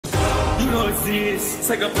You know it's this.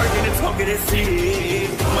 Take a perk and talk it and see.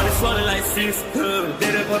 Money swallowed like sis.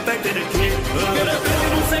 They done perfected the kid. Got a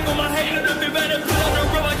billion take on my head. I be better put on the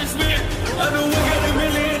road I just spent. I know we got $1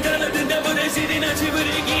 million. The devil they shit ain't not cheaper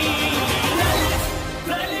again.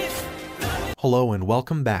 Hello and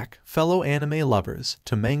welcome back, fellow anime lovers,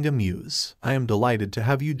 to MangaMuse. I am delighted to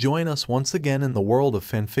have you join us once again in the world of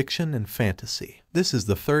fanfiction and fantasy. This is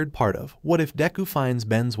the third part of What If Deku Finds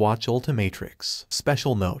Ben's Watch Ultimatrix.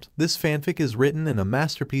 Special note, this fanfic is written in a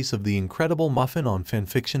masterpiece of the incredible Muffin on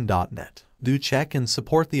fanfictionnet. Do check and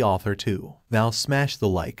support the author too. Now smash the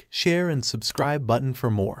like, share and subscribe button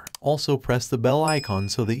for more. Also press the bell icon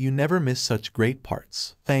so that you never miss such great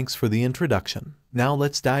parts. Thanks for the introduction. Now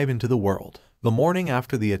let's dive into the world. The morning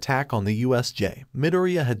after the attack on the USJ,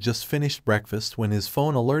 Midoriya had just finished breakfast when his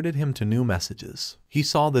phone alerted him to new messages. He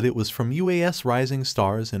saw that it was from UAS Rising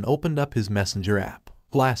Stars and opened up his messenger app.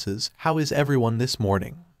 Glasses, how is everyone this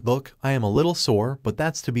morning? Look, I am a little sore, but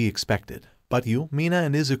that's to be expected. But you, Mina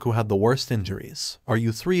and Izuku had the worst injuries. Are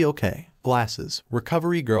you three okay? Glasses,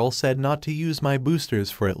 recovery girl said not to use my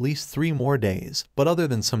boosters for at least 3 more days, but other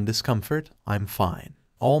than some discomfort, I'm fine.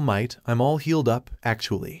 All Might, I'm all healed up,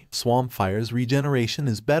 actually. Swampfire's regeneration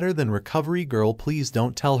is better than recovery girl, please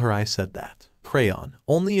don't tell her I said that. Crayon,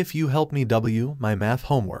 only if you help me my math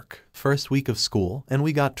homework. First week of school, and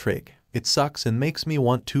we got trig. It sucks and makes me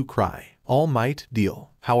want to cry. All Might,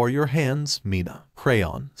 deal. How are your hands, Mina?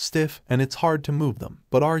 Crayon, stiff, and it's hard to move them,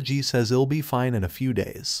 but RG says it'll be fine in a few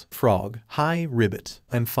days. Frog, hi, Ribbit.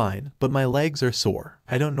 I'm fine, but my legs are sore.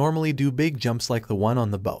 I don't normally do big jumps like the one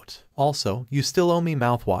on the boat. Also, you still owe me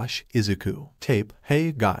mouthwash, Izuku. Tape,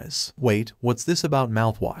 hey guys. Wait, what's this about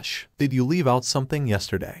mouthwash? Did you leave out something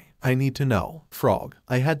yesterday? I need to know. Frog,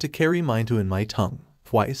 I had to carry mine in my tongue.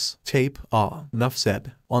 Twice. Tape, enough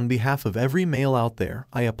said. On behalf of every male out there,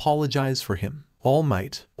 I apologize for him. All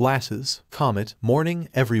Might, Glasses, Comet, morning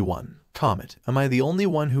everyone. Comet, am I the only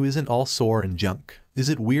one who isn't all sore and junk? Is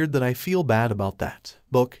it weird that I feel bad about that?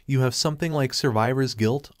 Book, you have something like survivor's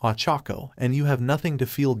guilt, Chaco, and you have nothing to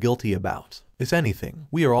feel guilty about. If anything,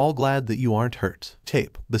 we are all glad that you aren't hurt.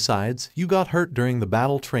 Tape, besides, you got hurt during the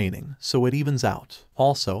battle training, so it evens out.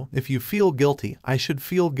 Also, if you feel guilty, I should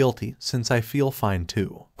feel guilty since I feel fine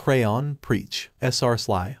too. Crayon, preach. SR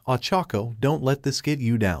Sly, Chaco, don't let this get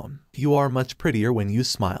you down. You are much prettier when you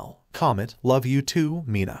smile. Comet, love you too,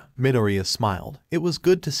 Mina. Midoriya smiled. It was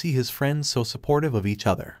good to see his friends so supportive of each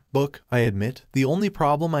other. Book, I admit, the only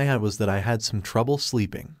problem I had was that I had some trouble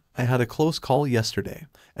sleeping. I had a close call yesterday,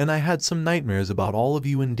 and I had some nightmares about all of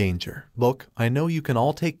you in danger. Book, I know you can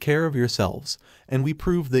all take care of yourselves, and we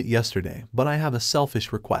proved that yesterday, but I have a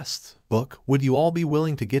selfish request. Book, would you all be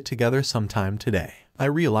willing to get together sometime today? I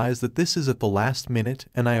realize that this is at the last minute,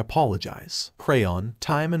 and I apologize. Crayon,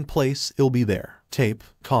 time and place, it'll be there. Tape,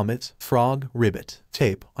 Comet, Frog, Ribbit.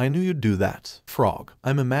 Tape, I knew you'd do that. Frog,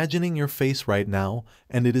 I'm imagining your face right now,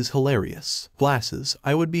 and it is hilarious. Glasses,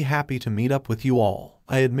 I would be happy to meet up with you all.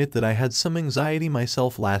 I admit that I had some anxiety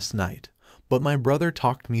myself last night, but my brother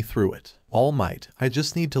talked me through it. All Might, I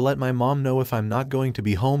just need to let my mom know if I'm not going to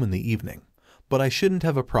be home in the evening, but I shouldn't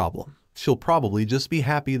have a problem. She'll probably just be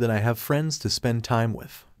happy that I have friends to spend time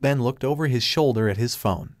with. Ben looked over his shoulder at his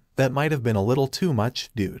phone. That might have been a little too much,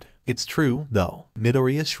 dude. It's true, though.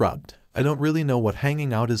 Midoriya shrugged. I don't really know what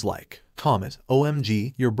hanging out is like. Comet,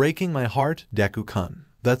 OMG, you're breaking my heart, Deku-kun.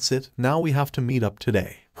 That's it, now we have to meet up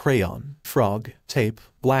today. Crayon, Frog, Tape,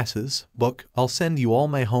 Glasses, Book, I'll send you all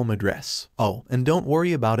my home address. Oh, and don't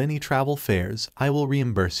worry about any travel fares, I will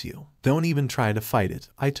reimburse you. Don't even try to fight it.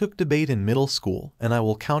 I took debate in middle school, and I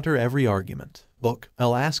will counter every argument. Book,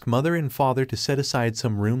 I'll ask mother and father to set aside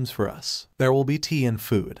some rooms for us. There will be tea and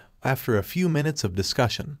food. After a few minutes of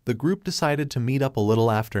discussion, the group decided to meet up a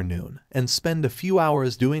little after noon and spend a few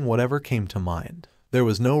hours doing whatever came to mind. There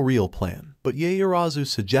was no real plan, but Yaoyorozu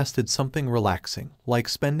suggested something relaxing, like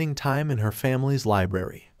spending time in her family's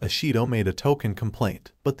library. Ashido made a token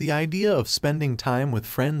complaint, but the idea of spending time with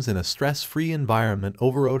friends in a stress-free environment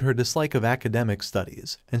overrode her dislike of academic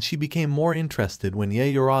studies, and she became more interested when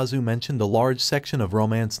Yaoyorozu mentioned a large section of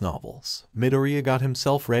romance novels. Midoriya got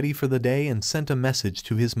himself ready for the day and sent a message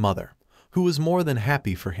to his mother, who was more than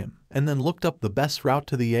happy for him, and then looked up the best route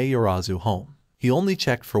to the Yaoyorozu home. He only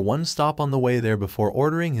checked for one stop on the way there before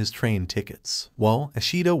ordering his train tickets. Well,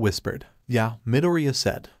 Ashido whispered. Yeah, Midoriya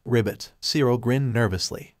said. Ribbit. Zero grinned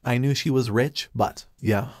nervously. I knew she was rich, but...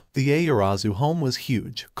 yeah. The Yaoyorozu home was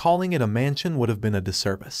huge. Calling it a mansion would have been a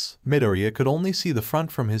disservice. Midoriya could only see the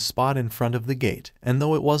front from his spot in front of the gate, and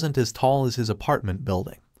though it wasn't as tall as his apartment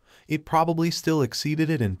building, It probably still exceeded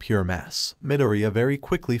it in pure mass. Midoriya very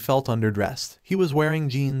quickly felt underdressed. He was wearing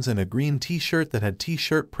jeans and a green t-shirt that had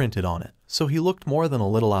t-shirt printed on it, so he looked more than a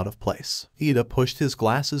little out of place. Ida pushed his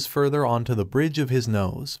glasses further onto the bridge of his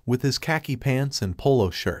nose. With his khaki pants and polo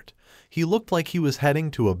shirt, he looked like he was heading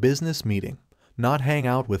to a business meeting, not hang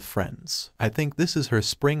out with friends. I think this is her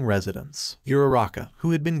spring residence. Uraraka,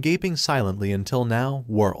 who had been gaping silently until now,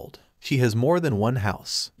 whirled. She has more than one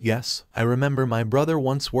house. Yes, I remember my brother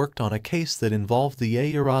once worked on a case that involved the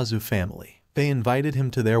Yaoyorozu family. They invited him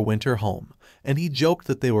to their winter home, and he joked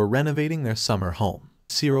that they were renovating their summer home.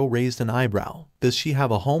 Zero raised an eyebrow. Does she have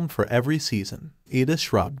a home for every season? Ida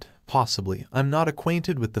shrugged. Possibly. I'm not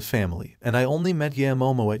acquainted with the family, and I only met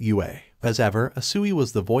Yaomomo at UA. As ever, Asui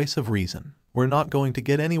was the voice of reason. We're not going to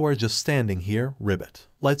get anywhere just standing here, Ribbit.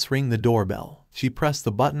 Let's ring the doorbell. She pressed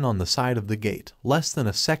the button on the side of the gate. Less than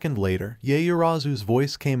a second later, Yaoyorozu's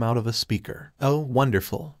voice came out of a speaker. Oh,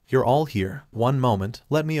 wonderful. You're all here. One moment,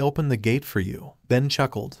 let me open the gate for you. Ben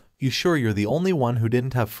chuckled. You sure you're the only one who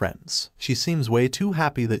didn't have friends? She seems way too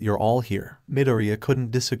happy that you're all here. Midoriya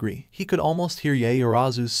couldn't disagree. He could almost hear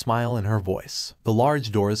Yaoyorozu's smile in her voice. The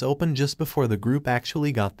large doors opened just before the group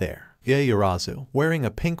actually got there. Yaoyorozu, wearing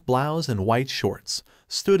a pink blouse and white shorts,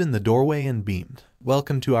 stood in the doorway and beamed.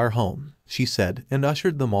 Welcome to our home, she said, and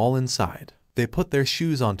ushered them all inside. They put their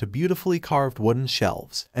shoes onto beautifully carved wooden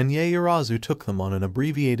shelves, and Yaoyorozu took them on an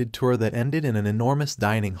abbreviated tour that ended in an enormous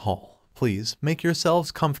dining hall. Please, make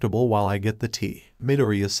yourselves comfortable while I get the tea.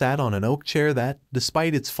 Midoriya sat on an oak chair that,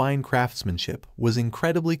 despite its fine craftsmanship, was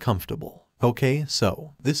incredibly comfortable. Okay,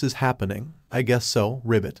 so, this is happening. I guess so,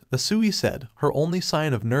 Ribbit, Asui said. Her only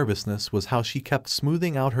sign of nervousness was how she kept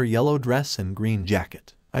smoothing out her yellow dress and green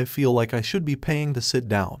jacket. I feel like I should be paying to sit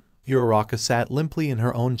down. Uraraka sat limply in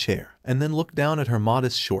her own chair, and then looked down at her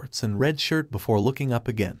modest shorts and red shirt before looking up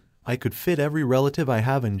again. I could fit every relative I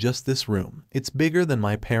have in just this room. It's bigger than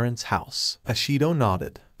my parents' house. Ashido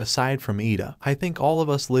nodded. Aside from Ida, I think all of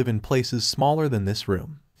us live in places smaller than this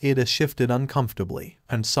room. Ida shifted uncomfortably.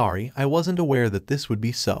 I'm sorry, I wasn't aware that this would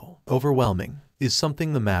be so overwhelming. Is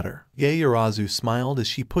something the matter? Yaoyorozu smiled as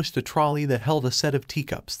she pushed a trolley that held a set of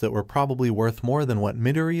teacups that were probably worth more than what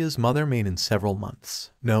Midoriya's mother made in several months.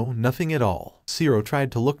 No, nothing at all. Zero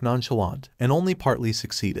tried to look nonchalant, and only partly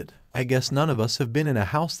succeeded. I guess none of us have been in a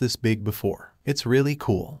house this big before. It's really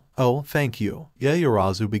cool. Oh, thank you.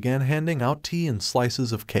 Yaoyorozu began handing out tea and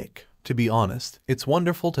slices of cake. To be honest, it's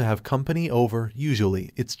wonderful to have company over. Usually,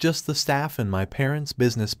 it's just the staff and my parents'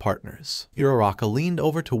 business partners. Uraraka leaned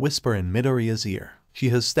over to whisper in Midoriya's ear. She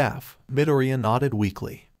has staff. Midoriya nodded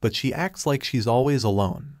weakly, but she acts like she's always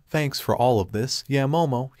alone. Thanks for all of this,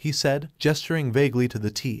 Yaomomo, he said, gesturing vaguely to the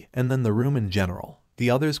tea and then the room in general. The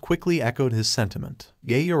others quickly echoed his sentiment.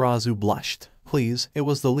 Yaoyorozu blushed. Please, it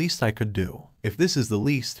was the least I could do. If this is the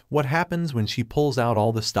least, what happens when she pulls out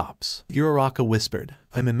all the stops? Uraraka whispered.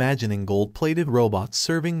 I'm imagining gold-plated robots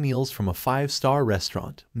serving meals from a 5-star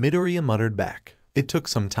restaurant. Midoriya muttered back. It took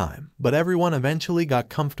some time, but everyone eventually got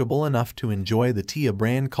comfortable enough to enjoy the tea, a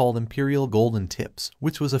brand called Imperial Golden Tips,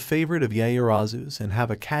 which was a favorite of Yaoyorozu's, and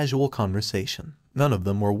have a casual conversation. None of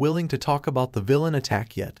them were willing to talk about the villain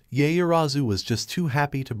attack yet. Yaoyorozu was just too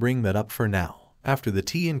happy to bring that up for now. After the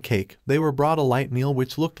tea and cake, they were brought a light meal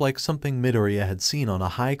which looked like something Midoriya had seen on a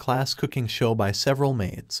high-class cooking show by several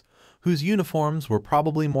maids, whose uniforms were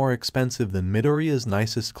probably more expensive than Midoriya's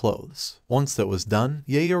nicest clothes. Once that was done,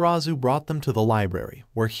 Yaoyorozu brought them to the library,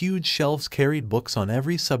 where huge shelves carried books on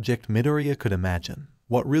every subject Midoriya could imagine.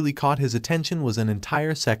 What really caught his attention was an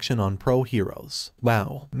entire section on pro heroes.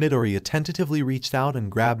 Wow. Midoriya tentatively reached out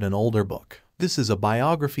and grabbed an older book. This is a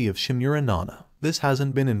biography of Shimura Nana. This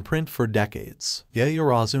hasn't been in print for decades.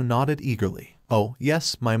 Yaoyorozu nodded eagerly. Oh,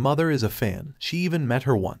 yes, my mother is a fan. She even met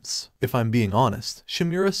her once. If I'm being honest,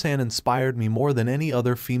 Shimura-san inspired me more than any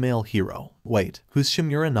other female hero. Wait, who's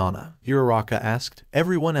Shimura Nana? Uraraka asked.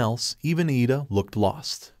 Everyone else, even Ida, looked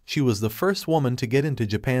lost. She was the first woman to get into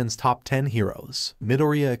Japan's top 10 heroes.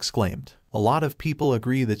 Midoriya exclaimed. A lot of people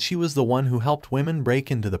agree that she was the one who helped women break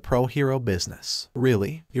into the pro-hero business.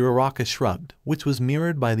 Really? Uraraka shrugged, which was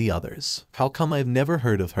mirrored by the others. How come I've never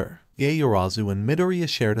heard of her? Yaoyorozu and Midoriya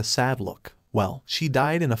shared a sad look. Well, she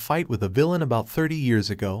died in a fight with a villain about 30 years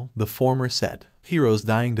ago, the former said. Heroes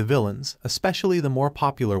dying to villains, especially the more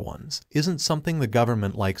popular ones, isn't something the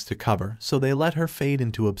government likes to cover, so they let her fade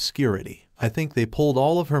into obscurity. I think they pulled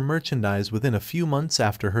all of her merchandise within a few months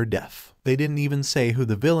after her death. They didn't even say who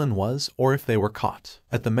the villain was or if they were caught.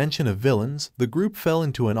 At the mention of villains, the group fell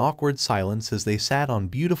into an awkward silence as they sat on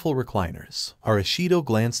beautiful recliners. Arashido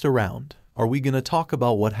glanced around. Are we gonna talk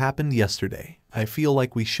about what happened yesterday? I feel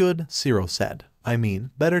like we should, Zero said. I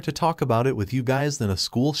mean, better to talk about it with you guys than a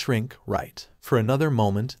school shrink, right? For another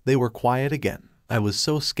moment, they were quiet again. I was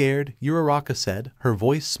so scared, Uraraka said, her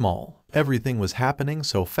voice small. Everything was happening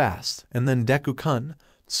so fast, and then Deku-kun,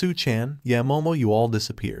 Tsu-chan, Yamomo, you all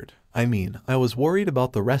disappeared. I mean, I was worried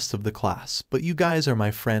about the rest of the class, but you guys are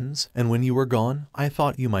my friends, and when you were gone, I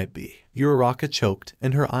thought you might be. Uraraka choked,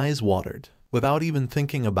 and her eyes watered. Without even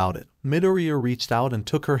thinking about it, Midoriya reached out and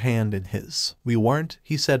took her hand in his. We weren't,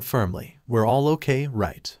 he said firmly. We're all okay,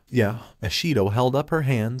 right? Yeah. Ashido held up her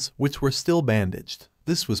hands, which were still bandaged.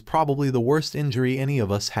 This was probably the worst injury any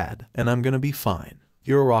of us had, and I'm gonna be fine.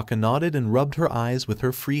 Uraraka nodded and rubbed her eyes with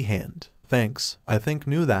her free hand. Thanks, I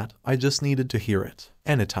knew that, I just needed to hear it.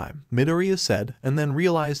 Anytime, Midoriya said, and then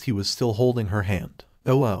realized he was still holding her hand.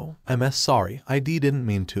 Oh, I'm sorry, I didn't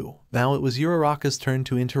mean to. Now it was Uraraka's turn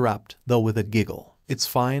to interrupt, though with a giggle. It's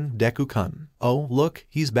fine, Deku-kun. Oh, look,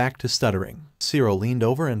 he's back to stuttering. Zero leaned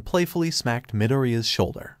over and playfully smacked Midoriya's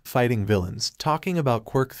shoulder. Fighting villains, talking about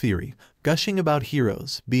quirk theory, gushing about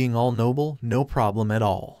heroes, being all noble, no problem at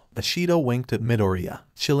all. Ashido winked at Midoriya,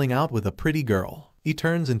 chilling out with a pretty girl. He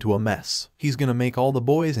turns into a mess. He's gonna make all the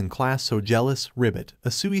boys in class so jealous, ribbit,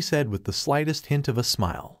 Asui said with the slightest hint of a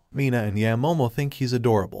smile. Mina and Yamomo think he's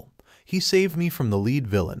adorable. He saved me from the lead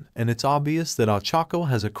villain, and it's obvious that Ochako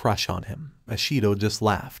has a crush on him. Ashido just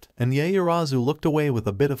laughed, and Yaoyorozu looked away with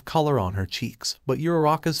a bit of color on her cheeks, but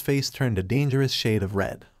Uraraka's face turned a dangerous shade of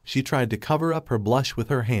red. She tried to cover up her blush with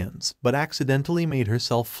her hands, but accidentally made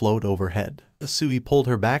herself float overhead. Asui pulled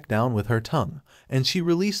her back down with her tongue, and she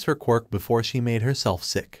released her quirk before she made herself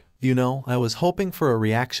sick. You know, I was hoping for a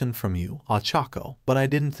reaction from you, Ochako, but I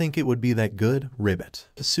didn't think it would be that good, ribbit.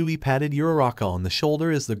 Asui patted Uraraka on the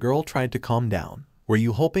shoulder as the girl tried to calm down. Were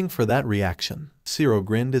you hoping for that reaction? Zero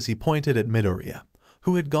grinned as he pointed at Midoriya,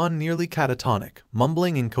 who had gone nearly catatonic,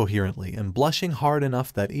 mumbling incoherently and blushing hard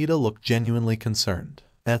enough that Ida looked genuinely concerned.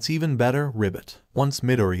 That's even better, ribbit. Once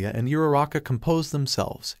Midoriya and Uraraka composed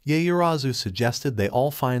themselves, Yaoyorozu suggested they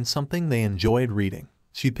all find something they enjoyed reading.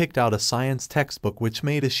 She picked out a science textbook which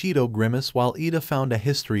made Ashido grimace while Ida found a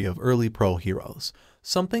history of early pro heroes,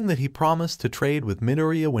 something that he promised to trade with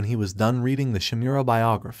Midoriya when he was done reading the Shimura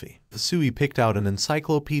biography. Asui picked out an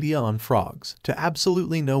encyclopedia on frogs, to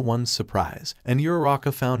absolutely no one's surprise, and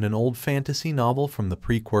Uraraka found an old fantasy novel from the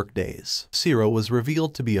pre-quirk days. Zero was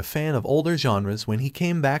revealed to be a fan of older genres when he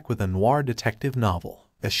came back with a noir detective novel.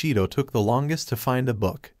 Ashido took the longest to find a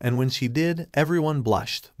book, and when she did, everyone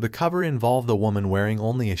blushed. The cover involved a woman wearing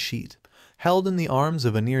only a sheet, held in the arms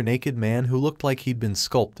of a near-naked man who looked like he'd been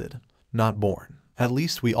sculpted, not born. At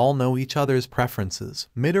least we all know each other's preferences,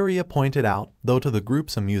 Midoriya pointed out, though to the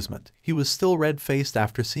group's amusement, he was still red-faced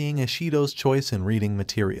after seeing Ashido's choice in reading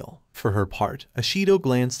material. For her part, Ashido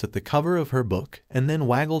glanced at the cover of her book, and then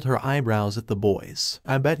waggled her eyebrows at the boys.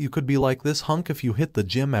 I bet you could be like this hunk if you hit the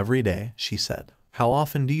gym every day, she said. How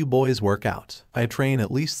often do you boys work out? I train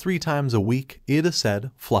at least 3 times a week, Ida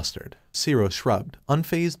said, flustered. Zero shrugged,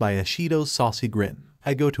 unfazed by Ashido's saucy grin.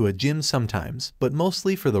 I go to a gym sometimes, but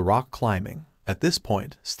mostly for the rock climbing. At this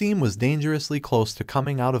point, steam was dangerously close to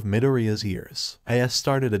coming out of Midoriya's ears. I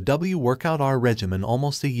started a W workout R regimen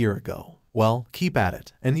almost a year ago. Well, keep at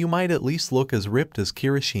it, and you might at least look as ripped as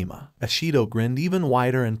Kirishima. Ashido grinned even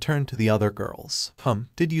wider and turned to the other girls.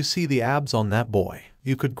 Did you see the abs on that boy?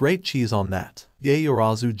 You could grate cheese on that.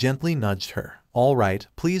 Yaoyorozu gently nudged her. All right,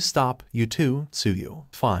 please stop, you two, Tsuyu.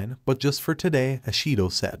 Fine, but just for today,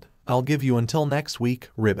 Ashido said. I'll give you until next week,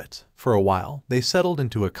 ribbit. For a while, they settled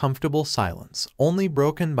into a comfortable silence, only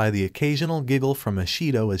broken by the occasional giggle from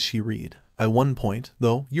Ashido as she read. At one point,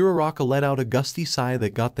 though, Uraraka let out a gusty sigh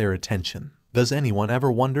that got their attention. Does anyone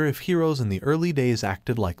ever wonder if heroes in the early days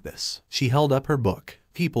acted like this? She held up her book.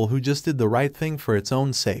 People who just did the right thing for its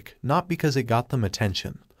own sake, not because it got them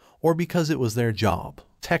attention, or because it was their job.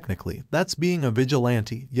 Technically, that's being a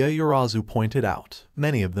vigilante, Yaoyorozu pointed out.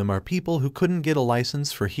 Many of them are people who couldn't get a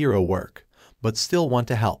license for hero work, but still want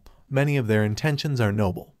to help. Many of their intentions are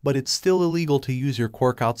noble, but it's still illegal to use your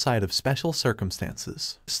quirk outside of special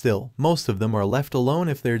circumstances. Still, most of them are left alone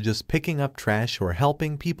if they're just picking up trash or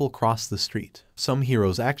helping people cross the street. Some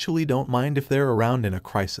heroes actually don't mind if they're around in a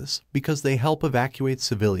crisis, because they help evacuate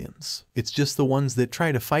civilians. It's just the ones that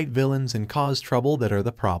try to fight villains and cause trouble that are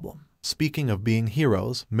the problem. Speaking of being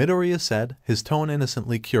heroes, Midoriya said, his tone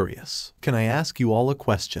innocently curious. Can I ask you all a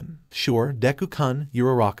question? Sure, Deku-kun,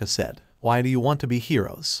 Uraraka said. Why do you want to be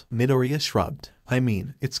heroes? Midoriya shrugged. I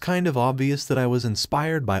mean, it's kind of obvious that I was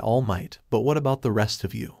inspired by All Might, but what about the rest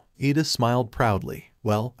of you? Ida smiled proudly.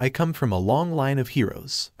 Well, I come from a long line of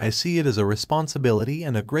heroes. I see it as a responsibility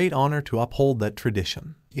and a great honor to uphold that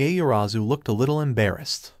tradition. Yaoyorozu looked a little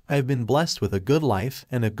embarrassed. I've been blessed with a good life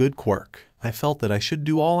and a good quirk. I felt that I should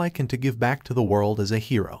do all I can to give back to the world as a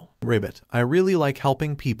hero. Ribbit, I really like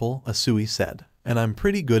helping people, Asui said. And I'm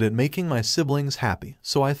pretty good at making my siblings happy,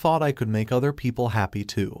 so I thought I could make other people happy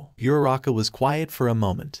too. Uraraka was quiet for a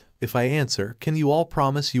moment. If I answer, can you all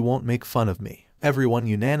promise you won't make fun of me? Everyone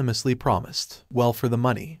unanimously promised. Well, for the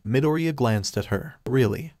money. Midoriya glanced at her.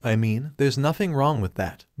 Really? I mean, there's nothing wrong with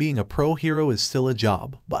that. Being a pro hero is still a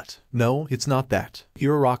job, but... No, it's not that.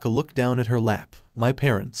 Uraraka looked down at her lap. My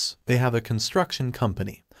parents, they have a construction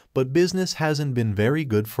company, but business hasn't been very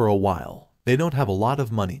good for a while. They don't have a lot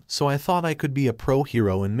of money, so I thought I could be a pro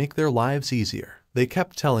hero and make their lives easier. They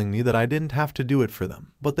kept telling me that I didn't have to do it for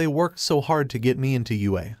them, but they worked so hard to get me into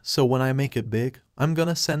UA, so when I make it big, I'm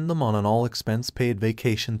gonna send them on an all-expense-paid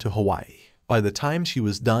vacation to Hawaii. By the time she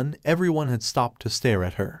was done, everyone had stopped to stare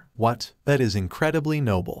at her. What? That is incredibly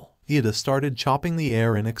noble. Ida started chopping the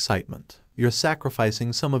air in excitement. You're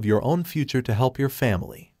sacrificing some of your own future to help your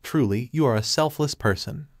family. Truly, you are a selfless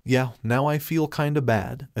person. Yeah, now I feel kinda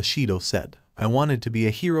bad, Ashido said. I wanted to be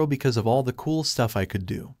a hero because of all the cool stuff I could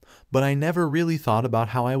do, but I never really thought about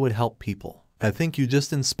how I would help people. I think you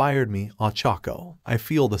just inspired me, Ochako. I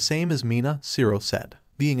feel the same as Mina, Siro said.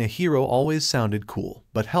 Being a hero always sounded cool,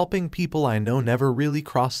 but helping people I know never really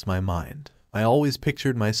crossed my mind. I always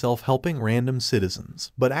pictured myself helping random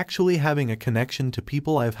citizens, but actually having a connection to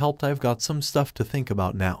people I've helped. I've got some stuff to think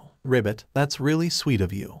about now. Ribbit, that's really sweet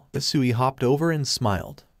of you. Asui hopped over and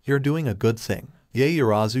smiled. You're doing a good thing.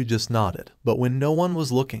 Yaoyorozu just nodded, but when no one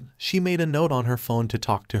was looking, she made a note on her phone to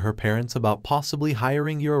talk to her parents about possibly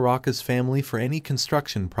hiring Uraraka's family for any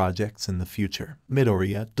construction projects in the future.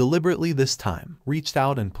 Midoriya, deliberately this time, reached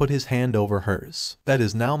out and put his hand over hers. That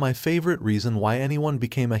is now my favorite reason why anyone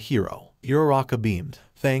became a hero. Uraraka beamed.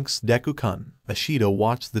 Thanks, Deku-kun. Ashido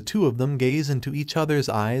watched the two of them gaze into each other's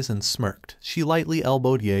eyes and smirked. She lightly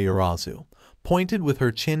elbowed Yaoyorozu, pointed with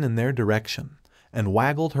her chin in their direction, and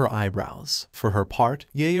waggled her eyebrows. For her part,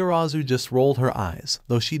 Yaoyorozu just rolled her eyes,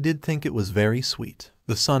 though she did think it was very sweet.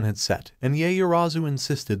 The sun had set, and Yaoyorozu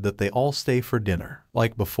insisted that they all stay for dinner.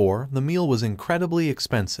 Like before, the meal was incredibly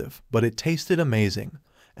expensive, but it tasted amazing,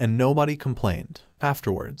 and nobody complained.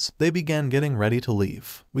 Afterwards, they began getting ready to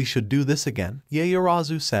leave. We should do this again,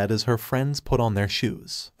 Yaoyorozu said as her friends put on their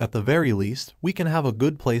shoes. At the very least, we can have a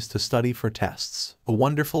good place to study for tests. A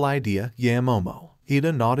wonderful idea, Yaomomo.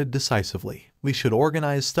 Ida nodded decisively. We should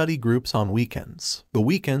organize study groups on weekends. The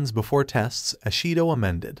weekends before tests, Ashido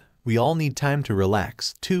amended. We all need time to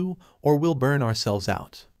relax, too, or we'll burn ourselves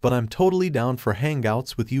out. But I'm totally down for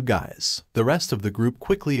hangouts with you guys. The rest of the group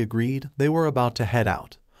quickly agreed. They were about to head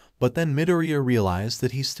out. But then Midoriya realized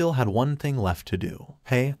that he still had one thing left to do.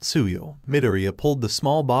 Hey, Tsuyu. Midoriya pulled the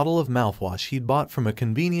small bottle of mouthwash he'd bought from a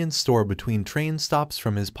convenience store between train stops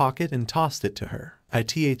from his pocket and tossed it to her. I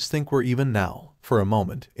think we're even now. For a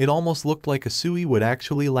moment, it almost looked like Asui would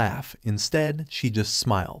actually laugh. Instead, she just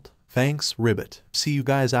smiled. Thanks, Ribbit. See you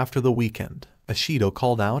guys after the weekend. Ashido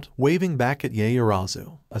called out, waving back at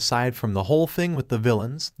Yaoyorozu. Aside from the whole thing with the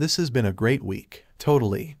villains, this has been a great week.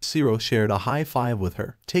 Totally. Siro shared a high five with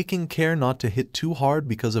her, taking care not to hit too hard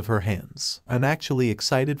because of her hands. I'm actually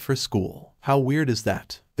excited for school. How weird is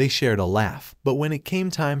that? They shared a laugh, but when it came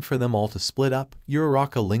time for them all to split up,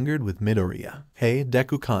 Uraraka lingered with Midoriya. Hey,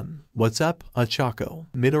 Deku-kun. What's up, Ochako?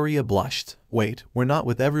 Midoriya blushed. Wait, we're not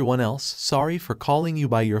with everyone else. Sorry for calling you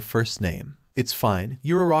by your first name. It's fine,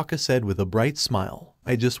 Uraraka said with a bright smile.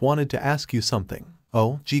 I just wanted to ask you something.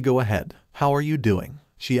 Oh, gee, go ahead. How are you doing?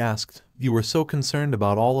 She asked. You were so concerned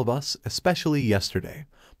about all of us, especially yesterday,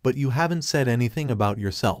 but you haven't said anything about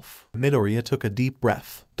yourself. Midoriya took a deep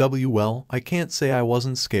breath. Well, I can't say I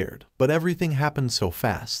wasn't scared, but everything happened so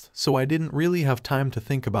fast, so I didn't really have time to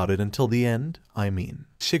think about it until the end. I mean,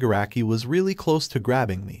 Shigaraki was really close to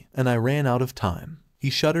grabbing me, and I ran out of time. He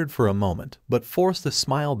shuddered for a moment, but forced a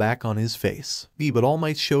smile back on his face. But All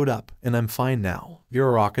Might showed up, and I'm fine now.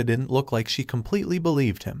 Uraraka didn't look like she completely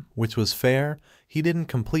believed him, which was fair. He didn't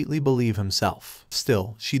completely believe himself.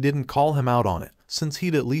 Still, she didn't call him out on it, since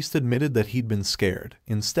he'd at least admitted that he'd been scared.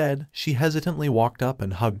 Instead, she hesitantly walked up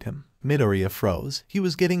and hugged him. Midoriya froze. He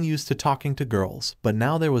was getting used to talking to girls, but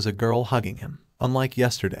now there was a girl hugging him. Unlike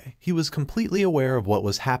yesterday, he was completely aware of what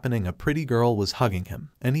was happening. A pretty girl was hugging him,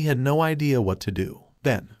 and he had no idea what to do.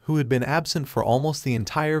 Ben, who had been absent for almost the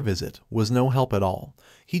entire visit, was no help at all.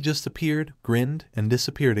 He just appeared, grinned, and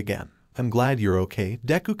disappeared again. I'm glad you're okay,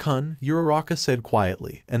 Deku-kun, Uraraka said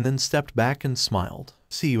quietly, and then stepped back and smiled.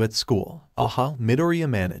 See you at school. Midoriya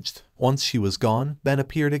managed. Once she was gone, Ben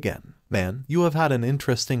appeared again. Man, you have had an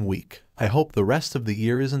interesting week. I hope the rest of the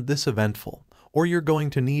year isn't this eventful, or you're going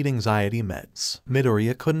to need anxiety meds.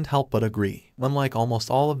 Midoriya couldn't help but agree. Unlike almost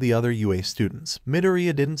all of the other UA students,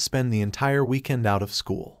 Midoriya didn't spend the entire weekend out of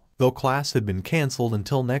school. Though class had been cancelled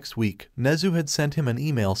until next week, Nezu had sent him an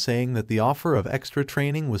email saying that the offer of extra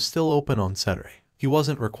training was still open on Saturday. He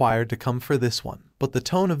wasn't required to come for this one, but the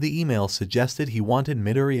tone of the email suggested he wanted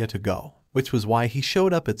Midoriya to go, which was why he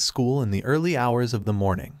showed up at school in the early hours of the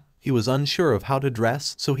morning. He was unsure of how to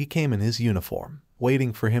dress, so he came in his uniform.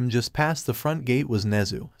 Waiting for him just past the front gate was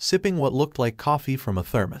Nezu, sipping what looked like coffee from a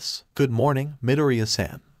thermos. "Good morning,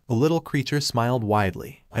 Midoriya-san." The little creature smiled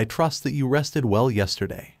widely. "I trust that you rested well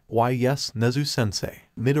yesterday." "Why yes, Nezu-sensei."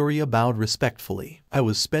 Midoriya bowed respectfully. "I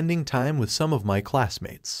was spending time with some of my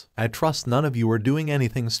classmates. I trust none of you are doing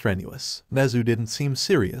anything strenuous." Nezu didn't seem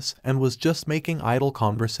serious and was just making idle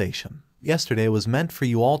conversation. "Yesterday was meant for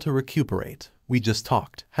you all to recuperate. We just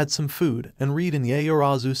talked, had some food, and read in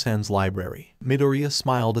Yaoyorozu-san's library." Midoriya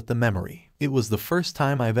smiled at the memory. "It was the first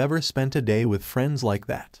time I've ever spent a day with friends like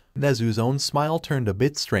that." Nezu's own smile turned a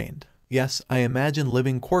bit strained. "Yes, I imagine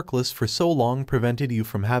living quirkless for so long prevented you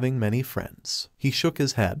from having many friends." He shook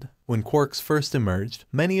his head. When quirks first emerged,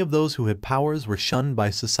 many of those who had powers were shunned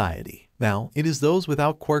by society. Now, it is those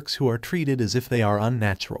without quirks who are treated as if they are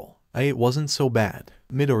unnatural. "It wasn't so bad,"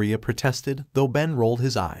 Midoriya protested, though Ben rolled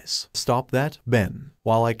his eyes. "Stop that, Ben.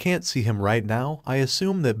 While I can't see him right now, I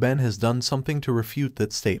assume that Ben has done something to refute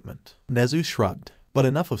that statement." Nezu shrugged. "But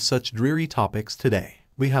enough of such dreary topics today.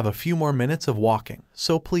 We have a few more minutes of walking,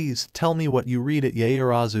 so please tell me what you read at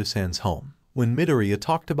Yaoyorozu-san's home." When Midoriya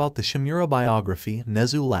talked about the Shimura biography,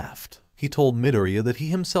 Nezu laughed. He told Midoriya that he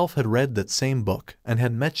himself had read that same book and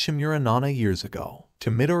had met Shimura Nana years ago.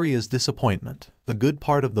 To Midoriya's disappointment, the good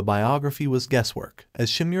part of the biography was guesswork, as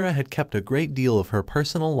Shimura had kept a great deal of her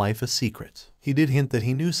personal life a secret. He did hint that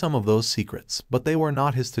he knew some of those secrets, but they were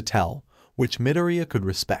not his to tell, which Midoriya could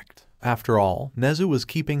respect. After all, Nezu was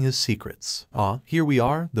keeping his secrets. "Ah, here we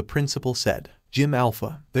are," the principal said. "Gym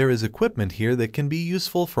Alpha. There is equipment here that can be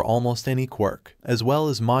useful for almost any quirk, as well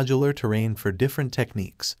as modular terrain for different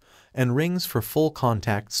techniques, and rings for full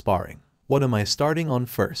contact sparring." "What am I starting on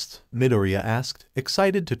first?" Midoriya asked,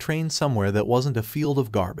 excited to train somewhere that wasn't a field of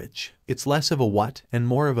garbage. "It's less of a what and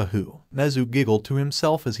more of a who." Nezu giggled to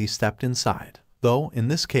himself as he stepped inside. "Though, in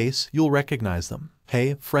this case, you'll recognize them."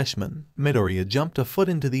 "Hey, freshman." Midoriya jumped a foot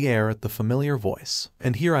into the air at the familiar voice.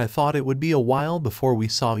 "And here I thought it would be a while before we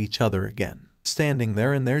saw each other again." Standing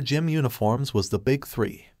there in their gym uniforms was the big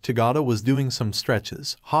three. Tagada was doing some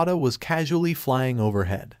stretches, Hada was casually flying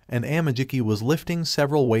overhead, and Amajiki was lifting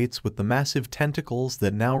several weights with the massive tentacles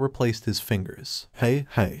that now replaced his fingers. "Hey,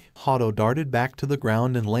 hey." Hado darted back to the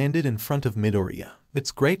ground and landed in front of Midoriya.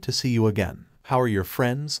 "It's great to see you again. How are your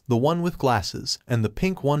friends, the one with glasses, and the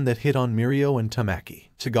pink one that hit on Mirio and Tamaki?"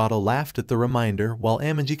 Tagada laughed at the reminder while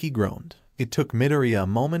Amajiki groaned. It took Midoriya a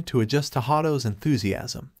moment to adjust to Hado's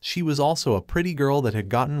enthusiasm. She was also a pretty girl that had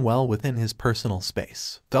gotten well within his personal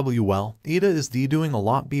space. Well, Ida is doing a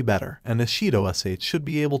lot better, and Ashido should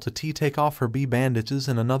be able to take off her bandages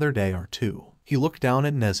in another day or two. He looked down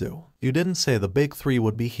at Nezu. "You didn't say the big three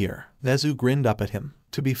would be here." Nezu grinned up at him.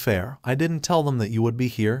 "To be fair, I didn't tell them that you would be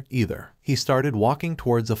here, either." He started walking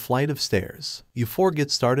towards a flight of stairs. "You four get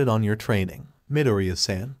started on your training.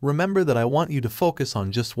 Midoriya-san, remember that I want you to focus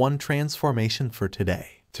on just one transformation for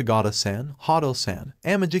today. Tagada-san, Hado-san,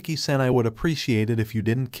 Amajiki-san, I would appreciate it if you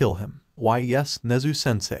didn't kill him." "Why yes,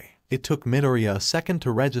 Nezu-sensei." It took Midoriya a second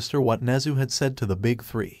to register what Nezu had said to the big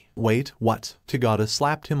three. "Wait, what?" Tagada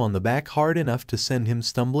slapped him on the back hard enough to send him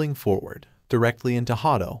stumbling forward, directly into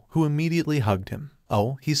Hado, who immediately hugged him.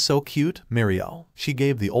 "Oh, he's so cute, Mirio." She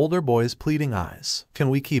gave the older boys pleading eyes. "Can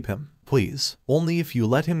we keep him? Please. Only if you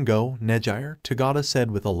let him go, Nejire," Tagada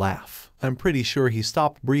said with a laugh. "I'm pretty sure he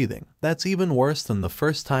stopped breathing. That's even worse than the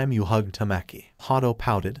first time you hugged Tamaki." Hado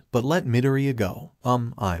pouted, "But let Midoriya go."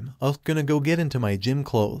 I'm gonna go get into my gym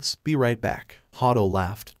clothes. Be right back." Hado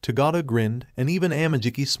laughed, Tagada grinned, and even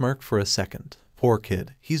Amajiki smirked for a second. "Poor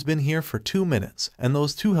kid, he's been here for 2 minutes, and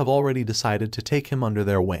those two have already decided to take him under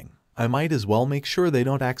their wing. I might as well make sure they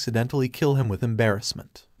don't accidentally kill him with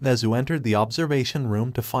embarrassment." Nezu entered the observation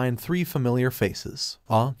room to find 3 familiar faces.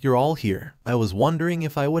 "Ah, you're all here. I was wondering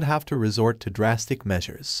if I would have to resort to drastic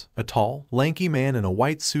measures." A tall, lanky man in a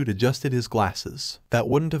white suit adjusted his glasses. "That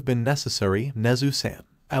wouldn't have been necessary, Nezu-san.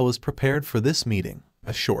 I was prepared for this meeting."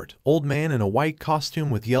 A short, old man in a white costume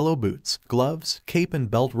with yellow boots, gloves, cape and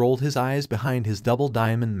belt rolled his eyes behind his double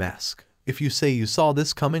diamond mask. "If you say you saw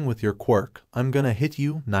this coming with your quirk, I'm gonna hit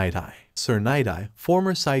you, Night-Eye." Sir Night-Eye,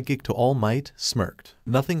 former sidekick to All Might, smirked.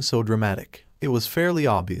 "Nothing so dramatic. It was fairly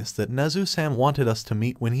obvious that Nezu-san wanted us to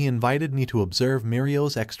meet when he invited me to observe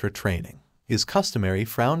Mirio's extra training. His customary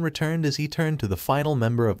frown returned as he turned to the final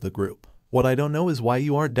member of the group. What I don't know is why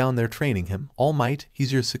you aren't down there training him. All Might,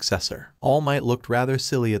 he's your successor. All Might looked rather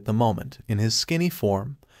silly at the moment. In his skinny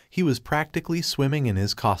form, he was practically swimming in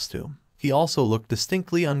his costume. He also looked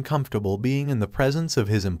distinctly uncomfortable being in the presence of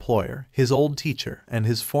his employer, his old teacher, and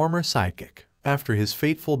his former sidekick. After his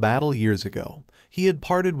fateful battle years ago, he had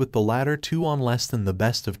parted with the latter two on less than the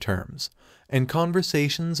best of terms, and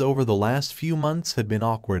conversations over the last few months had been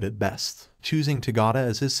awkward at best. Choosing Tagada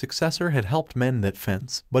as his successor had helped mend that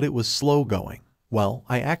fence, but it was slow going. Well,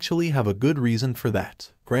 I actually have a good reason for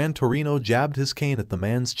that. Gran Torino jabbed his cane at the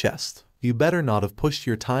man's chest. You better not have pushed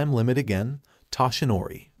your time limit again,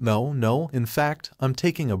 Toshinori. No, in fact, I'm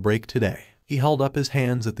taking a break today. He held up his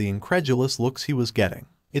hands at the incredulous looks he was getting.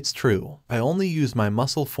 It's true, I only used my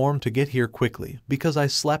muscle form to get here quickly because I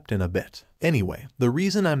slept in a bit. Anyway, the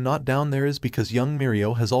reason I'm not down there is because young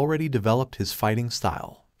Mirio has already developed his fighting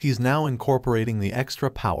style. He's now incorporating the extra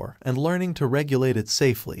power and learning to regulate it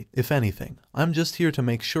safely. If anything, I'm just here to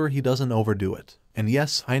make sure he doesn't overdo it. And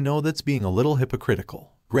yes, I know that's being a little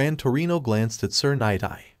hypocritical. Gran Torino glanced at Sir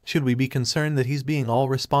Night-Eye. Should we be concerned that he's being all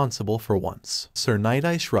responsible for once? Sir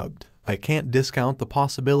Night-Eye shrugged. I can't discount the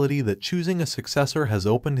possibility that choosing a successor has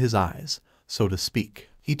opened his eyes, so to speak.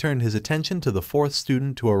 He turned his attention to the fourth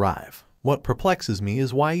student to arrive. What perplexes me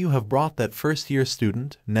is why you have brought that first-year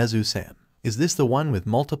student, Nezu-san. Is this the one with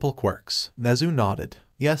multiple quirks? Nezu nodded.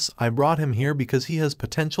 Yes, I brought him here because he has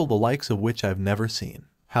potential the likes of which I've never seen.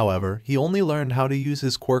 However, he only learned how to use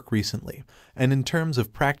his quirk recently, and in terms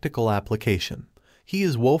of practical application, he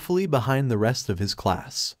is woefully behind the rest of his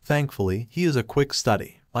class. Thankfully, he is a quick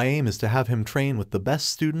study. My aim is to have him train with the best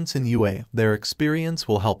students in UA. Their experience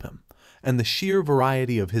will help him, and the sheer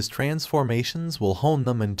variety of his transformations will hone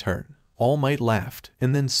them in turn. All Might laughed,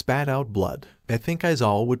 and then spat out blood. I think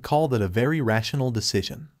Aizawa would call that a very rational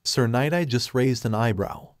decision. Sir Night-Eye just raised an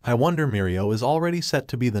eyebrow. I wonder Mirio is already set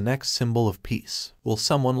to be the next symbol of peace. Will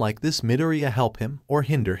someone like this Midoriya help him or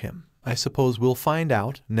hinder him? I suppose we'll find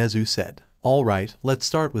out, Nezu said. Alright, let's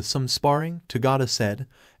start with some sparring, Tagada said,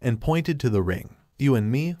 and pointed to the ring. You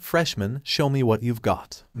and me, freshman, show me what you've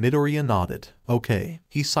got. Midoriya nodded. Okay.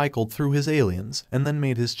 He cycled through his aliens and then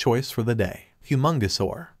made his choice for the day.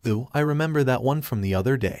 Humongousaur. Ooh, I remember that one from the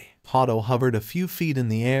other day. Hato hovered a few feet in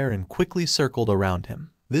the air and quickly circled around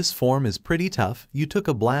him. This form is pretty tough. You took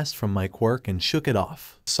a blast from my quirk and shook it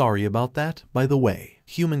off. Sorry about that, by the way.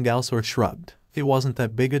 Humongousaur shrugged. It wasn't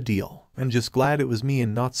that big a deal. I'm just glad it was me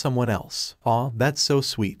and not someone else. Aw, that's so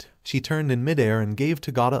sweet. She turned in midair and gave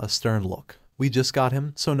Tagada a stern look. We just got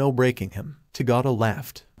him, so no breaking him. Tagada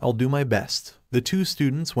laughed. I'll do my best. The two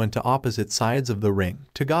students went to opposite sides of the ring.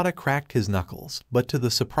 Tagada cracked his knuckles, but to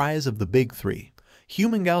the surprise of the big three,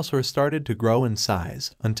 Humongousaur started to grow in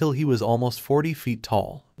size until he was almost 40 feet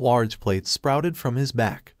tall. Large plates sprouted from his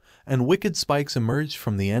back, and wicked spikes emerged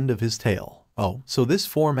from the end of his tail. Oh, so this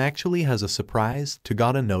form actually has a surprise,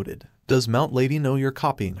 Tagada noted. Does Mount Lady know you're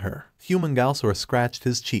copying her? Humongousaur scratched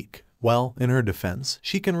his cheek. Well, in her defense,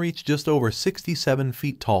 she can reach just over 67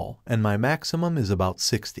 feet tall, and my maximum is about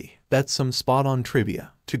 60. That's some spot-on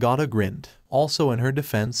trivia. Tagada grinned. Also in her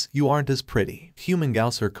defense, you aren't as pretty.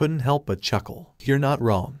 Humongousaur couldn't help but chuckle. You're not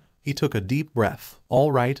wrong. He took a deep breath.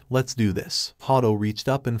 Alright, let's do this. Hato reached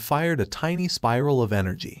up and fired a tiny spiral of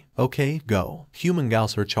energy. Okay, go.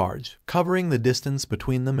 Humongousaur charged, covering the distance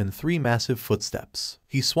between them in 3 massive footsteps.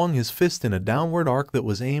 He swung his fist in a downward arc that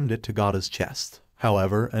was aimed at Tagada's chest.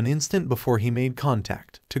 However, an instant before he made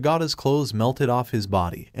contact, Tagada's clothes melted off his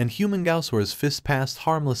body, and Humongousaur's fist passed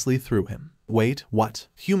harmlessly through him. Wait, what?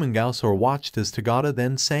 Humongousaur watched as Tagada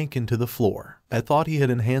then sank into the floor. I thought he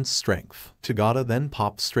had enhanced strength. Tagada then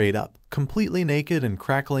popped straight up, completely naked and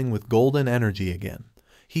crackling with golden energy again.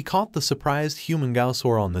 He caught the surprised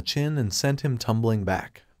Humongousaur on the chin and sent him tumbling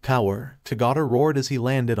back. Power, Tagada roared as he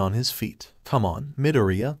landed on his feet. Come on,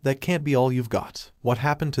 Midoriya, that can't be all you've got. What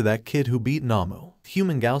happened to that kid who beat Namu?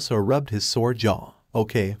 Humongousaur rubbed his sore jaw.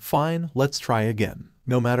 Okay, fine, let's try again.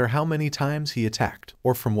 No matter how many times he attacked,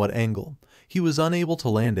 or from what angle, he was unable to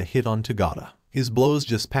land a hit on Tagada. His blows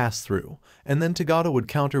just passed through, and then Tagada would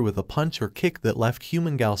counter with a punch or kick that left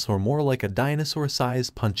Humongousaur more like a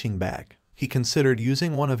dinosaur-sized punching bag. He considered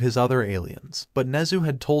using one of his other aliens, but Nezu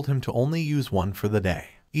had told him to only use one for the day.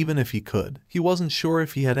 Even if he could, he wasn't sure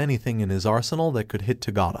if he had anything in his arsenal that could hit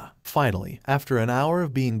Tagada. Finally, after an hour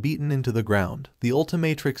of being beaten into the ground, the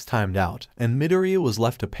Ultimatrix timed out, and Midoriya was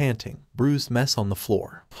left a panting, bruised mess on the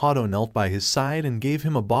floor. Hato knelt by his side and gave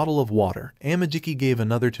him a bottle of water. Amajiki gave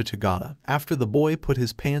another to Tagada, after the boy put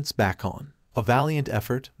his pants back on. A valiant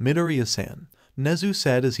effort, Midoriya-san, Nezu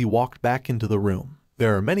said as he walked back into the room.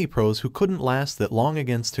 There are many pros who couldn't last that long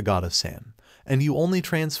against Tagada-san, and you only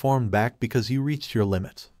transformed back because you reached your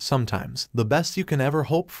limit. Sometimes, the best you can ever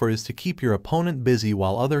hope for is to keep your opponent busy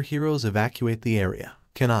while other heroes evacuate the area.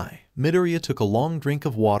 Can I? Midoriya took a long drink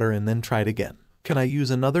of water and then tried again. Can I use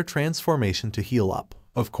another transformation to heal up?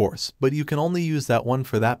 Of course, but you can only use that one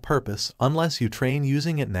for that purpose unless you train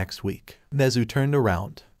using it next week. Nezu turned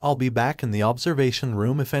around. I'll be back in the observation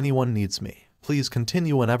room if anyone needs me. Please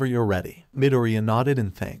continue whenever you're ready. Midoriya nodded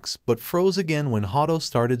in thanks, but froze again when Hato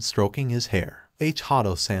started stroking his hair.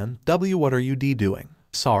 Hato-san, what are you doing?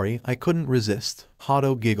 Sorry, I couldn't resist.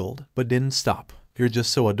 Hato giggled, but didn't stop. You're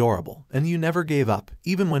just so adorable, and you never gave up,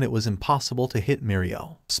 even when it was impossible to hit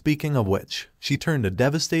Mirio. Speaking of which, she turned a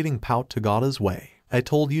devastating pout Tagada's way. I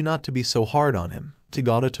told you not to be so hard on him.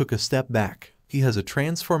 Tagada took a step back. He has a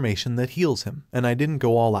transformation that heals him, and I didn't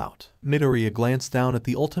go all out. Midoriya glanced down at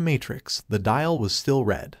the Ultimatrix. The dial was still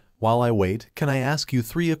red. While I wait, can I ask you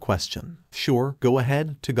three a question? Sure, go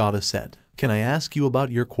ahead, Tagada said. Can I ask you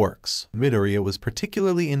about your quirks? Midoriya was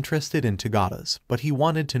particularly interested in Tagada's, but he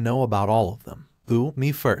wanted to know about all of them. Ooh,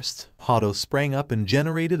 me first. Hato sprang up and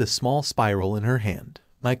generated a small spiral in her hand.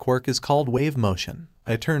 My quirk is called wave motion.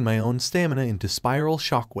 I turn my own stamina into spiral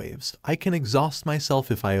shockwaves. I can exhaust myself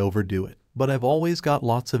if I overdo it, but I've always got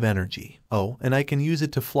lots of energy. Oh, and I can use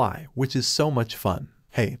it to fly, which is so much fun.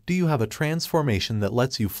 Hey, do you have a transformation that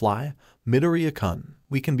lets you fly? Midoriya-kun,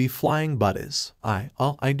 we can be flying buddies.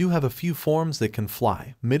 I do have a few forms that can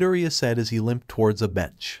fly, Midoriya said as he limped towards a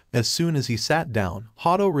bench. As soon as he sat down,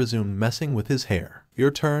 Hato resumed messing with his hair.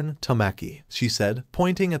 Your turn, Tamaki, she said,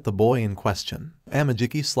 pointing at the boy in question.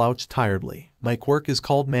 Amajiki slouched tiredly. My quirk is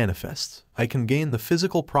called Manifest. I can gain the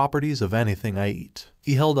physical properties of anything I eat.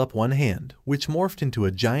 He held up one hand, which morphed into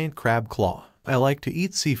a giant crab claw. I like to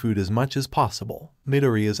eat seafood as much as possible.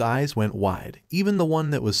 Midoriya's eyes went wide, even the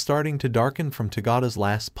one that was starting to darken from Tagada's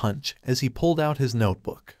last punch, as he pulled out his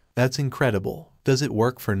notebook. That's incredible. Does it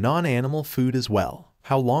work for non-animal food as well?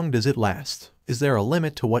 How long does it last? Is there a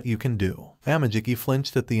limit to what you can do? Amajiki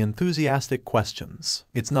flinched at the enthusiastic questions.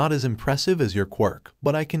 It's not as impressive as your quirk,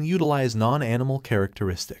 but I can utilize non-animal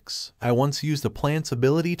characteristics. I once used a plant's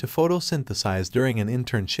ability to photosynthesize during an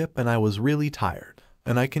internship and I was really tired.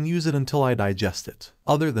 And I can use it until I digest it.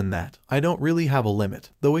 Other than that, I don't really have a limit,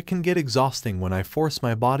 though it can get exhausting when I force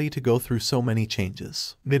my body to go through so many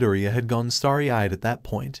changes. Midoriya had gone starry-eyed at that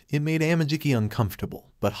point. It made Amajiki uncomfortable,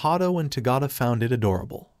 but Hato and Tagada found it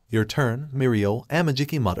adorable. Your turn, Mirio,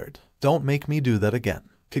 Amajiki muttered. Don't make me do that again.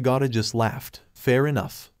 Tagada just laughed. Fair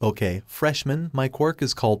enough. Okay, freshman, my quirk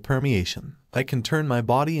is called Permeation. I can turn my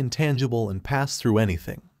body intangible and pass through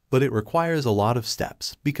anything. But it requires a lot of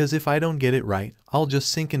steps, because if I don't get it right, I'll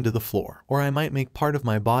just sink into the floor, or I might make part of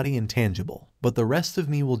my body intangible, but the rest of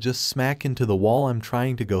me will just smack into the wall I'm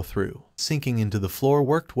trying to go through. Sinking into the floor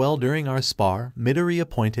worked well during our spar, Midoriya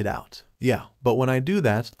pointed out. Yeah, but when I do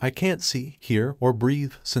that, I can't see, hear, or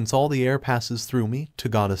breathe, since all the air passes through me,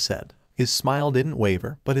 Tagada said. His smile didn't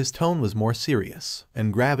waver, but his tone was more serious.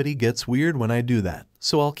 And gravity gets weird when I do that,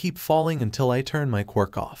 so I'll keep falling until I turn my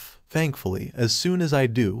quirk off. Thankfully, as soon as I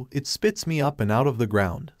do, it spits me up and out of the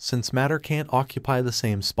ground, since matter can't occupy the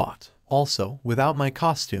same spot. Also, without my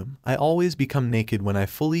costume, I always become naked when I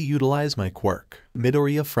fully utilize my quirk.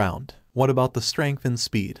 Midoriya frowned. What about the strength and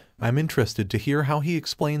speed? I'm interested to hear how he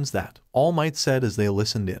explains that, All Might said as they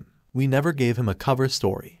listened in. We never gave him a cover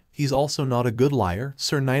story. He's also not a good liar,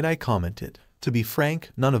 Sir Night-Eye commented. To be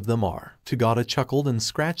frank, none of them are. Tagada chuckled and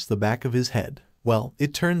scratched the back of his head. Well,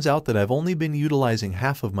 it turns out that I've only been utilizing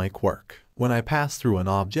half of my quirk. When I pass through an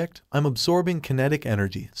object, I'm absorbing kinetic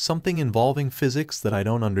energy, something involving physics that I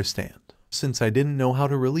don't understand. Since I didn't know how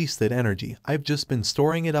to release that energy, I've just been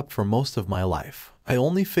storing it up for most of my life. I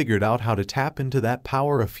only figured out how to tap into that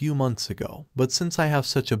power a few months ago, but since I have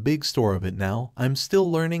such a big store of it now, I'm still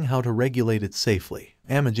learning how to regulate it safely.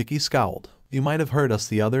 Amajiki scowled. You might have heard us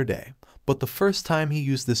the other day, but the first time he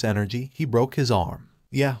used this energy, he broke his arm.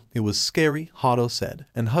 Yeah, it was scary, Hato said,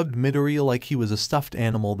 and hugged Midoriya like he was a stuffed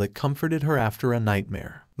animal that comforted her after a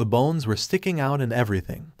nightmare. The bones were sticking out and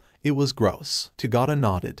everything. It was gross. Tagada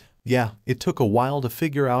nodded. Yeah, it took a while to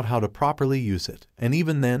figure out how to properly use it, and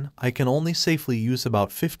even then, I can only safely use about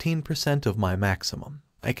 15% of my maximum.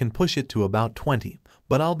 I can push it to about 20,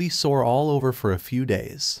 but I'll be sore all over for a few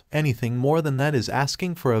days. Anything more than that is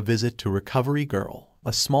asking for a visit to Recovery Girl.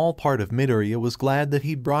 A small part of Midoriya was glad that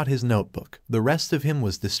he'd brought his notebook. The rest of him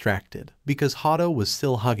was distracted, because Hato was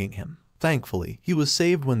still hugging him. Thankfully, he was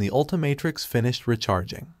saved when the Ultimatrix finished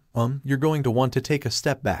recharging. You're going to want to take a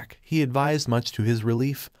step back, he advised much to his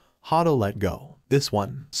relief. Hato let go. This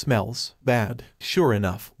one smells bad. Sure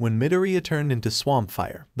enough, when Midoriya turned into swamp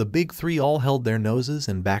fire, the big three all held their noses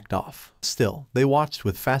and backed off. Still, they watched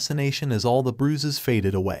with fascination as all the bruises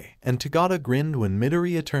faded away, and Tagata grinned when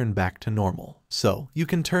Midoriya turned back to normal. So, you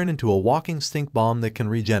can turn into a walking stink bomb that can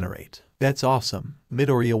regenerate. That's awesome.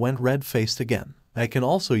 Midoriya went red-faced again. I can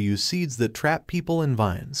also use seeds that trap people in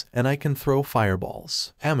vines, and I can throw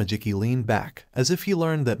fireballs. Amajiki leaned back, as if he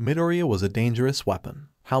learned that Midoriya was a dangerous weapon.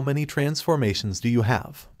 How many transformations do you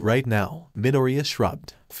have? Right now, Midoriya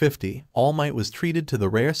shrugged. 50. All Might was treated to the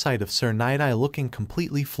rare sight of Sir Night-Eye looking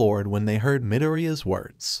completely floored when they heard Midoriya's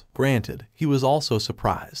words. Granted, he was also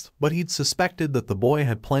surprised, but he'd suspected that the boy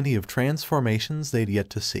had plenty of transformations they'd yet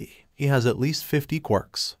to see. He has at least 50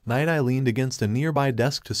 quirks. Night-Eye leaned against a nearby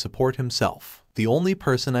desk to support himself. The only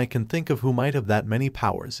person I can think of who might have that many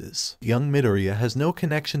powers is young Midoriya has no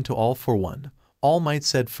connection to All For One. All Might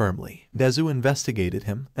said firmly. Nezu investigated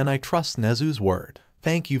him, and I trust Nezu's word.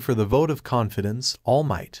 Thank you for the vote of confidence, All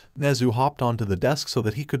Might. Nezu hopped onto the desk so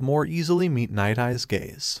that he could more easily meet Night-Eye's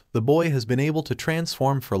gaze. The boy has been able to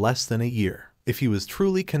transform for less than a year. If he was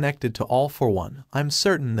truly connected to All For One, I'm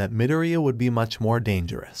certain that Midoriya would be much more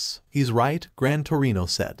dangerous. He's right, Gran Torino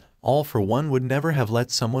said. All For One would never have let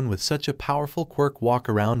someone with such a powerful quirk walk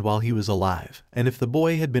around while he was alive, and if the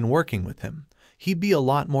boy had been working with him, he'd be a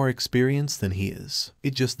lot more experienced than he is.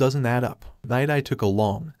 It just doesn't add up. Night-Eye took a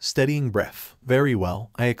long, steadying breath. Very well,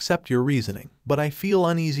 I accept your reasoning, but I feel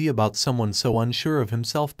uneasy about someone so unsure of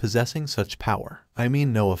himself possessing such power. I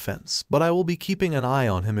mean no offense, but I will be keeping an eye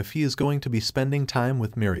on him if he is going to be spending time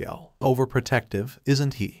with Mirio. Overprotective,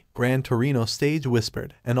 isn't he? Gran Torino stage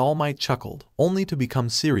whispered, and All Might chuckled, only to become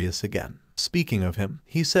serious again. Speaking of him,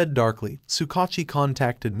 he said darkly, Tsukachi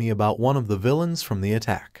contacted me about one of the villains from the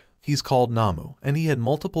attack. He's called Namu, and he had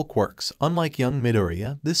multiple quirks. Unlike young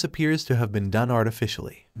Midoriya, this appears to have been done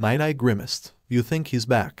artificially. Night-Eye grimaced. You think he's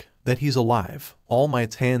back? That he's alive? All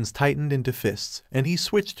Might's hands tightened into fists, and he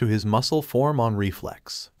switched to his muscle form on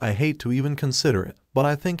reflex. I hate to even consider it, but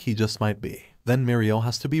I think he just might be. Then Mirio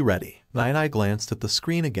has to be ready. Night-Eye glanced at the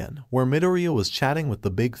screen again, where Midoriya was chatting with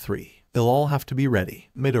the big three. They'll all have to be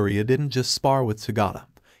ready. Midoriya didn't just spar with Tagata.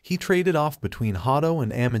 He traded off between Hado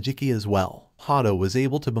and Amajiki as well. Hado was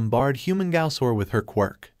able to bombard Human Gausaur with her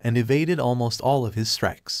quirk, and evaded almost all of his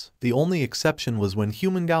strikes. The only exception was when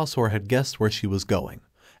Human Gausaur had guessed where she was going,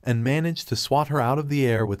 and managed to swat her out of the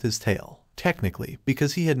air with his tail. Technically,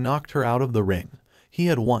 because he had knocked her out of the ring, he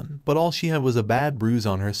had won, but all she had was a bad bruise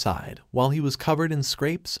on her side, while he was covered in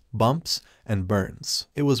scrapes, bumps, and burns.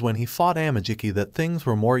 It was when he fought Amajiki that things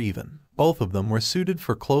were more even. Both of them were suited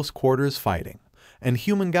for close quarters fighting, and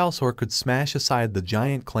Human Gausaur could smash aside the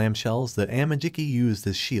giant clamshells that Amajiki used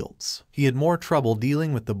as shields. He had more trouble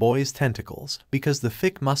dealing with the boy's tentacles, because the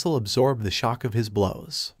thick muscle absorbed the shock of his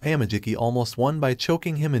blows. Amajiki almost won by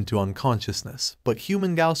choking him into unconsciousness, but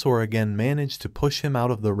Human Gausaur again managed to push him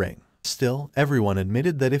out of the ring. Still, everyone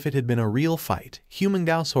admitted that if it had been a real fight, Human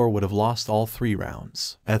Gausaur would have lost all 3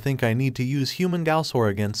 rounds. I think I need to use Human Gausaur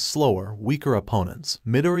against slower, weaker opponents,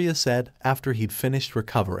 Midoriya said after he'd finished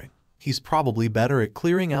recovering. He's probably better at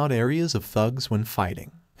clearing out areas of thugs when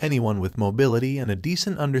fighting. Anyone with mobility and a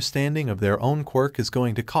decent understanding of their own quirk is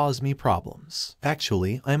going to cause me problems.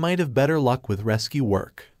 Actually, I might have better luck with rescue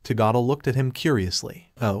work. Tagata looked at him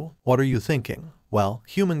curiously. Oh, what are you thinking? Well,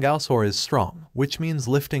 Human Gausaur is strong, which means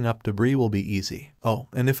lifting up debris will be easy. Oh,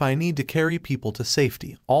 and if I need to carry people to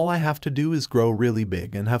safety, all I have to do is grow really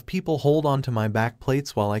big and have people hold onto my back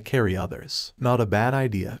plates while I carry others. Not a bad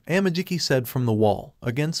idea, Amajiki said from the wall,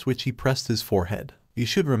 against which he pressed his forehead. You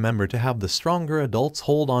should remember to have the stronger adults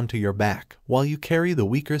hold onto your back, while you carry the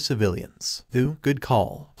weaker civilians. Ooh, good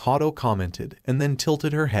call, Hado commented, and then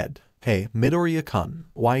tilted her head. Hey, Midoriya-kun.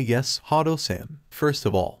 Why yes, Hado-san. First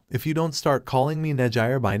of all, if you don't start calling me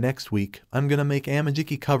Nejire by next week, I'm gonna make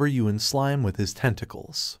Amajiki cover you in slime with his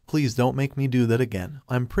tentacles. Please don't make me do that again.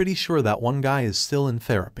 I'm pretty sure that one guy is still in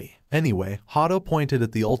therapy. Anyway, Hado pointed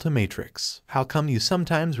at the Ultimatrix. How come you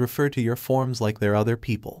sometimes refer to your forms like they're other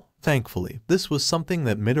people? Thankfully, this was something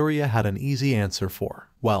that Midoriya had an easy answer for.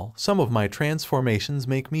 Well, some of my transformations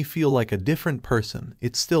make me feel like a different person.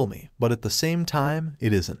 It's still me, but at the same time,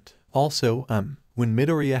 it isn't. Also, when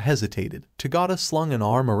Midoriya hesitated, Tagata slung an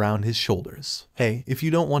arm around his shoulders. Hey, if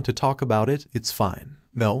you don't want to talk about it, it's fine.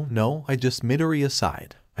 No, I just Midoriya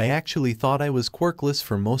sighed. I actually thought I was quirkless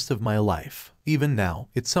for most of my life. Even now,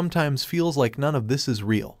 it sometimes feels like none of this is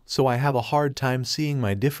real, so I have a hard time seeing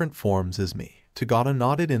my different forms as me. Tagata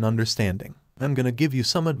nodded in understanding. I'm gonna give you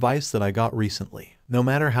some advice that I got recently. No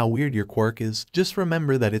matter how weird your quirk is, just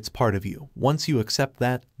remember that it's part of you. Once you accept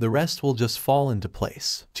that, the rest will just fall into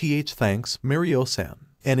place. Thanks, Mirio-san.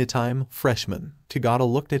 Anytime, freshman.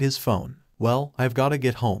 Tagata looked at his phone. Well, I've gotta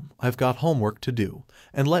get home. I've got homework to do.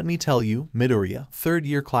 And let me tell you, Midoriya,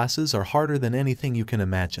 third-year classes are harder than anything you can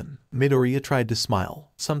imagine. Midoriya tried to smile.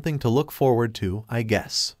 Something to look forward to, I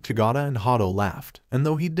guess. Tagata and Hado laughed, and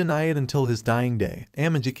though he'd deny it until his dying day,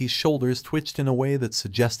 Amajiki's shoulders twitched in a way that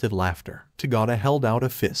suggested laughter. Tagata held out a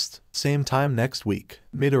fist. Same time next week.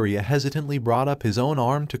 Midoriya hesitantly brought up his own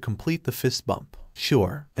arm to complete the fist bump.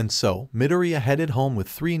 Sure. And so, Midoriya headed home with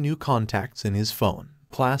 3 new contacts in his phone.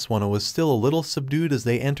 Class 1 was still a little subdued as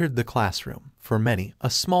they entered the classroom. For many, a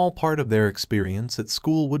small part of their experience at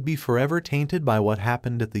school would be forever tainted by what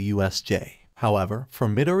happened at the USJ. However, for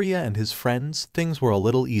Midoriya and his friends, things were a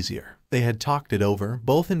little easier. They had talked it over,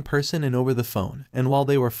 both in person and over the phone, and while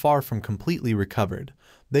they were far from completely recovered,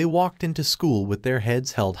 they walked into school with their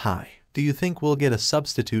heads held high. "Do you think we'll get a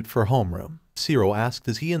substitute for homeroom?" Siro asked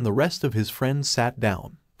as he and the rest of his friends sat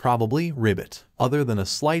down. "Probably, Ribbit." Other than a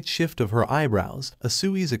slight shift of her eyebrows,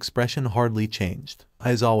 Asui's expression hardly changed.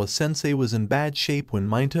 "Aizawa-sensei was in bad shape when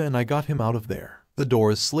Minta and I got him out of there." The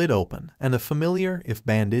doors slid open, and a familiar, if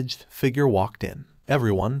bandaged, figure walked in.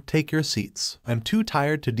 "Everyone, take your seats. I'm too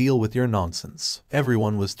tired to deal with your nonsense."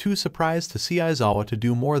 Everyone was too surprised to see Aizawa to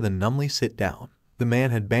do more than numbly sit down. The man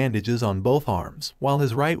had bandages on both arms, while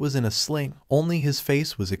his right was in a sling. Only his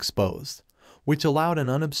face was exposed, which allowed an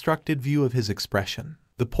unobstructed view of his expression.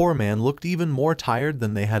 The poor man looked even more tired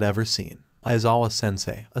than they had ever seen.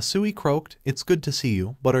 "Aizawa-sensei," Asui croaked, "it's good to see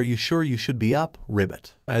you, but are you sure you should be up,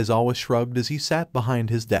 Ribbit?" Aizawa shrugged as he sat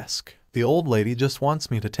behind his desk. "The old lady just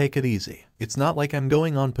wants me to take it easy. It's not like I'm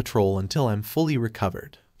going on patrol until I'm fully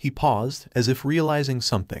recovered." He paused, as if realizing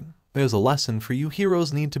something. "There's a lesson for you.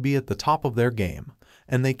 Heroes need to be at the top of their game,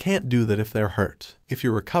 and they can't do that if they're hurt. If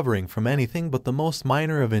you're recovering from anything but the most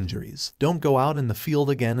minor of injuries, don't go out in the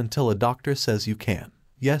field again until a doctor says you can."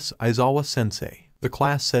 "Yes, Aizawa-sensei," the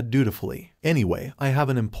class said dutifully. "Anyway, I have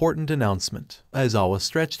an important announcement." Aizawa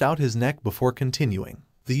stretched out his neck before continuing.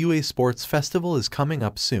 "The UA Sports Festival is coming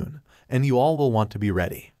up soon, and you all will want to be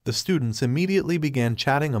ready." The students immediately began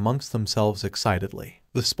chatting amongst themselves excitedly.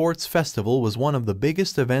 The sports festival was one of the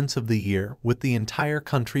biggest events of the year, with the entire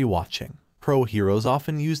country watching. Pro heroes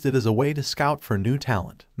often used it as a way to scout for new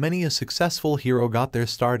talent. Many a successful hero got their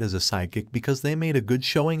start as a sidekick because they made a good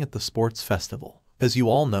showing at the sports festival. As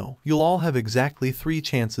you all know, you'll all have exactly 3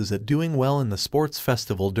 chances at doing well in the sports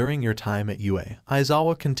festival during your time at UA,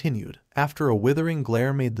 Aizawa continued, after a withering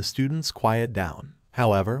glare made the students quiet down.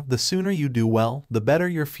 "However, the sooner you do well, the better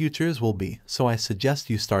your futures will be, so I suggest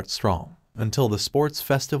you start strong. Until the sports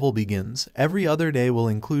festival begins, every other day will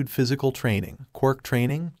include physical training, quirk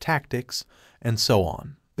training, tactics, and so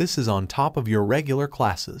on. This is on top of your regular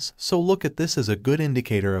classes, so look at this as a good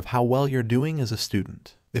indicator of how well you're doing as a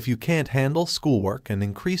student. If you can't handle schoolwork and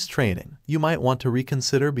increased training, you might want to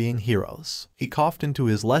reconsider being heroes." He coughed into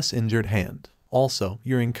his less injured hand. "Also,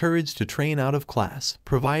 you're encouraged to train out of class,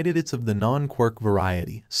 provided it's of the non-quirk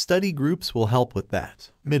variety. Study groups will help with that."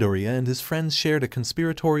 Midoriya and his friends shared a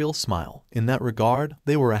conspiratorial smile. In that regard,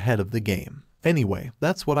 they were ahead of the game. "Anyway,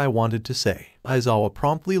 that's what I wanted to say." Aizawa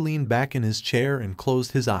promptly leaned back in his chair and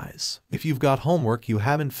closed his eyes. "If you've got homework you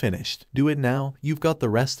haven't finished, do it now. You've got the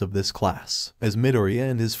rest of this class." As Midoriya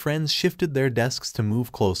and his friends shifted their desks to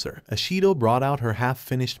move closer, Ashido brought out her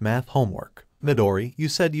half-finished math homework. "Midori, you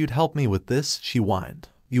said you'd help me with this," she whined.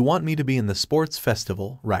 "You want me to be in the sports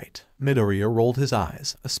festival, right?" Midoriya rolled his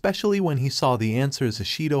eyes, especially when he saw the answers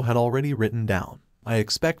Ashido had already written down. "I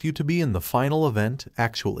expect you to be in the final event,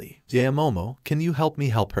 actually. Yaemomo, can you help me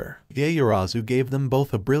help her?" Yaoyorozu gave them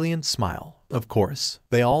both a brilliant smile. Of course,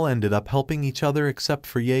 they all ended up helping each other except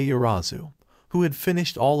for Yaoyorozu, who had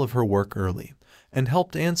finished all of her work early, and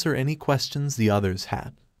helped answer any questions the others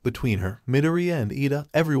had. Between her, Midoriya and Ida,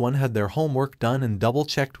 everyone had their homework done and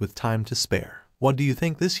double-checked with time to spare. "What do you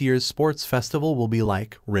think this year's sports festival will be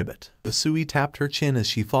like, Ribbit?" Asui tapped her chin as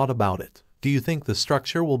she thought about it. "Do you think the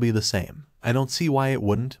structure will be the same?" "I don't see why it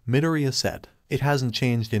wouldn't," Midoriya said. "It hasn't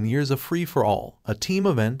changed in years. A free-for-all, a team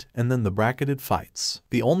event, and then the bracketed fights.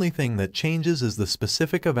 The only thing that changes is the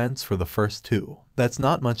specific events for the first 2. That's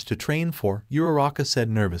not much to train for," Uraraka said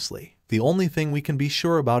nervously. "The only thing we can be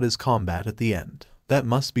sure about is combat at the end." "That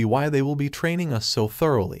must be why they will be training us so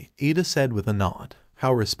thoroughly," Ida said with a nod.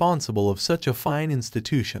 "How responsible of such a fine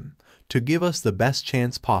institution to give us the best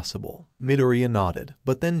chance possible." Midoriya nodded,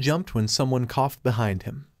 but then jumped when someone coughed behind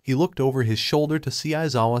him. He looked over his shoulder to see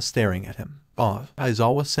Aizawa staring at him.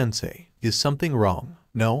 Aizawa-sensei, is something wrong?"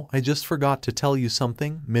 "No, I just forgot to tell you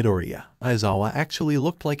something, Midoriya." Aizawa actually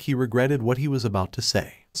looked like he regretted what he was about to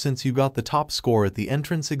say. "Since you got the top score at the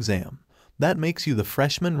entrance exam, That makes you the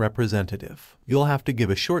freshman representative. You'll have to give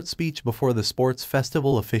a short speech before the sports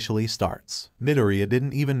festival officially starts. Midoriya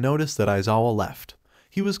didn't even notice that Aizawa left.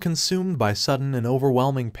 He was consumed by sudden and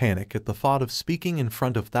overwhelming panic at the thought of speaking in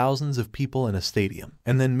front of thousands of people in a stadium,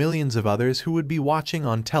 and then millions of others who would be watching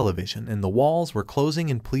on television, and the walls were closing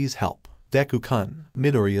in "Please help. Deku-kun."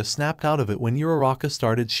 Midoriya snapped out of it when Uraraka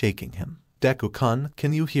started shaking him. "Deku-kun,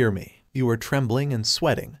 can you hear me? You were trembling and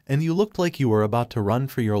sweating, and you looked like you were about to run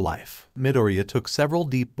for your life." Midoriya took several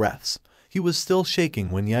deep breaths. He was still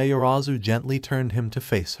shaking when Yaoyorozu gently turned him to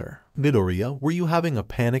face her. "Midoriya, were you having a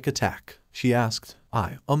panic attack?" she asked.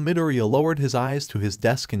 Midoriya lowered his eyes to his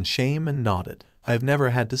desk in shame and nodded. "I've never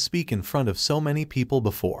had to speak in front of so many people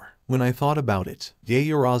before. When I thought about it."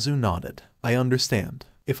 Yaoyorozu nodded. "I understand.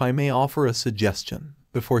 If I may offer a suggestion."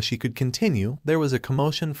 Before she could continue, there was a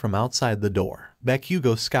commotion from outside the door.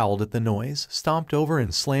 Bakugou scowled at the noise, stomped over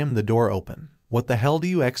and slammed the door open. "What the hell do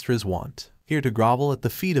you extras want? Here to grovel at the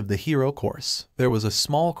feet of the hero course?" There was a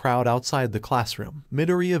small crowd outside the classroom.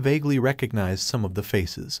 Midoriya vaguely recognized some of the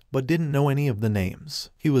faces, but didn't know any of the names.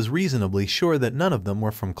 He was reasonably sure that none of them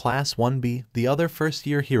were from Class 1B, the other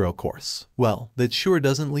first-year hero course. Well, that sure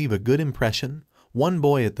doesn't leave a good impression. One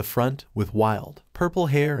boy at the front, with wild, purple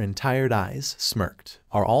hair and tired eyes, smirked.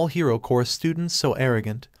 "Are all hero course students so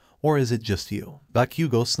arrogant? Or is it just you?"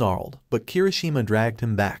 Bakugou snarled, but Kirishima dragged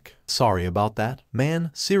him back. "Sorry about that.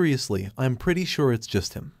 Man, seriously, I'm pretty sure it's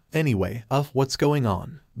just him. Anyway, what's going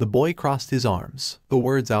on?" The boy crossed his arms. "The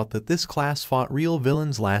word's out that this class fought real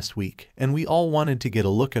villains last week, and we all wanted to get a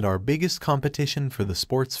look at our biggest competition for the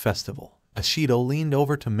sports festival." Ashido leaned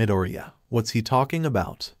over to Midoriya. "What's he talking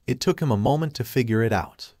about?" It took him a moment to figure it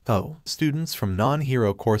out. "Oh, students from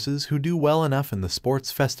non-hero courses who do well enough in the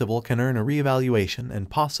sports festival can earn a reevaluation and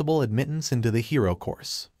possible admittance into the hero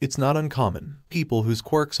course. It's not uncommon. People whose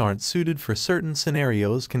quirks aren't suited for certain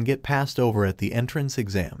scenarios can get passed over at the entrance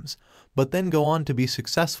exams, but then go on to be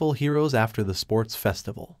successful heroes after the sports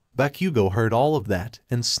festival." Bakugou heard all of that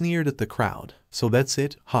and sneered at the crowd. "So that's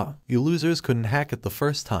it, huh? You losers couldn't hack it the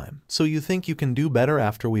first time, so you think you can do better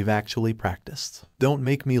after we've actually practiced? Don't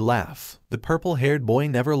make me laugh." The purple-haired boy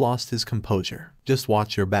never lost his composure. "Just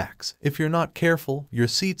watch your backs. If you're not careful, your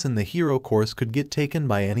seats in the hero course could get taken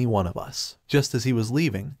by any one of us." Just as he was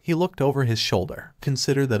leaving, he looked over his shoulder.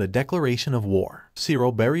 "Consider that a declaration of war."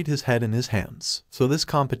 Zero buried his head in his hands. "So this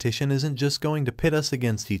competition isn't just going to pit us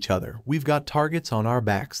against each other. We've got targets on our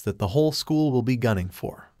backs that the whole school will be gunning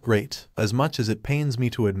for." "Great. As much as it pains me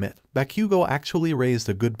to admit, Bakugou actually raised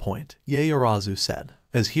a good point," Yaoyorozu said.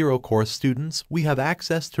 "As hero course students, we have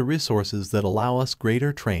access to resources that allow us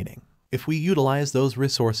greater training. If we utilize those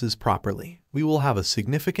resources properly, we will have a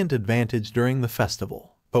significant advantage during the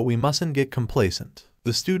festival. But we mustn't get complacent.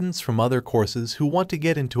 The students from other courses who want to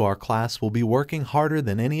get into our class will be working harder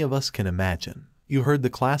than any of us can imagine." You heard the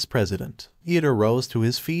class president. Ieter rose to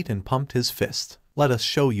his feet and pumped his fist. "Let us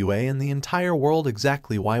show UA and the entire world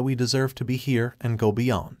exactly why we deserve to be here and go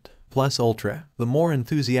beyond." Plus ultra, the more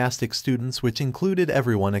enthusiastic students, which included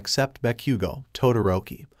everyone except Bakugou,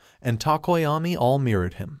 Todoroki, and Takoyami, all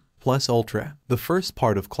mirrored him. Plus ultra, the first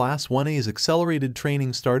part of Class 1A's accelerated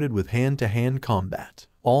training started with hand-to-hand combat.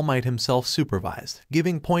 All Might himself supervised,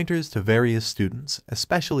 giving pointers to various students,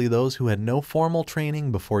 especially those who had no formal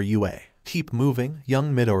training before UA. "Keep moving,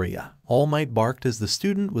 young Midoriya," All Might barked as the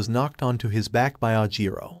student was knocked onto his back by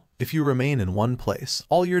Ajiro. "If you remain in one place,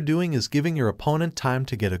 all you're doing is giving your opponent time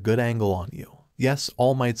to get a good angle on you." "Yes,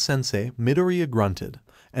 All Might sensei," Midoriya grunted,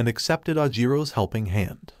 and accepted Ajiro's helping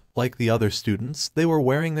hand. Like the other students, they were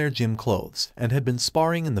wearing their gym clothes, and had been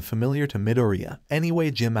sparring in the familiar to Midoriya,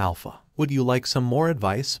 anyway gym alpha. "Would you like some more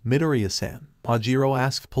advice, Midoriya-san?" Ajiro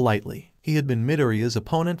asked politely. He had been Midoriya's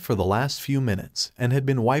opponent for the last few minutes, and had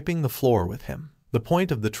been wiping the floor with him. The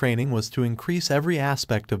point of the training was to increase every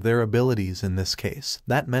aspect of their abilities. In this case,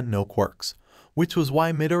 that meant no quirks, which was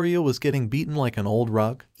why Midoriya was getting beaten like an old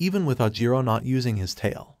rug, even with Ajiro not using his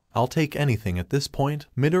tail. "I'll take anything at this point,"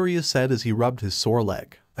 Midoriya said as he rubbed his sore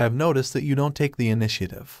leg. "I have noticed that you don't take the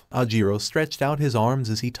initiative." Ajiro stretched out his arms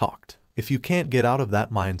as he talked. "If you can't get out of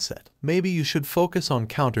that mindset, maybe you should focus on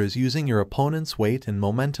counters using your opponent's weight and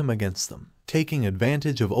momentum against them, taking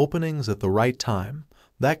advantage of openings at the right time,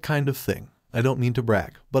 that kind of thing. I don't mean to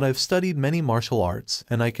brag, but I've studied many martial arts,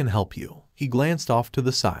 and I can help you." He glanced off to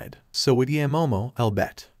the side. "So would Momo, I'll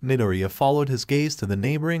bet." Midoriya followed his gaze to the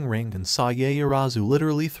neighboring ring and saw Yaoyorozu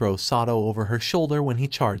literally throw Sato over her shoulder when he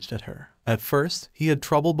charged at her. At first, he had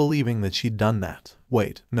trouble believing that she'd done that.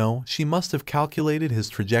 Wait, no, she must have calculated his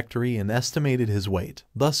trajectory and estimated his weight,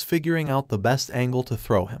 thus figuring out the best angle to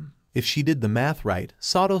throw him. If she did the math right,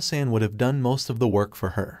 Sato-san would have done most of the work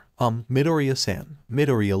for her. Midoriya-san.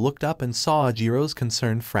 Midoriya looked up and saw Ajiro's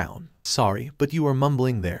concerned frown. Sorry, but you were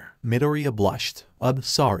mumbling there. Midoriya blushed.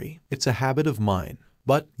 Sorry, it's a habit of mine.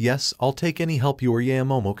 But, yes, I'll take any help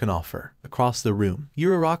Yoriyamomo can offer. Across the room,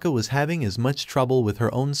 Uraraka was having as much trouble with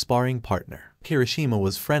her own sparring partner. Kirishima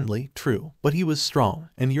was friendly, true, but he was strong,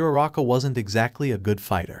 and Uraraka wasn't exactly a good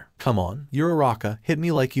fighter. Come on, Uraraka, hit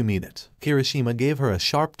me like you mean it. Kirishima gave her a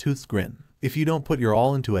sharp-toothed grin. If you don't put your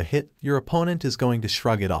all into a hit, your opponent is going to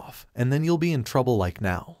shrug it off, and then you'll be in trouble like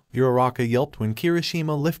now. Uraraka yelped when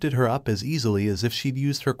Kirishima lifted her up as easily as if she'd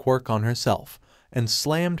used her quirk on herself, and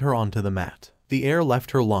slammed her onto the mat. The air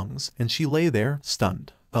left her lungs, and she lay there,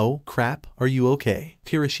 stunned. Oh, crap, are you okay?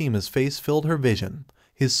 Kirishima's face filled her vision,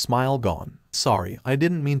 his smile gone. Sorry, I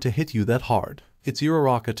didn't mean to hit you that hard.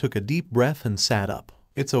 Uraraka took a deep breath and sat up.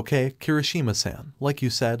 It's okay, Kirishima-san. Like you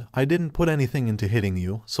said, I didn't put anything into hitting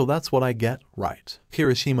you, so that's what I get, right?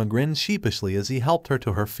 Kirishima grinned sheepishly as he helped her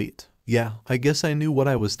to her feet. Yeah, I guess I knew what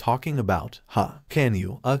I was talking about, huh? Can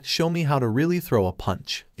you, show me how to really throw a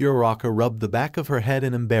punch? Uraraka rubbed the back of her head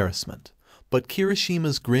in embarrassment. But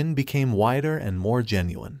Kirishima's grin became wider and more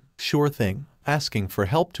genuine. Sure thing. Asking for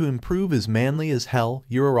help to improve is manly as hell,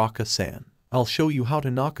 Uraraka-san. I'll show you how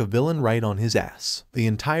to knock a villain right on his ass. The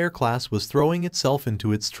entire class was throwing itself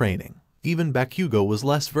into its training. Even Bakugou was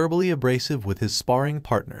less verbally abrasive with his sparring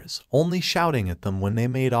partners, only shouting at them when they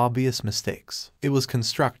made obvious mistakes. It was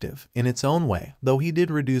constructive, in its own way, though he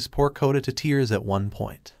did reduce poor Kota to tears at one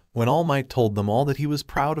point. When All Might told them all that he was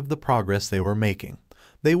proud of the progress they were making,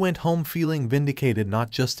 they went home feeling vindicated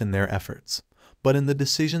not just in their efforts, but in the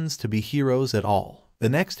decisions to be heroes at all. The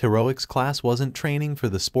next heroics class wasn't training for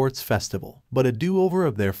the sports festival, but a do-over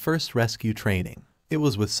of their first rescue training. It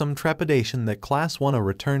was with some trepidation that Class 1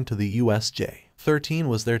 returned to the USJ. 13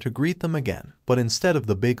 was there to greet them again, but instead of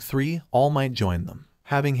the big three, All Might joined them.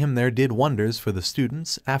 Having him there did wonders for the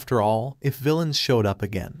students. After all, if villains showed up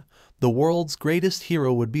again, the world's greatest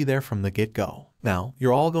hero would be there from the get-go. Now,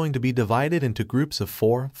 you're all going to be divided into groups of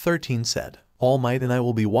 4, 13 said. All Might and I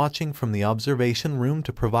will be watching from the observation room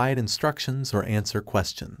to provide instructions or answer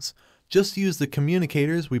questions. Just use the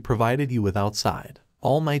communicators we provided you with outside.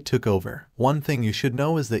 All Might took over. One thing you should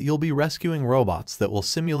know is that you'll be rescuing robots that will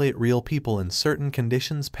simulate real people in certain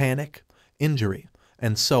conditions, panic, injury,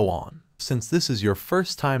 and so on. Since this is your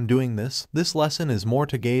first time doing this lesson is more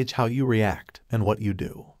to gauge how you react and what you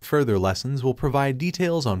do. Further lessons will provide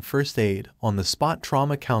details on first aid, on-the-spot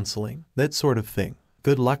trauma counseling, that sort of thing.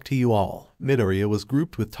 Good luck to you all. Midoriya was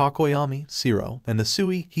grouped with Tokoyami, Shiro, and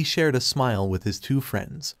Asui. He shared a smile with his two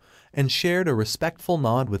friends, and shared a respectful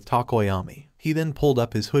nod with Tokoyami. He then pulled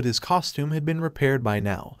up his hood. His costume had been repaired by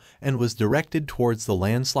now, and was directed towards the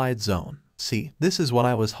landslide zone. See, this is what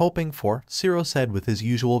I was hoping for, Shiro said with his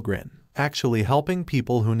usual grin. Actually helping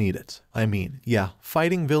people who need it. I mean, yeah,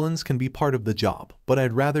 fighting villains can be part of the job, but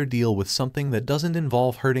I'd rather deal with something that doesn't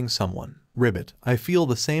involve hurting someone. Ribbit, I feel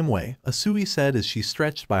the same way, Asui said as she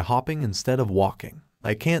stretched by hopping instead of walking.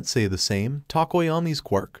 I can't say the same, Tokoyami's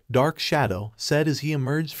quirk, Dark Shadow, said as he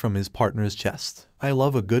emerged from his partner's chest. I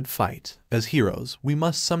love a good fight. As heroes, we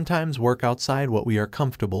must sometimes work outside what we are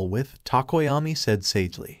comfortable with, Tokoyami said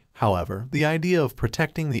sagely. However, the idea of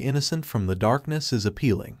protecting the innocent from the darkness is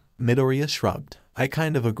appealing. Midoriya shrugged. I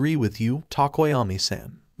kind of agree with you,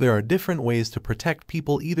 Tokoyami-san. There are different ways to protect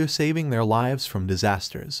people, either saving their lives from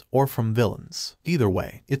disasters or from villains. Either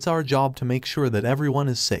way, it's our job to make sure that everyone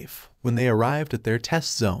is safe. When they arrived at their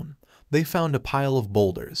test zone, they found a pile of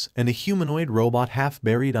boulders and a humanoid robot half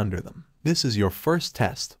buried under them. This is your first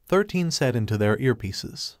test, 13 said into their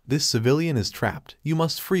earpieces. This civilian is trapped. You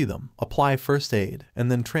must free them, apply first aid,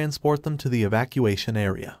 and then transport them to the evacuation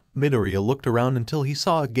area. Midoriya looked around until he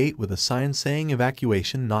saw a gate with a sign saying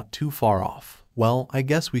evacuation not too far off. Well, I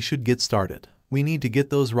guess we should get started. We need to get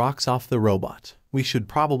those rocks off the robot. We should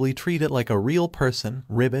probably treat it like a real person,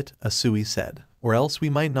 Ribbit, Asui said. Or else we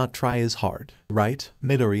might not try as hard. Right?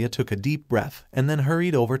 Midoriya took a deep breath and then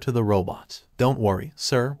hurried over to the robot. Don't worry,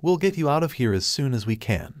 sir, we'll get you out of here as soon as we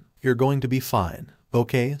can. You're going to be fine.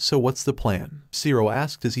 Okay, so what's the plan? Shiro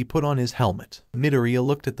asked as he put on his helmet. Midoriya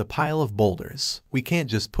looked at the pile of boulders. We can't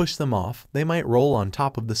just push them off, they might roll on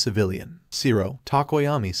top of the civilian. Shiro,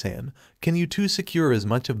 Tokoyami-san, can you two secure as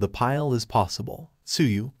much of the pile as possible?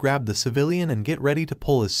 Tsuyu, grab the civilian and get ready to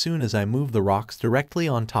pull as soon as I move the rocks directly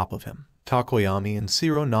on top of him. Tokoyami and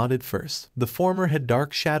Shiro nodded first. The former had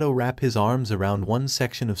Dark Shadow wrap his arms around one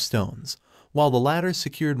section of stones, while the latter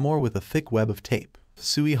secured more with a thick web of tape.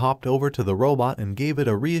 Sui hopped over to the robot and gave it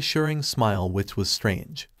a reassuring smile, which was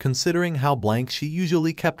strange, considering how blank she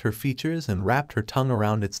usually kept her features, and wrapped her tongue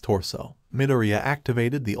around its torso. Midoriya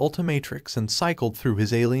activated the Ultimatrix and cycled through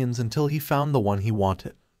his aliens until he found the one he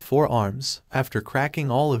wanted. Fourarms. After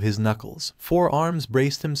cracking all of his knuckles, Fourarms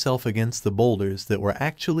braced himself against the boulders that were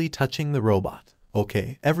actually touching the robot.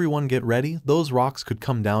 Okay, everyone get ready, those rocks could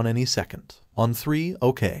come down any second. On 3,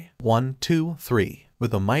 okay. 1, 2, 3.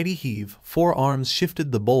 With a mighty heave, Fourarms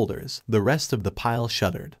shifted the boulders, the rest of the pile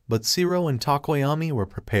shuddered. But Shiro and Tokoyami were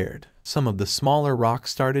prepared. Some of the smaller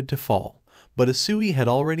rocks started to fall, but Asui had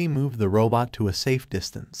already moved the robot to a safe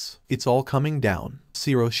distance. It's all coming down,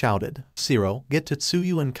 Shiro shouted. Shiro, get to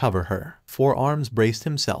Tsuyu and cover her. Fourarms braced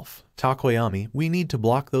himself. Tokoyami, we need to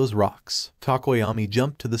block those rocks. Tokoyami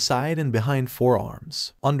jumped to the side and behind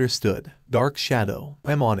Fourarms. Understood. Dark Shadow,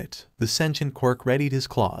 I'm on it. The sentient quirk readied his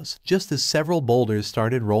claws, just as several boulders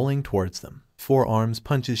started rolling towards them. Fourarms'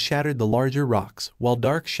 punches shattered the larger rocks, while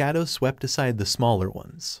Dark Shadow swept aside the smaller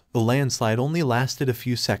ones. The landslide only lasted a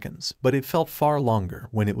few seconds, but it felt far longer.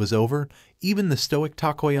 When it was over, even the stoic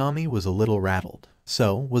Tokoyami was a little rattled.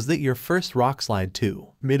 So, was that your first rock slide too?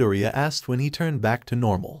 Midoriya asked when he turned back to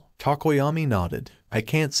normal. Tokoyami nodded. I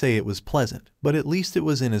can't say it was pleasant, but at least it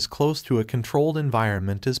was in as close to a controlled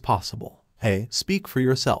environment as possible. Hey, speak for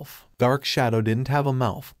yourself. Dark Shadow didn't have a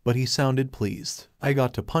mouth, but he sounded pleased. I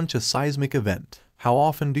got to punch a seismic event. How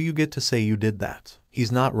often do you get to say you did that?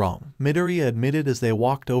 He's not wrong, Midoriya admitted as they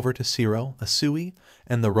walked over to Shiro, Asui,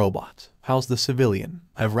 and the robot. How's the civilian?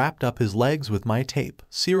 I've wrapped up his legs with my tape,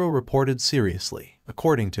 Shiro reported seriously.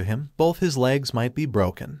 According to him, both his legs might be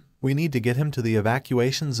broken. We need to get him to the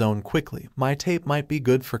evacuation zone quickly. My tape might be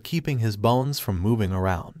good for keeping his bones from moving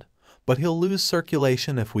around, but he'll lose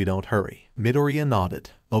circulation if we don't hurry. Midoriya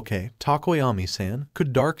nodded. Okay, Tokoyami-san,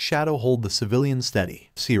 could Dark Shadow hold the civilian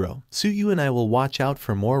steady? Shiro, Tsuyu and I will watch out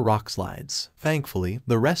for more rock slides. Thankfully,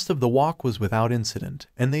 the rest of the walk was without incident,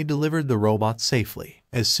 and they delivered the robot safely.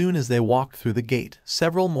 As soon as they walked through the gate,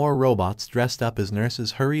 several more robots dressed up as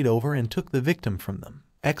nurses hurried over and took the victim from them.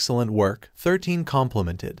 Excellent work, 13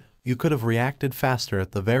 complimented. You could have reacted faster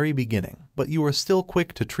at the very beginning, but you were still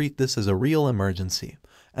quick to treat this as a real emergency,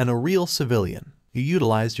 and a real civilian. You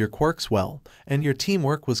utilized your quirks well, and your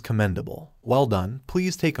teamwork was commendable. Well done,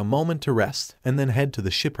 please take a moment to rest, and then head to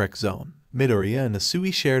the shipwreck zone. Midoriya and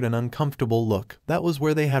Asui shared an uncomfortable look. That was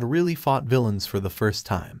where they had really fought villains for the first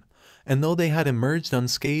time, and though they had emerged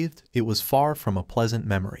unscathed, it was far from a pleasant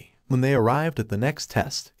memory. When they arrived at the next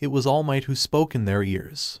test, it was All Might who spoke in their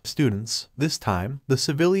ears. Students, this time, the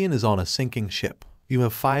civilian is on a sinking ship. You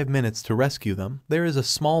have 5 minutes to rescue them. There is a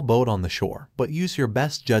small boat on the shore, but use your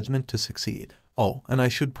best judgment to succeed. Oh, and I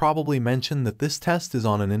should probably mention that this test is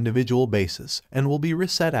on an individual basis and will be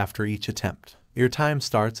reset after each attempt. Your time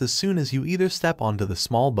starts as soon as you either step onto the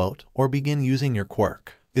small boat or begin using your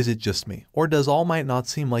quirk. Is it just me, or does All Might not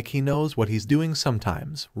seem like he knows what he's doing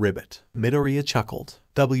sometimes? Ribbit. Midoriya chuckled.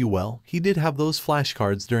 Well, he did have those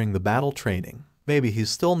flashcards during the battle training. Maybe he's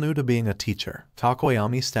still new to being a teacher.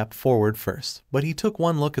 Tokoyami stepped forward first, but he took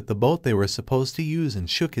one look at the boat they were supposed to use and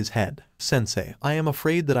shook his head. Sensei, I am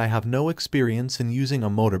afraid that I have no experience in using a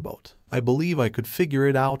motorboat. I believe I could figure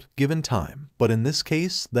it out, given time, but in this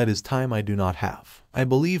case, that is time I do not have. I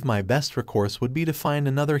believe my best recourse would be to find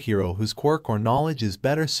another hero whose quirk or knowledge is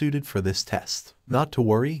better suited for this test. Not to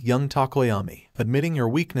worry, young Tokoyami. Admitting your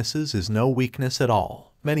weaknesses is no weakness at all.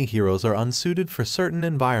 Many heroes are unsuited for certain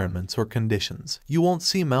environments or conditions. You won't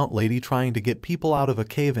see Mount Lady trying to get people out of a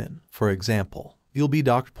cave-in, for example. You'll be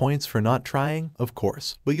docked points for not trying, of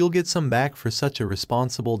course, but you'll get some back for such a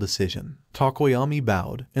responsible decision. Tokoyami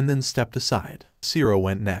bowed, and then stepped aside. Shiro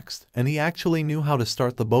went next, and he actually knew how to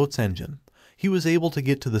start the boat's engine. He was able to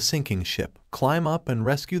get to the sinking ship, climb up and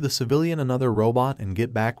rescue the civilian and other robot and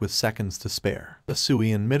get back with seconds to spare.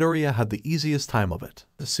 Asui and Midoriya had the easiest time of it.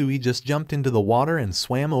 Asui just jumped into the water and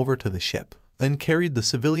swam over to the ship, then carried the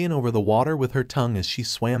civilian over the water with her tongue as she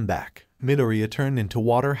swam back. Midoriya turned into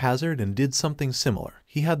water hazard and did something similar.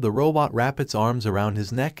 He had the robot wrap its arms around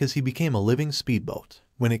his neck as he became a living speedboat.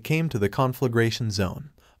 When it came to the conflagration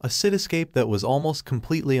zone, a cityscape that was almost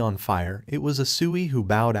completely on fire, it was Asui who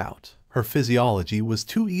bowed out. Her physiology was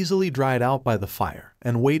too easily dried out by the fire,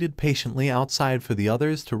 and waited patiently outside for the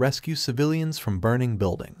others to rescue civilians from burning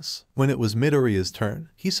buildings. When it was Midoriya's turn,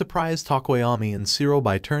 he surprised Tokoyami and Shiro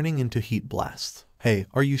by turning into Heat Blast. Hey,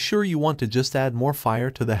 are you sure you want to just add more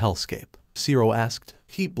fire to the hellscape? Shiro asked.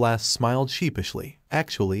 Heat Blast smiled sheepishly.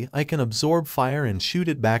 Actually, I can absorb fire and shoot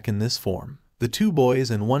it back in this form. The two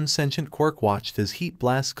boys and one sentient quirk watched as Heat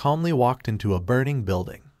Blast calmly walked into a burning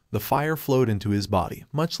building. The fire flowed into his body,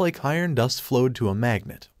 much like iron dust flowed to a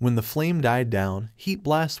magnet. When the flame died down, Heat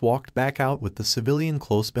Blast walked back out with the civilian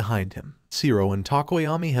close behind him. Shiro and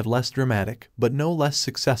Tokoyami had less dramatic, but no less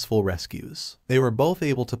successful rescues. They were both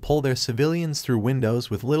able to pull their civilians through windows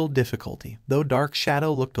with little difficulty, though Dark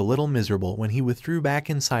Shadow looked a little miserable when he withdrew back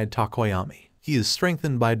inside Tokoyami. He is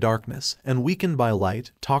strengthened by darkness and weakened by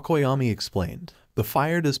light, Tokoyami explained. The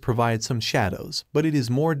fire does provide some shadows, but it is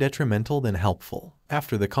more detrimental than helpful.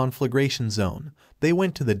 After the conflagration zone, they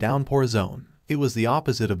went to the downpour zone. It was the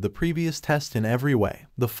opposite of the previous test in every way.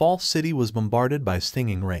 The false city was bombarded by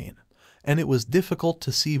stinging rain, and it was difficult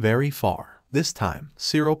to see very far. This time,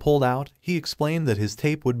 Shiro pulled out. He explained that his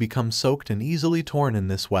tape would become soaked and easily torn in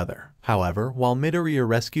this weather. However, while Midoriya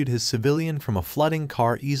rescued his civilian from a flooding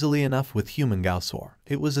car easily enough with human Gausor,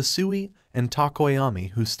 it was Asui and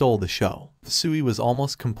Tokoyami who stole the show. Asui was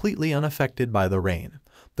almost completely unaffected by the rain,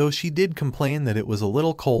 though she did complain that it was a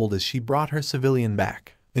little cold as she brought her civilian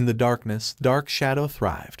back. In the darkness, Dark Shadow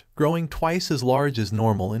thrived, growing twice as large as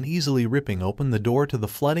normal and easily ripping open the door to the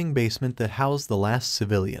flooding basement that housed the last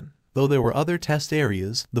civilian. Though there were other test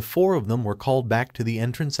areas, the 4 of them were called back to the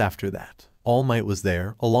entrance after that. All Might was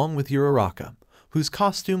there, along with Uraraka, whose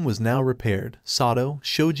costume was now repaired, Sato,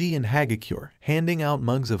 Shoji, and Hagakure, handing out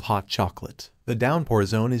mugs of hot chocolate. The downpour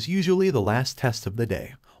zone is usually the last test of the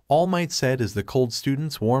day, All Might said as the cold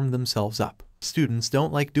students warmed themselves up. Students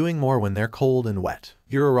don't like doing more when they're cold and wet.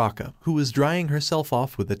 Uraraka, who was drying herself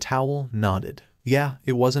off with a towel, nodded. Yeah,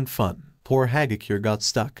 it wasn't fun. Poor Hagakure got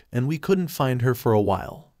stuck, and we couldn't find her for a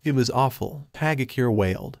while. It was awful, Hagakure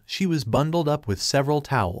wailed. She was bundled up with several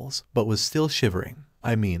towels, but was still shivering.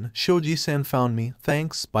 I mean, Shoji-san found me,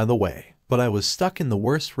 thanks, by the way. But I was stuck in the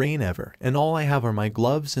worst rain ever, and all I have are my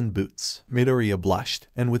gloves and boots. Midoriya blushed,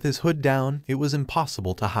 and with his hood down, it was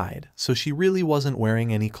impossible to hide, so she really wasn't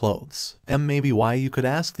wearing any clothes. Maybe why you could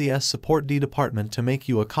ask the S Support D department to make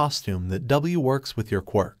you a costume that W works with your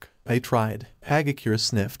quirk. I tried. Hagakure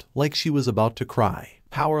sniffed, like she was about to cry.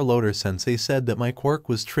 Power Loader Sensei said that my quirk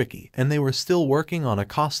was tricky, and they were still working on a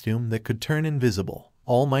costume that could turn invisible.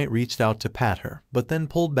 All Might reached out to pat her, but then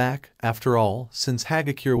pulled back. After all, since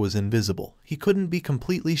Hagakure was invisible, he couldn't be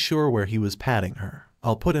completely sure where he was patting her.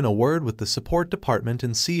 I'll put in a word with the support department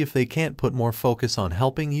and see if they can't put more focus on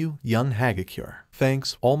helping you, young Hagakure.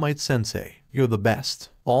 Thanks, All Might Sensei. You're the best.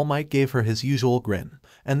 All Might gave her his usual grin,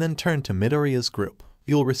 and then turned to Midoriya's group.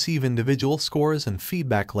 You'll receive individual scores and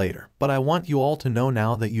feedback later, but I want you all to know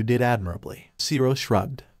now that you did admirably. Shiro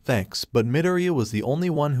shrugged. Thanks, but Midoriya was the only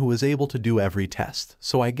one who was able to do every test,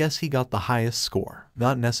 so I guess he got the highest score.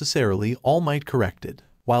 Not necessarily, All Might corrected.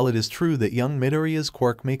 While it is true that young Midoriya's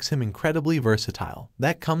quirk makes him incredibly versatile,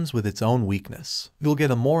 that comes with its own weakness. You'll get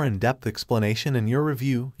a more in-depth explanation in your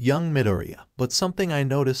review, young Midoriya, but something I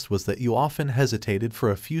noticed was that you often hesitated for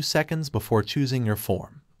a few seconds before choosing your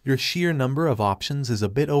form. Your sheer number of options is a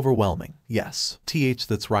bit overwhelming. Yes,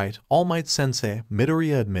 that's right, All Might Sensei,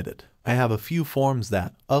 Midoriya admitted. I have a few forms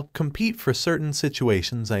that, compete for certain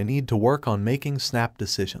situations. I need to work on making snap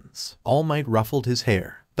decisions. All Might ruffled his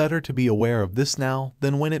hair. Better to be aware of this now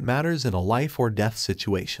than when it matters in a life or death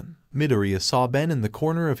situation. Midoriya saw Ben in the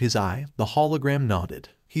corner of his eye. The hologram nodded.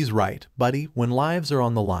 He's right, buddy, when lives are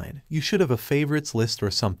on the line, you should have a favorites list or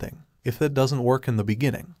something. If that doesn't work in the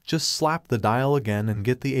beginning, just slap the dial again and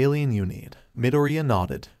get the alien you need. Midoriya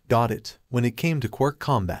nodded. Got it. When it came to quirk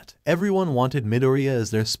combat, everyone wanted Midoriya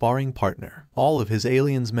as their sparring partner. All of his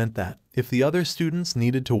aliens meant that, if the other students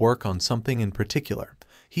needed to work on something in particular,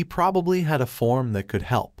 he probably had a form that could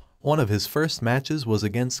help. One of his first matches was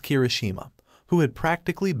against Kirishima, who had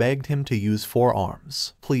practically begged him to use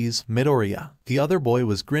forearms. Please, Midoriya. The other boy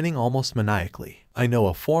was grinning almost maniacally. I know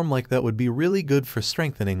a form like that would be really good for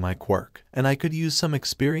strengthening my quirk, and I could use some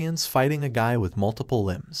experience fighting a guy with multiple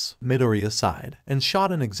limbs. Midoriya sighed, and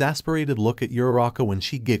shot an exasperated look at Uraraka when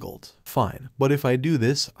she giggled. Fine, but if I do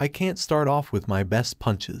this, I can't start off with my best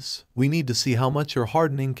punches. We need to see how much your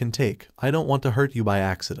hardening can take. I don't want to hurt you by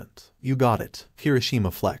accident. You got it.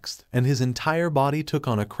 Kirishima flexed, and his entire body took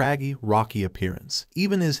on a craggy, rocky appearance.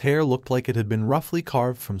 Even his hair looked like it had been roughly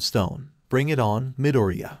carved from stone. Bring it on,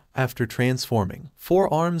 Midoriya. After transforming,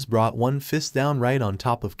 forearms brought one fist down right on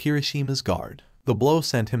top of Kirishima's guard. The blow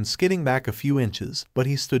sent him skidding back a few inches, but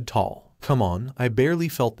he stood tall. Come on, I barely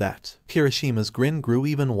felt that. Kirishima's grin grew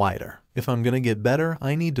even wider. If I'm gonna get better,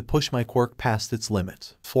 I need to push my quirk past its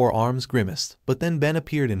limit. Forearms grimaced, but then Ben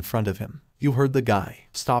appeared in front of him. You heard the guy.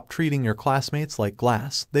 Stop treating your classmates like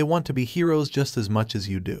glass. They want to be heroes just as much as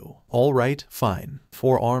you do. All right, fine.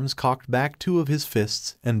 Forearms cocked back two of his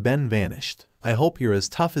fists, and Ben vanished. I hope you're as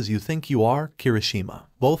tough as you think you are, Kirishima.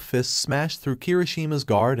 Both fists smashed through Kirishima's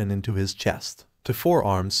guard and into his chest. To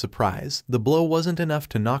Forearms' surprise, the blow wasn't enough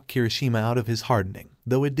to knock Kirishima out of his hardening,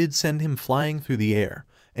 though it did send him flying through the air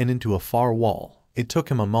and into a far wall. It took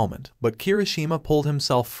him a moment, but Kirishima pulled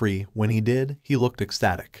himself free. When he did, he looked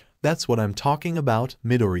ecstatic. That's what I'm talking about,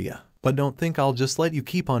 Midoriya. But don't think I'll just let you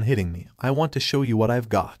keep on hitting me. I want to show you what I've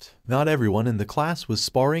got. Not everyone in the class was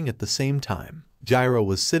sparring at the same time. Gyro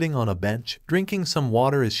was sitting on a bench, drinking some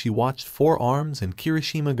water as she watched fourarms and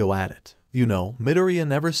Kirishima go at it. You know, Midoriya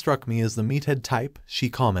never struck me as the meathead type, she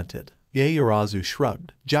commented. Yaoyorozu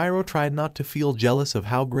shrugged. Gyro tried not to feel jealous of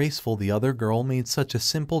how graceful the other girl made such a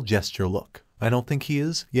simple gesture look. I don't think he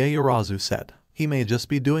is, Yaoyorozu said. He may just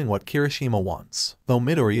be doing what Kirishima wants. Though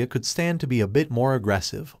Midoriya could stand to be a bit more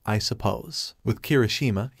aggressive, I suppose. With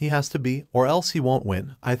Kirishima, he has to be, or else he won't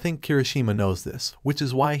win. I think Kirishima knows this, which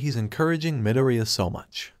is why he's encouraging Midoriya so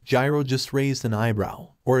much. Gyro just raised an eyebrow.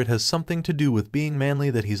 Or it has something to do with being manly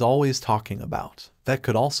that he's always talking about. That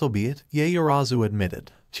could also be it, Yaoyorozu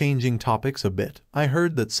admitted. Changing topics a bit, I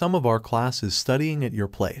heard that some of our class is studying at your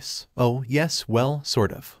place. Oh, yes, well,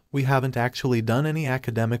 sort of. We haven't actually done any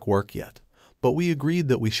academic work yet. But we agreed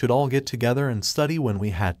that we should all get together and study when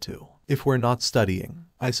we had to. If we're not studying,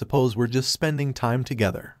 I suppose we're just spending time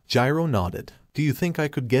together. Gyro nodded. Do you think I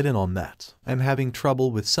could get in on that? I'm having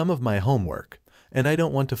trouble with some of my homework, and I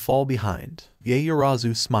don't want to fall behind.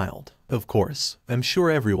 Yaoyorozu smiled. Of course, I'm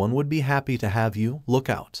sure everyone would be happy to have you. Look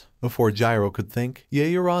out. Before Gyro could think,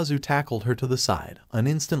 Yaoyorozu tackled her to the side. An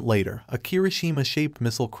instant later, a Kirishima-shaped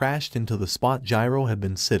missile crashed into the spot Gyro had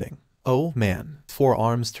been sitting. Oh man.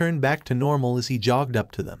 Fourarms turned back to normal as he jogged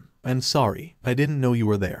up to them. I'm sorry, I didn't know you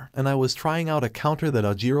were there, and I was trying out a counter that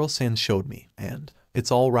Ajiro-san showed me, and...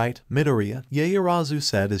 It's alright, Midoriya, Yaoyorozu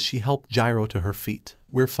said as she helped Gyro to her feet.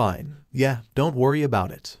 We're fine. Yeah, don't worry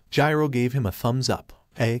about it. Gyro gave him a thumbs up.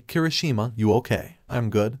 Hey, Kirishima, you okay? I'm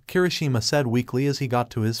good, Kirishima said weakly as he got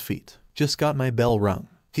to his feet. Just got my bell rung.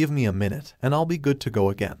 Give me a minute, and I'll be good to go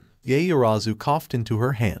again. Yaoyorozu coughed into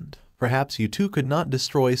her hand. Perhaps you two could not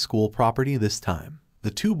destroy school property this time. The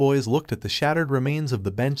two boys looked at the shattered remains of the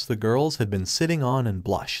bench the girls had been sitting on and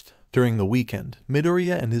blushed. During the weekend,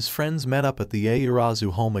 Midoriya and his friends met up at the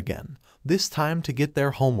Yaoyorozu home again, this time to get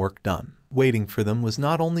their homework done. Waiting for them was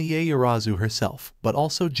not only Yaoyorozu herself, but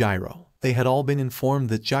also Gyro. They had all been informed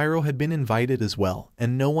that Gyro had been invited as well,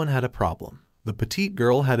 and no one had a problem. The petite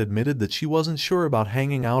girl had admitted that she wasn't sure about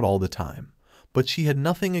hanging out all the time, but she had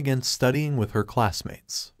nothing against studying with her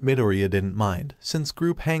classmates. Midoriya didn't mind, since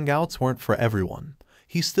group hangouts weren't for everyone.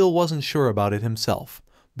 He still wasn't sure about it himself,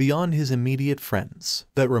 beyond his immediate friends.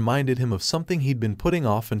 That reminded him of something he'd been putting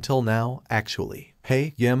off until now, actually.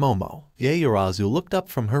 Hey, Yamomo. Yaoyorozu looked up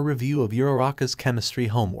from her review of Uraraka's chemistry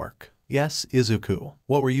homework. Yes, Izuku.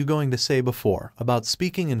 What were you going to say before, about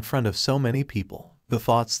speaking in front of so many people? The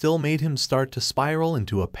thought still made him start to spiral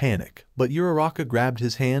into a panic, but Uraraka grabbed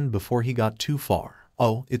his hand before he got too far.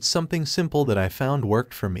 Oh, it's something simple that I found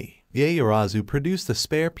worked for me. Yaoyorozu produced a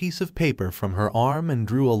spare piece of paper from her arm and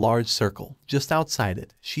drew a large circle. Just outside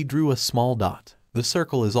it, she drew a small dot. The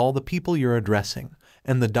circle is all the people you're addressing,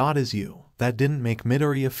 and the dot is you. That didn't make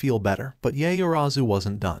Midoriya feel better, but Yaoyorozu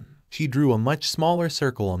wasn't done. She drew a much smaller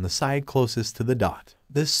circle on the side closest to the dot.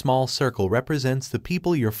 This small circle represents the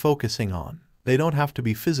people you're focusing on. They don't have to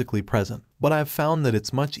be physically present, but I've found that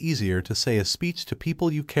it's much easier to say a speech to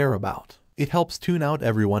people you care about. It helps tune out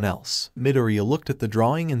everyone else. Midoriya looked at the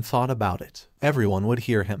drawing and thought about it. Everyone would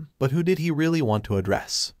hear him, but who did he really want to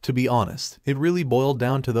address? To be honest, it really boiled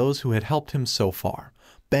down to those who had helped him so far.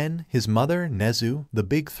 Ben, his mother, Nezu, the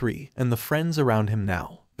big three, and the friends around him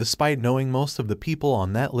now. Despite knowing most of the people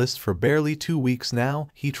on that list for barely 2 weeks now,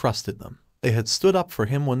 he trusted them. They had stood up for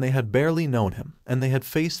him when they had barely known him, and they had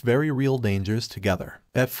faced very real dangers together.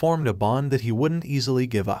 That formed a bond that he wouldn't easily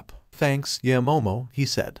give up. Thanks, Yamomo, he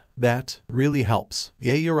said. That really helps.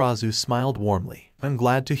 Yaoyorozu smiled warmly. I'm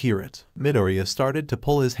glad to hear it. Midoriya started to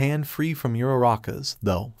pull his hand free from Uraraka's,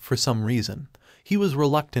 though, for some reason, he was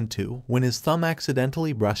reluctant to when his thumb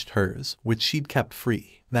accidentally brushed hers, which she'd kept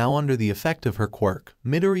free. Now under the effect of her quirk,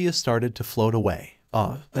 Midoriya started to float away.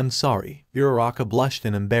 I'm sorry. Uraraka blushed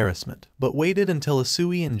in embarrassment, but waited until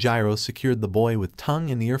Asui and Gyro secured the boy with tongue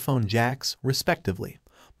and earphone jacks, respectively,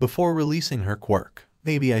 before releasing her quirk.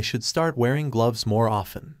 Maybe I should start wearing gloves more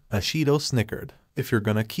often. Ashido snickered. If you're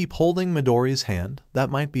gonna keep holding Midori's hand, that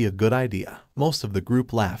might be a good idea. Most of the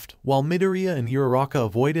group laughed, while Midoriya and Uraraka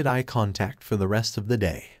avoided eye contact for the rest of the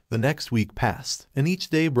day. The next week passed, and each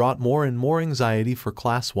day brought more and more anxiety for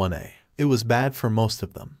Class 1A. It was bad for most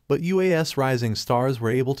of them, but UAS rising stars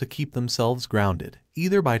were able to keep themselves grounded,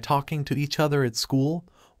 either by talking to each other at school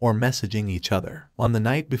or messaging each other. On the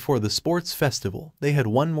night before the sports festival, they had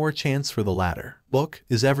one more chance for the latter. Book,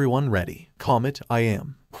 is everyone ready? Comet, I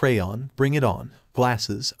am. Crayon, bring it on.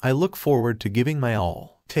 Glasses, I look forward to giving my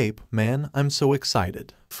all. Tape, man, I'm so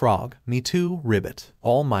excited. Frog, me too, Ribbit.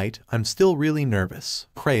 All Might, I'm still really nervous.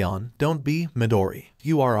 Crayon, don't be, Midori.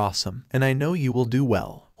 You are awesome, and I know you will do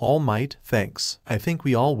well. All Might, thanks. I think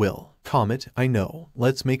we all will. Comet, I know.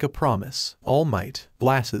 Let's make a promise. All Might.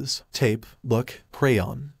 Glasses. Tape. Look.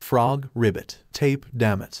 Crayon. Frog. Ribbit. Tape.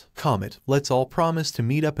 Damn it. Comet, let's all promise to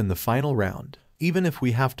meet up in the final round. Even if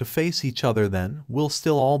we have to face each other then, we'll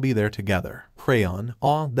still all be there together. Crayon,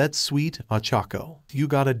 aw, that's sweet, Achako. You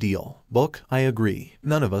got a deal. Book, I agree.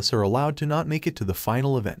 None of us are allowed to not make it to the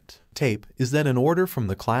final event. Tape, is that an order from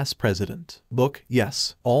the class president? Book,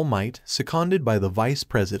 yes. All Might, seconded by the vice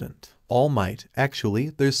president. All Might, actually,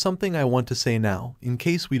 there's something I want to say now, in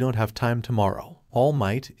case we don't have time tomorrow. All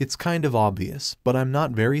Might, it's kind of obvious, but I'm not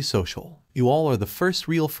very social. You all are the first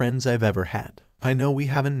real friends I've ever had. I know we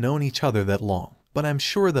haven't known each other that long, but I'm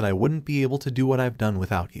sure that I wouldn't be able to do what I've done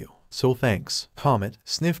without you. So thanks. Comet,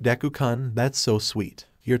 sniff Deku-kun, that's so sweet.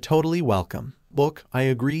 You're totally welcome. Book, I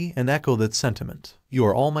agree and echo that sentiment. You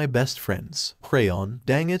are all my best friends. Crayon,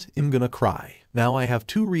 dang it, I'm gonna cry. Now I have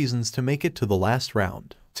 2 reasons to make it to the last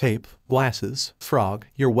round. Tape, glasses, Frog,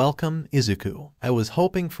 you're welcome, Izuku. I was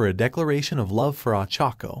hoping for a declaration of love for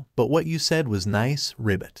Achako, but what you said was nice,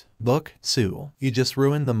 Ribbit. Book, Sue, you just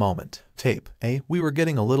ruined the moment. Tape, we were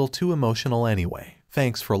getting a little too emotional anyway.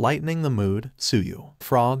 Thanks for lightening the mood, Suyu.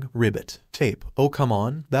 Frog, Ribbit. Tape, oh come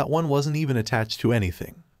on, that one wasn't even attached to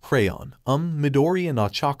anything. Crayon, Midori and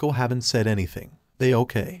Achako haven't said anything. They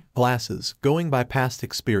okay. Glasses, going by past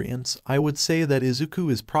experience, I would say that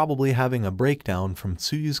Izuku is probably having a breakdown from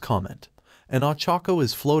Tsuyu's comment, and Achako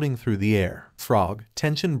is floating through the air. Frog,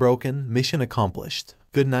 tension broken, mission accomplished.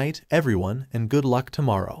 Good night, everyone, and good luck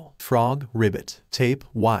tomorrow. Frog, Ribbit. Tape,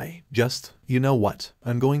 why? Just, you know what?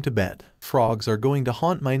 I'm going to bed. Frogs are going to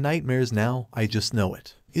haunt my nightmares now, I just know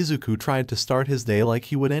it. Izuku tried to start his day like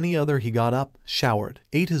he would any other. He got up, showered,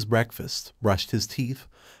 ate his breakfast, brushed his teeth,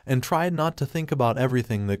 and tried not to think about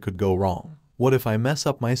everything that could go wrong. What if I mess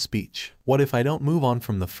up my speech? What if I don't move on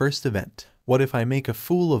from the first event? What if I make a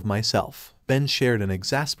fool of myself? Ben shared an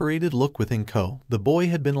exasperated look with Inko. The boy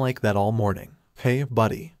had been like that all morning. Hey,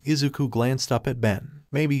 buddy. Izuku glanced up at Ben.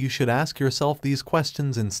 Maybe you should ask yourself these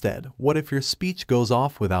questions instead. What if your speech goes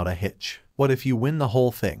off without a hitch? What if you win the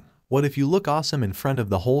whole thing? What if you look awesome in front of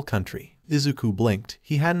the whole country? Izuku blinked.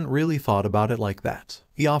 He hadn't really thought about it like that.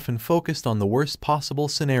 He often focused on the worst possible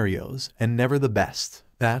scenarios and never the best.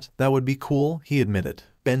 That would be cool, he admitted.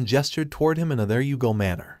 Ben gestured toward him in a there you go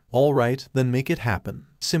manner. All right, then make it happen.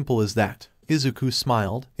 Simple as that. Izuku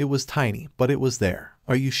smiled. It was tiny, but it was there.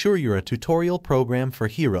 Are you sure you're a tutorial program for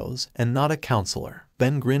heroes and not a counselor?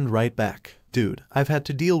 Ben grinned right back. Dude, I've had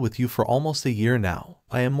to deal with you for almost a year now.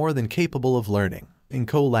 I am more than capable of learning.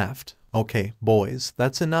 Inko laughed. Okay, boys,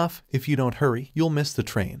 that's enough. If you don't hurry, you'll miss the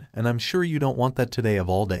train, and I'm sure you don't want that today of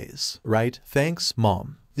all days. Right? Thanks,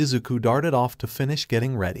 Mom. Izuku darted off to finish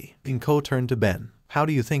getting ready. Inko turned to Ben. How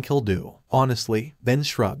do you think he'll do? Honestly, Ben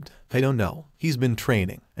shrugged. I don't know. He's been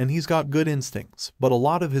training, and he's got good instincts, but a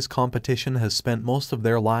lot of his competition has spent most of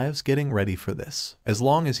their lives getting ready for this. As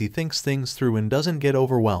long as he thinks things through and doesn't get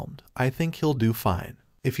overwhelmed, I think he'll do fine.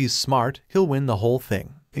 If he's smart, he'll win the whole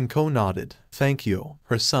thing. Inko nodded. Thank you.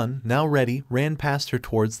 Her son, now ready, ran past her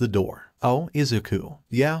towards the door. Oh, Izuku.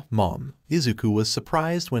 Yeah, Mom. Izuku was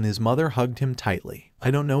surprised when his mother hugged him tightly. I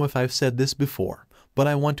don't know if I've said this before, but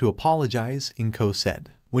I want to apologize, Inko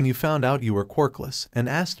said. When you found out you were quirkless and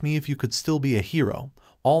asked me if you could still be a hero,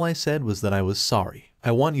 all I said was that I was sorry.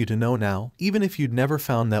 I want you to know now, even if you'd never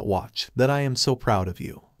found that watch, that I am so proud of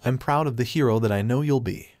you. I'm proud of the hero that I know you'll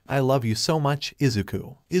be. I love you so much,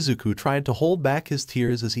 Izuku. Izuku tried to hold back his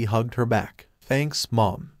tears as he hugged her back. Thanks,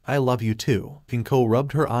 Mom. I love you too. Inko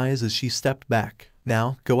rubbed her eyes as she stepped back.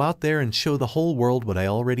 Now, go out there and show the whole world what I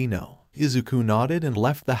already know. Izuku nodded and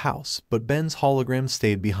left the house, but Ben's hologram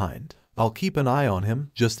stayed behind. I'll keep an eye on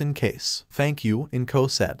him, just in case. Thank you, Inko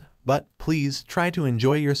said. But, please, try to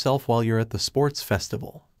enjoy yourself while you're at the sports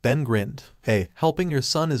festival. Ben grinned. Hey, helping your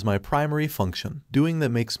son is my primary function. Doing that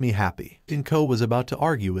makes me happy. Inko was about to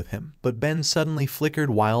argue with him, but Ben suddenly flickered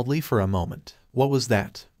wildly for a moment. What was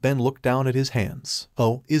that? Ben looked down at his hands.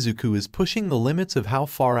 Oh, Izuku is pushing the limits of how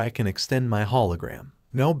far I can extend my hologram.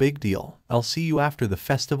 No big deal. I'll see you after the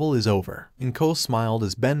festival is over. Inko smiled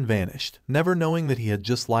as Ben vanished, never knowing that he had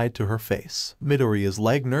just lied to her face. Midoriya's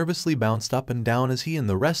leg nervously bounced up and down as he and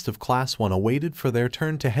the rest of Class 1 awaited for their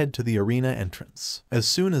turn to head to the arena entrance. As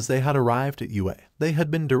soon as they had arrived at UA, they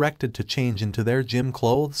had been directed to change into their gym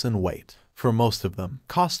clothes and wait. For most of them,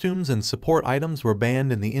 costumes and support items were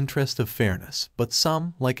banned in the interest of fairness, but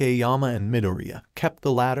some, like Aoyama and Midoriya, kept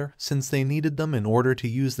the latter since they needed them in order to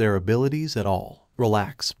use their abilities at all.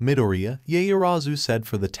 Relax, Midoriya, Yaoyorozu said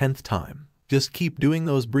for the 10th time. Just keep doing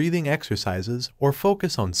those breathing exercises or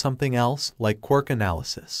focus on something else like quirk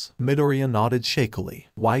analysis. Midoriya nodded shakily.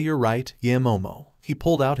 Why, you're right, Yamomo. He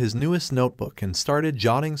pulled out his newest notebook and started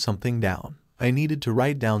jotting something down. I needed to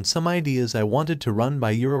write down some ideas I wanted to run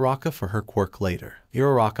by Uraraka for her quirk later.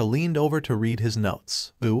 Uraraka leaned over to read his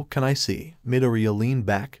notes. Ooh, can I see? Midoriya leaned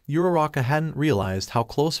back. Uraraka hadn't realized how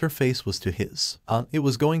close her face was to his. It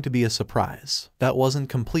was going to be a surprise. That wasn't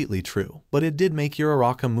completely true, but it did make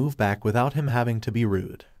Uraraka move back without him having to be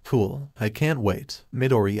rude. Cool, I can't wait.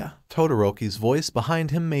 Midoriya. Todoroki's voice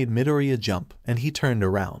behind him made Midoriya jump, and he turned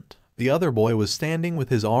around. The other boy was standing with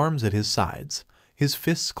his arms at his sides, his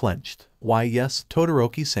fists clenched. Why yes,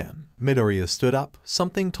 Todoroki-san. Midoriya stood up.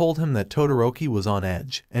 Something told him that Todoroki was on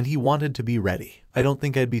edge, and he wanted to be ready. I don't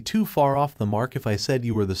think I'd be too far off the mark if I said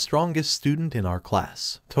you were the strongest student in our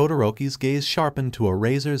class. Todoroki's gaze sharpened to a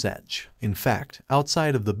razor's edge. In fact,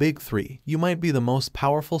 outside of the big three, you might be the most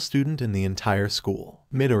powerful student in the entire school.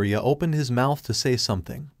 Midoriya opened his mouth to say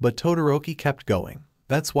something, but Todoroki kept going.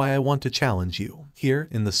 That's why I want to challenge you. Here,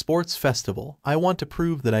 in the sports festival, I want to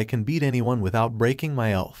prove that I can beat anyone without breaking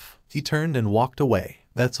my oath. He turned and walked away.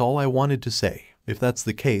 That's all I wanted to say. If that's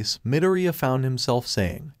the case, Midoriya found himself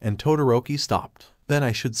saying, and Todoroki stopped. Then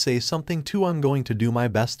I should say something too. I'm going to do my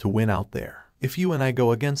best to win out there. If you and I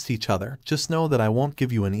go against each other, just know that I won't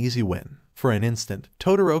give you an easy win. For an instant,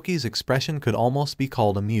 Todoroki's expression could almost be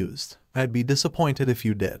called amused. I'd be disappointed if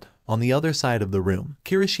you did. On the other side of the room,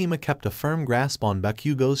 Kirishima kept a firm grasp on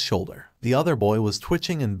Bakugou's shoulder. The other boy was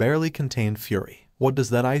twitching and barely contained fury. What does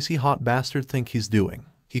that icy hot bastard think he's doing?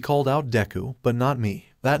 He called out Deku, but not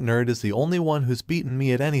me. That nerd is the only one who's beaten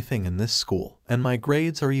me at anything in this school, and my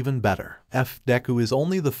grades are even better. Deku is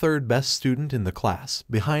only the third best student in the class,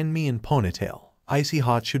 behind me in Ponytail. Icy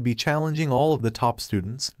Hot should be challenging all of the top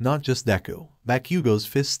students, not just Deku. Bakugou's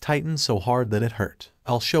fists tightened so hard that it hurt.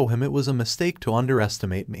 I'll show him it was a mistake to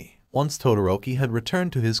underestimate me. Once Todoroki had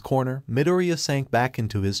returned to his corner, Midoriya sank back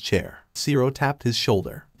into his chair. Zero tapped his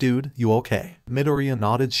shoulder. Dude, you okay? Midoriya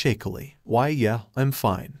nodded shakily. Why yeah, I'm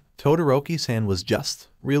fine. Todoroki-san was just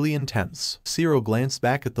really intense. Zero glanced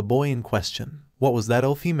back at the boy in question. What was that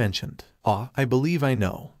oath he mentioned? I believe I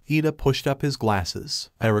know. Ida pushed up his glasses.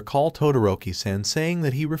 I recall Todoroki-san saying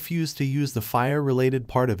that he refused to use the fire-related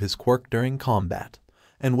part of his quirk during combat,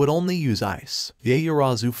 and would only use ice.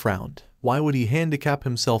 Yaoyorozu frowned. Why would he handicap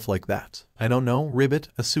himself like that? I don't know, Ribbit,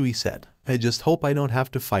 Asui said. I just hope I don't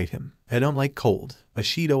have to fight him. I don't like cold.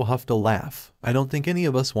 Ashido huffed a laugh. I don't think any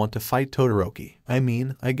of us want to fight Todoroki. I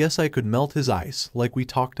mean, I guess I could melt his ice, like we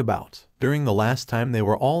talked about. During the last time they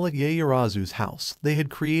were all at Yaoyorozu's house, they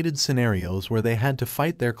had created scenarios where they had to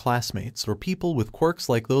fight their classmates or people with quirks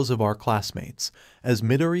like those of our classmates, as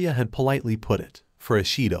Midoriya had politely put it. For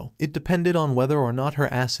Ashido, it depended on whether or not her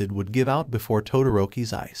acid would give out before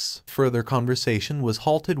Todoroki's ice. Further conversation was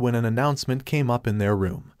halted when an announcement came up in their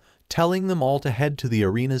room, telling them all to head to the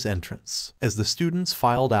arena's entrance. As the students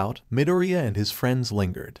filed out, Midoriya and his friends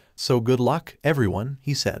lingered. So good luck, everyone,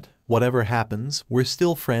 he said. Whatever happens, we're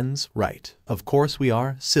still friends, right? Of course we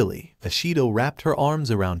are, silly. Ashido wrapped her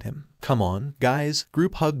arms around him. Come on, guys,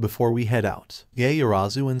 group hug before we head out.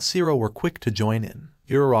 Yaoyorozu and Zero were quick to join in.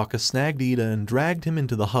 Uraraka snagged Ida and dragged him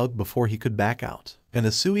into the hug before he could back out, and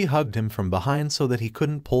Asui hugged him from behind so that he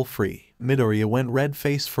couldn't pull free. Midoriya went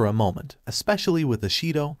red-faced for a moment, especially with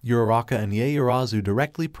Ashido, Uraraka and Yaoyorozu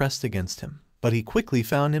directly pressed against him, but he quickly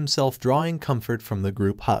found himself drawing comfort from the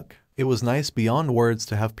group hug. It was nice beyond words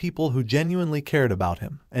to have people who genuinely cared about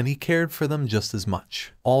him, and he cared for them just as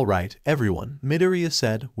much. All right, everyone, Midoriya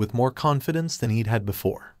said, with more confidence than he'd had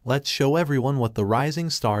before. Let's show everyone what the rising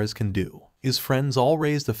stars can do. His friends all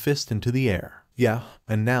raised a fist into the air. Yeah,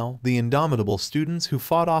 and now, the indomitable students who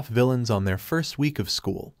fought off villains on their first week of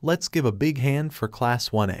school. Let's give a big hand for Class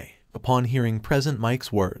 1A. Upon hearing President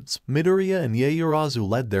Mike's words, Midoriya and Yaoyorozu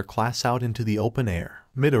led their class out into the open air.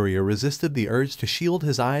 Midoriya resisted the urge to shield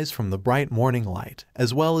his eyes from the bright morning light,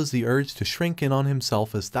 as well as the urge to shrink in on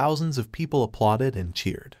himself as thousands of people applauded and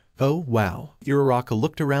cheered. Oh, wow. Uraraka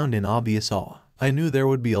looked around in obvious awe. I knew there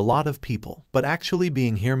would be a lot of people, but actually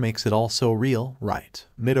being here makes it all so real, right?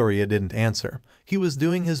 Midoriya didn't answer. He was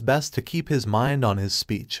doing his best to keep his mind on his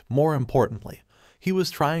speech. More importantly, he was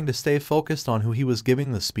trying to stay focused on who he was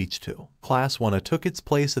giving the speech to. Class 1A took its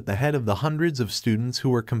place at the head of the hundreds of students who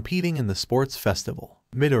were competing in the sports festival.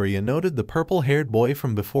 Midoriya noted the purple-haired boy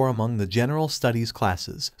from before among the general studies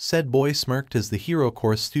classes. Said boy smirked as the hero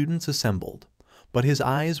course students assembled, but his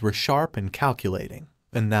eyes were sharp and calculating.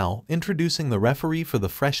 And now, introducing the referee for the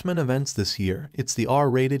freshman events this year, it's the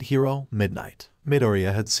R-rated hero, Midnight.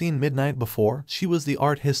 Midoriya had seen Midnight before. She was the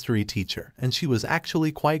art history teacher, and she was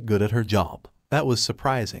actually quite good at her job. That was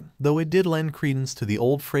surprising, though it did lend credence to the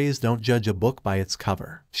old phrase don't judge a book by its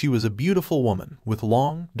cover. She was a beautiful woman, with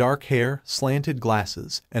long, dark hair, slanted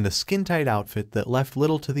glasses, and a skin-tight outfit that left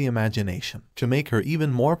little to the imagination. To make her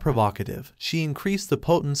even more provocative, she increased the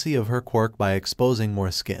potency of her quirk by exposing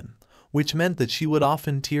more skin, which meant that she would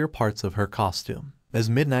often tear parts of her costume. As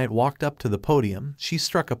Midnight walked up to the podium, she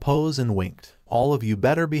struck a pose and winked. "All of you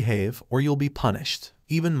better behave, or you'll be punished."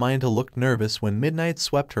 Even Minta looked nervous when Midnight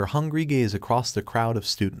swept her hungry gaze across the crowd of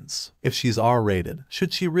students. "If she's R-rated,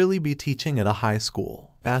 should she really be teaching at a high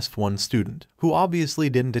school?" asked one student, who obviously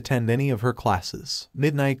didn't attend any of her classes.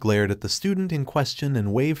 Midnight glared at the student in question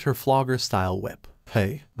and waved her flogger-style whip.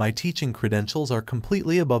 "Hey, my teaching credentials are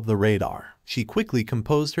completely above the radar." She quickly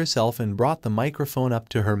composed herself and brought the microphone up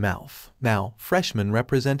to her mouth. "Now, freshman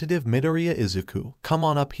representative Midoriya Izuku, come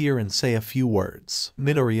on up here and say a few words."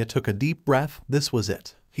 Midoriya took a deep breath. This was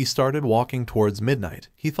it. He started walking towards Midnight.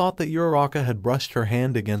 He thought that Uraraka had brushed her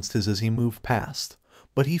hand against his as he moved past,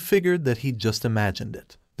 but he figured that he'd just imagined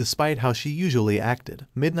it. Despite how she usually acted,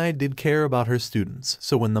 Midnight did care about her students,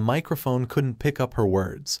 so when the microphone couldn't pick up her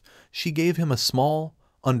words, she gave him a small,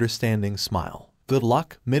 understanding smile. "Good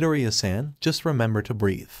luck, Midoriya-san, just remember to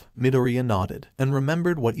breathe." Midoriya nodded, and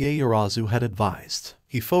remembered what Yaoyorozu had advised.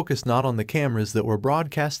 He focused not on the cameras that were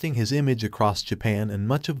broadcasting his image across Japan and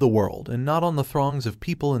much of the world, and not on the throngs of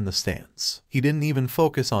people in the stands. He didn't even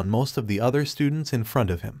focus on most of the other students in front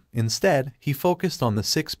of him. Instead, he focused on the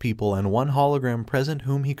 6 people and 1 hologram present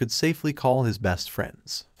whom he could safely call his best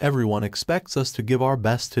friends. "Everyone expects us to give our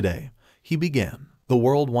best today," he began. "The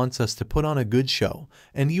world wants us to put on a good show,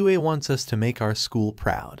 and UA wants us to make our school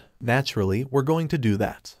proud. Naturally, we're going to do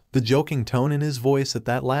that." The joking tone in his voice at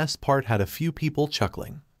that last part had a few people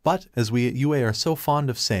chuckling. But, as we at UA are so fond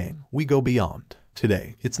of saying, we go beyond.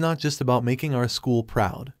 Today, it's not just about making our school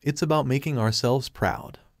proud, it's about making ourselves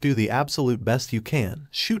proud. Do the absolute best you can,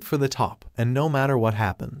 shoot for the top, and no matter what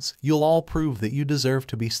happens, you'll all prove that you deserve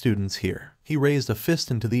to be students here. He raised a fist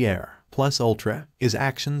into the air. Plus ultra, his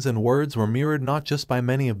actions and words were mirrored not just by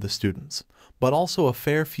many of the students, but also a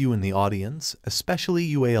fair few in the audience, especially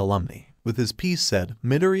UA alumni. With his piece said,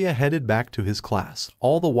 Midoriya headed back to his class,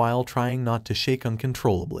 all the while trying not to shake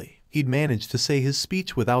uncontrollably. He'd managed to say his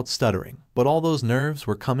speech without stuttering, but all those nerves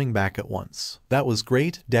were coming back at once. "That was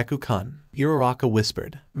great, Deku-kun," Uraraka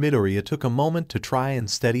whispered. Midoriya took a moment to try and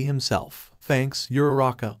steady himself. "Thanks,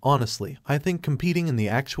 Uraraka. Honestly, I think competing in the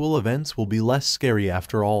actual events will be less scary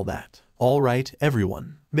after all that." "All right,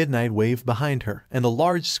 everyone." Midnight waved behind her, and a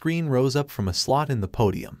large screen rose up from a slot in the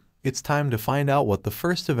podium. "It's time to find out what the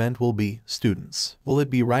first event will be, students. Will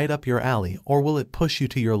it be right up your alley, or will it push you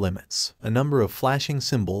to your limits?" A number of flashing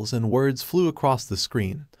symbols and words flew across the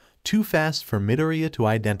screen, too fast for Midoriya to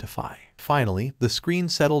identify. Finally, the screen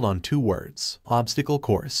settled on 2 words. "Obstacle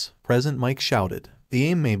course." Present Mike shouted. "The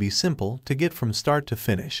aim may be simple, to get from start to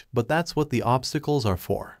finish, but that's what the obstacles are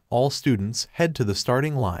for. All students, head to the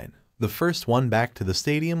starting line. The first one back to the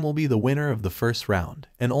stadium will be the winner of the first round,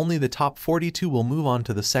 and only the top 42 will move on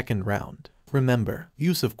to the second round. Remember,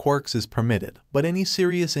 use of quirks is permitted, but any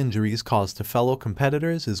serious injuries caused to fellow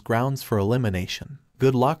competitors is grounds for elimination.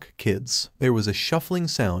 Good luck, kids." There was a shuffling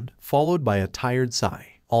sound, followed by a tired sigh.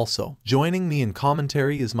 Also, joining me in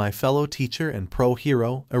commentary is my fellow teacher and pro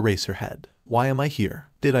hero, Eraserhead. "Why am I here?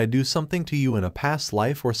 Did I do something to you in a past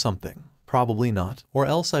life or something?" "Probably not, or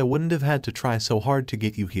else I wouldn't have had to try so hard to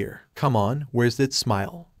get you here. Come on, where's that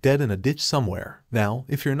smile? Dead in a ditch somewhere. Now,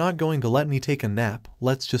 if you're not going to let me take a nap,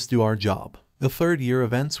 let's just do our job." The third-year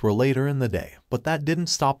events were later in the day, but that didn't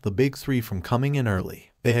stop the big 3 from coming in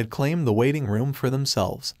early. They had claimed the waiting room for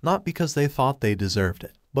themselves, not because they thought they deserved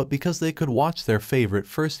it, but because they could watch their favorite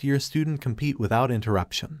first-year student compete without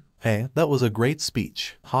interruption. "Hey, that was a great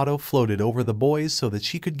speech." Hato floated over the boys so that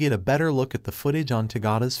she could get a better look at the footage on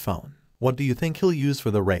Tagada's phone. "What do you think he'll use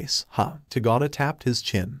for the race, huh?" Tagada tapped his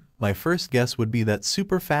chin. "My first guess would be that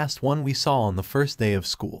super fast one we saw on the first day of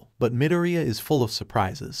school, but Midoriya is full of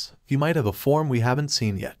surprises. He might have a form we haven't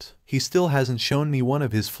seen yet. He still hasn't shown me one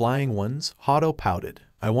of his flying ones." Hato pouted.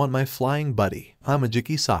 "I want my flying buddy."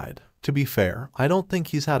 Amajiki sighed. "To be fair, I don't think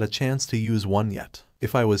he's had a chance to use one yet.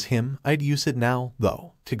 If I was him, I'd use it now,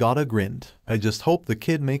 though." Tagada grinned. "I just hope the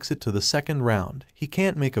kid makes it to the second round. He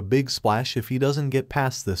can't make a big splash if he doesn't get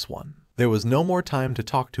past this one." There was no more time to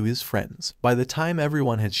talk to his friends. By the time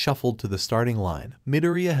everyone had shuffled to the starting line,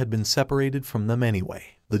 Midoriya had been separated from them anyway.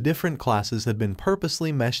 The different classes had been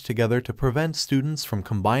purposely meshed together to prevent students from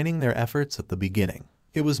combining their efforts at the beginning.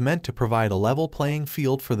 It was meant to provide a level playing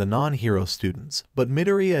field for the non-hero students, but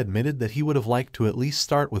Midoriya admitted that he would have liked to at least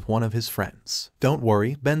start with one of his friends. "Don't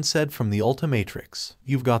worry," Ben said from the Ultimatrix.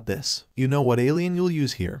 "You've got this. You know what alien you'll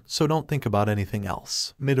use here, so don't think about anything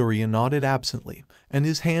else." Midoriya nodded absently, and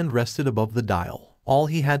his hand rested above the dial. All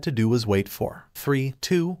he had to do was wait for 3,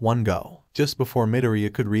 2, 1, go. Just before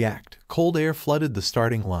Midoriya could react, cold air flooded the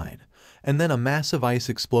starting line, and then a massive ice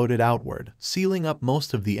exploded outward, sealing up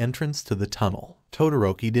most of the entrance to the tunnel.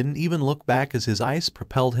 Todoroki didn't even look back as his ice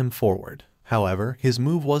propelled him forward. However, his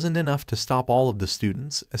move wasn't enough to stop all of the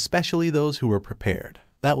students, especially those who were prepared.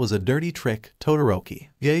 "That was a dirty trick, Todoroki,"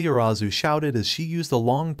 Yaoyorozu shouted as she used a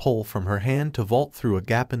long pole from her hand to vault through a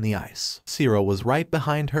gap in the ice. Zero was right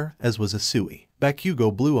behind her, as was Asui.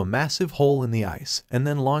 Bakugou blew a massive hole in the ice and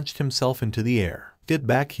then launched himself into the air. "Get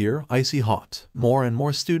back here, icy hot." More and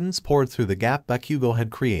more students poured through the gap Bakugou had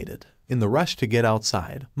created. In the rush to get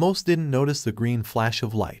outside, most didn't notice the green flash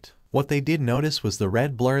of light. What they did notice was the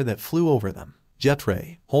red blur that flew over them. Jet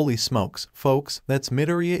ray. Holy smokes, folks, that's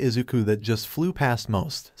Midoriya Izuku that just flew past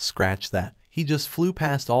most. Scratch that. He just flew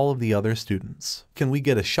past all of the other students. Can we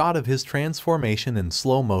get a shot of his transformation in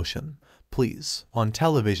slow motion? Please. On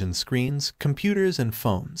television screens, computers and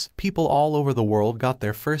phones, people all over the world got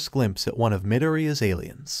their first glimpse at one of Midoriya's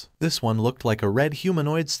aliens. This one looked like a red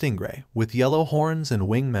humanoid stingray, with yellow horns and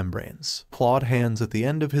wing membranes, clawed hands at the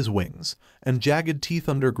end of his wings, and jagged teeth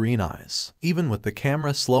under green eyes. Even with the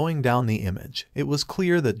camera slowing down the image, it was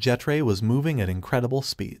clear that Jetray was moving at incredible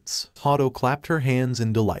speeds. Hato clapped her hands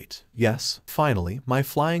in delight. "Yes, finally, my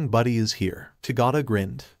flying buddy is here." Tagata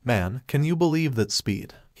grinned. "Man, can you believe that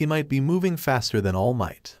speed? He might be moving faster than All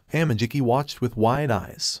Might." Amajiki watched with wide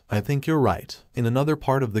eyes. "I think you're right." In another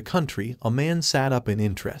part of the country, a man sat up in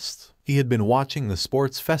interest. He had been watching the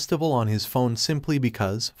sports festival on his phone simply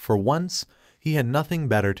because, for once, he had nothing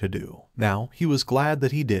better to do. Now, he was glad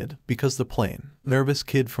that he did, because the plain, nervous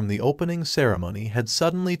kid from the opening ceremony had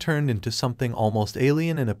suddenly turned into something almost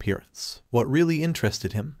alien in appearance. What really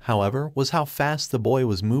interested him, however, was how fast the boy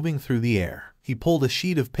was moving through the air. He pulled a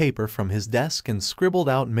sheet of paper from his desk and scribbled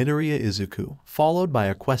out Midoriya Izuku, followed by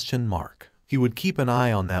a question mark. He would keep an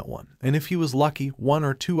eye on that one, and if he was lucky, one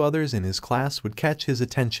or two others in his class would catch his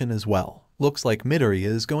attention as well. Looks like Midoriya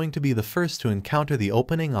is going to be the first to encounter the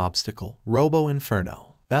opening obstacle, Robo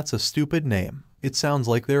Inferno. That's a stupid name. It sounds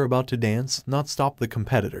like they're about to dance, not stop the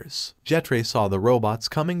competitors. Jetray saw the robots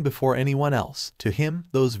coming before anyone else. To him,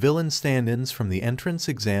 those villain stand-ins from the entrance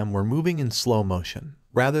exam were moving in slow motion.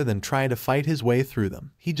 Rather than try to fight his way through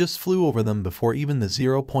them, he just flew over them before even the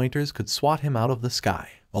zero-pointers could swat him out of the sky.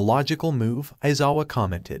 A logical move, Aizawa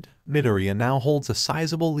commented. Midoriya now holds a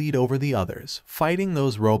sizable lead over the others. Fighting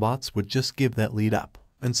those robots would just give that lead up.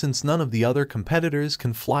 And since none of the other competitors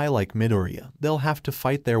can fly like Midoriya, they'll have to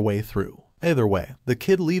fight their way through. Either way, the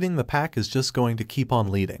kid leading the pack is just going to keep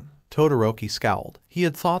on leading. Todoroki scowled. He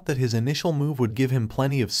had thought that his initial move would give him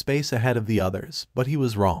plenty of space ahead of the others, but he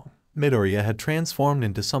was wrong. Midoriya had transformed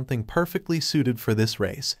into something perfectly suited for this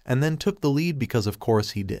race, and then took the lead because of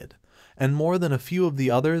course he did. And more than a few of the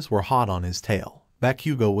others were hot on his tail.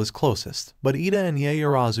 Bakugou was closest, but Ida and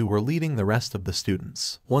Yaoyorozu were leading the rest of the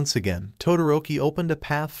students. Once again, Todoroki opened a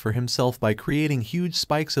path for himself by creating huge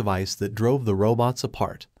spikes of ice that drove the robots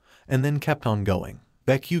apart, and then kept on going.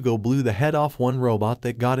 Bakugou blew the head off one robot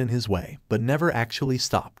that got in his way, but never actually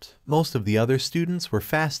stopped. Most of the other students were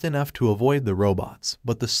fast enough to avoid the robots,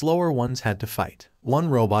 but the slower ones had to fight. One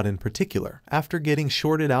robot in particular, after getting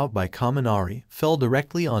shorted out by Kaminari, fell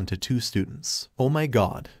directly onto two students. "Oh my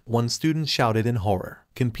god," one student shouted in horror.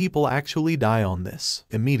 "Can people actually die on this?"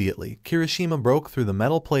 Immediately, Kirishima broke through the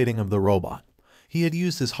metal plating of the robot. He had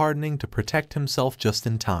used his hardening to protect himself just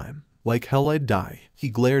in time. "Like hell I'd die." He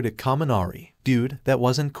glared at Kaminari. "Dude, that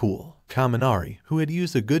wasn't cool." Kaminari, who had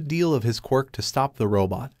used a good deal of his quirk to stop the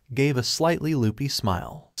robot, gave a slightly loopy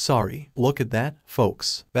smile. "Sorry, look at that,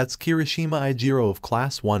 folks. That's Kirishima Ijiro of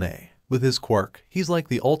Class 1A. With his quirk, he's like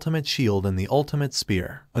the ultimate shield and the ultimate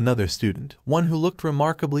spear." Another student, one who looked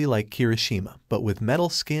remarkably like Kirishima, but with metal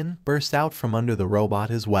skin, burst out from under the robot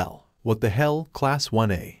as well. "What the hell, Class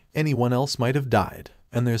 1A? Anyone else might have died.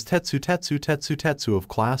 And there's Tetsu of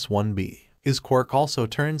Class 1B. His quirk also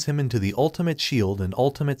turns him into the ultimate shield and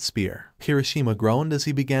ultimate spear." Kirishima groaned as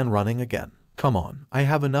he began running again. "Come on, I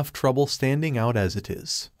have enough trouble standing out as it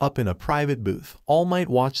is." Up in a private booth, All Might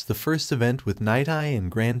watched the first event with Night Eye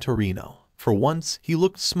and Gran Torino. For once, he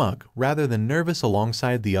looked smug rather than nervous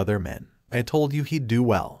alongside the other men. "I told you he'd do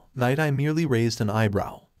well." Night Eye merely raised an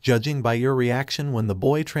eyebrow. "Judging by your reaction when the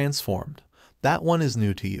boy transformed, That one is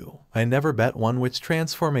new to you. I never bet one which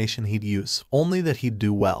transformation he'd use, only that he'd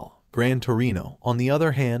do well. Gran Torino, on the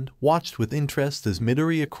other hand, watched with interest as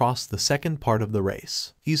Midoriya crossed the second part of the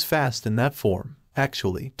race. He's fast in that form.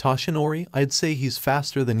 Actually, Toshinori, I'd say he's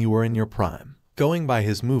faster than you were in your prime. Going by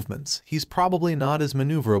his movements, he's probably not as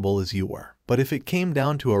maneuverable as you were. But if it came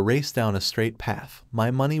down to a race down a straight path,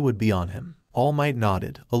 my money would be on him. All Might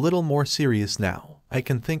nodded, a little more serious now. I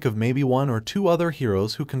can think of maybe one or two other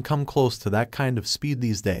heroes who can come close to that kind of speed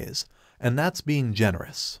these days. And that's being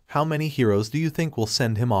generous. How many heroes do you think will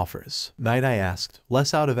send him offers? Night I asked,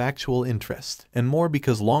 less out of actual interest, and more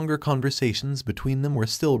because longer conversations between them were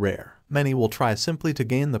still rare. Many will try simply to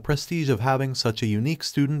gain the prestige of having such a unique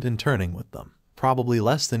student interning with them. Probably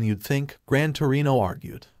less than you'd think, Gran Torino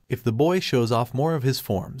argued. If the boy shows off more of his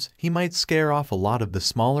forms, he might scare off a lot of the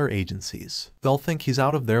smaller agencies. They'll think he's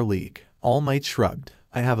out of their league. All Might shrugged.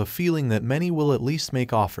 I have a feeling that many will at least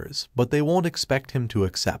make offers, but they won't expect him to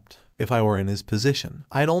accept. If I were in his position,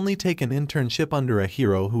 I'd only take an internship under a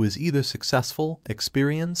hero who is either successful,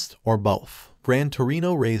 experienced, or both. Gran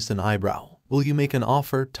Torino raised an eyebrow. Will you make an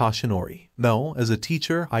offer, Toshinori? No, as a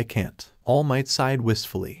teacher, I can't. All Might sighed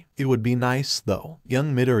wistfully. It would be nice, though.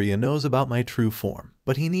 Young Midoriya knows about my true form,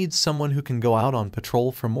 but he needs someone who can go out on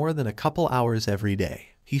patrol for more than a couple hours every day.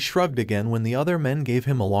 He shrugged again when the other men gave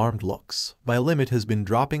him alarmed looks. My limit has been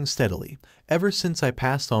dropping steadily, ever since I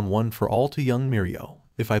passed on one for all to young Mirio.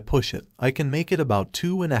 If I push it, I can make it about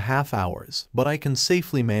 2.5 hours, but I can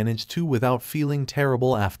safely manage 2 without feeling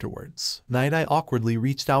terrible afterwards. Night I awkwardly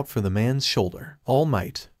reached out for the man's shoulder. All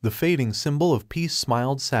Might, the fading symbol of peace,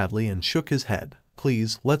 smiled sadly and shook his head.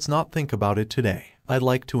 Please, let's not think about it today. I'd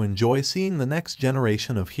like to enjoy seeing the next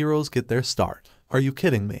generation of heroes get their start. Are you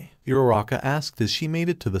kidding me? Uraraka asked as she made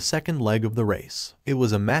it to the second leg of the race. It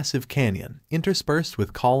was a massive canyon, interspersed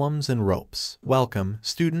with columns and ropes. Welcome,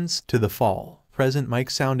 students, to the fall. Present Mike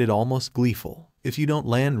sounded almost gleeful. If you don't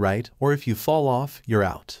land right, or if you fall off, you're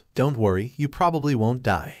out. Don't worry, you probably won't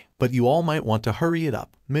die. But you all might want to hurry it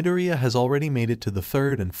up. Midoriya has already made it to the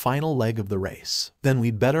third and final leg of the race. Then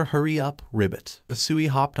we'd better hurry up, Ribbit. Asui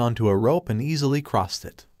hopped onto a rope and easily crossed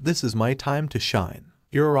it. This is my time to shine.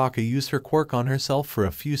 Uraraka used her quirk on herself for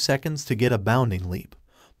a few seconds to get a bounding leap,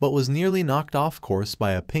 but was nearly knocked off course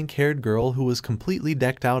by a pink-haired girl who was completely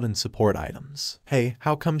decked out in support items. Hey,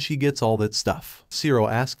 how come she gets all that stuff? Zero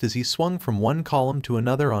asked as he swung from one column to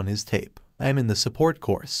another on his tape. I'm in the support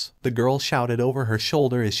course, the girl shouted over her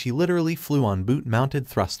shoulder as she literally flew on boot-mounted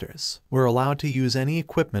thrusters. We're allowed to use any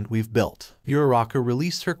equipment we've built. Uraraka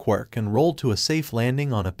released her quirk and rolled to a safe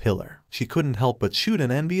landing on a pillar. She couldn't help but shoot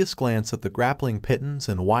an envious glance at the grappling pitons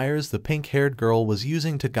and wires the pink-haired girl was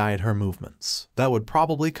using to guide her movements. That would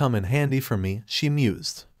probably come in handy for me, she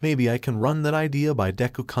mused. Maybe I can run that idea by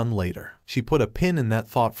Deku-kun later. She put a pin in that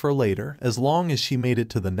thought for later. As long as she made it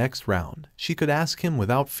to the next round, she could ask him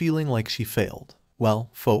without feeling like she failed. Well,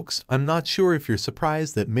 folks, I'm not sure if you're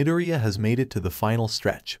surprised that Midoriya has made it to the final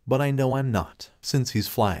stretch, but I know I'm not. Since he's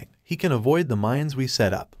flying, he can avoid the mines we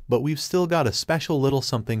set up, but we've still got a special little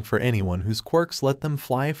something for anyone whose quirks let them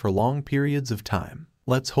fly for long periods of time.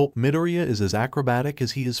 Let's hope Midoriya is as acrobatic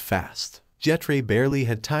as he is fast. Jetray barely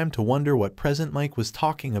had time to wonder what Present Mike was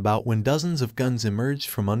talking about when dozens of guns emerged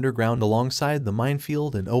from underground alongside the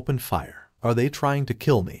minefield and opened fire. Are they trying to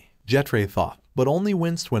kill me? Jetray thought, but only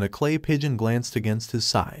winced when a clay pigeon glanced against his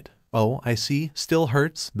side. Oh, I see. Still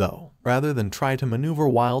hurts, though. Rather than try to maneuver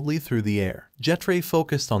wildly through the air, Jetray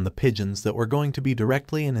focused on the pigeons that were going to be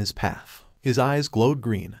directly in his path. His eyes glowed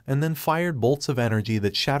green, and then fired bolts of energy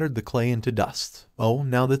that shattered the clay into dust. Oh,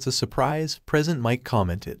 now that's a surprise, Present Mike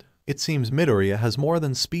commented. It seems Midoriya has more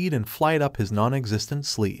than speed and flight up his non-existent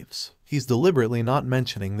sleeves. He's deliberately not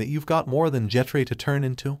mentioning that you've got more than Jetray to turn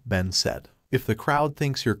into, Ben said. If the crowd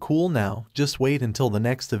thinks you're cool now, just wait until the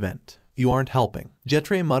next event. You aren't helping,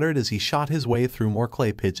 Jetray muttered as he shot his way through more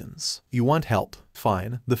clay pigeons. You want help?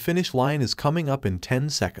 Fine, the finish line is coming up in 10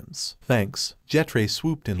 seconds. Thanks. Jetray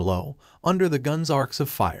swooped in low, under the gun's arcs of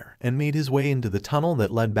fire, and made his way into the tunnel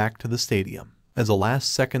that led back to the stadium. As a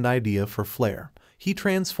last-second idea for flair, he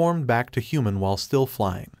transformed back to human while still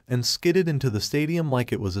flying, and skidded into the stadium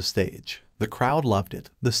like it was a stage. The crowd loved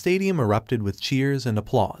it. The stadium erupted with cheers and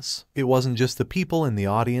applause. It wasn't just the people in the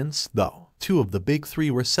audience, though. 2 of the big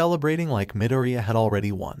 3 were celebrating like Midoriya had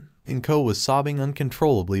already won. Inko was sobbing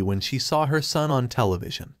uncontrollably when she saw her son on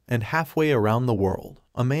television, and halfway around the world,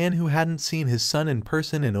 a man who hadn't seen his son in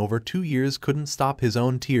person in over 2 years couldn't stop his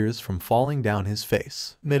own tears from falling down his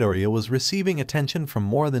face. Midoriya was receiving attention from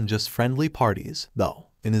more than just friendly parties, though.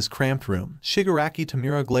 In his cramped room, Shigaraki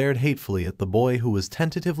Tamura glared hatefully at the boy who was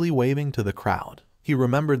tentatively waving to the crowd. He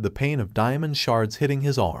remembered the pain of diamond shards hitting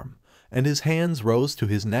his arm, and his hands rose to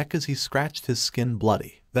his neck as he scratched his skin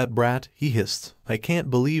bloody. "That brat," he hissed. "I can't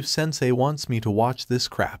believe sensei wants me to watch this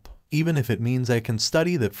crap. Even if it means I can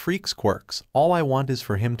study that freak's quirks, all I want is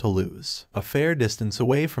for him to lose." A fair distance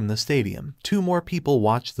away from the stadium, 2 more people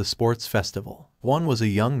watched the sports festival. One was a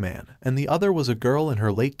young man, and the other was a girl in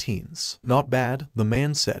her late teens. "Not bad," the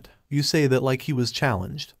man said. "You say that like he was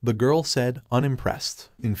challenged," the girl said, unimpressed.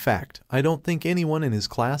 "In fact, I don't think anyone in his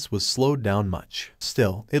class was slowed down much.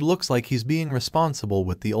 Still, it looks like he's being responsible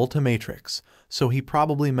with the Ultimatrix, so he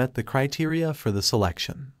probably met the criteria for the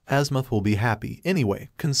selection. Asmuth will be happy anyway,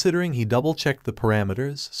 considering he double-checked the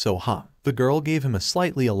parameters, so huh." The girl gave him a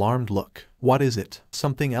slightly alarmed look. "What is it?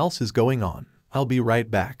 Something else is going on. I'll be right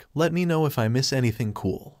back. Let me know if I miss anything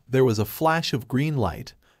cool." There was a flash of green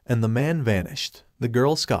light, and the man vanished. The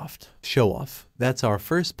girl scoffed. "Show off. That's our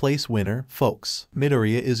first place winner, folks.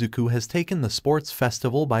 Midoriya Izuku has taken the sports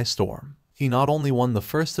festival by storm. He not only won the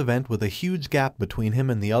first event with a huge gap between him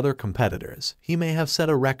and the other competitors, he may have set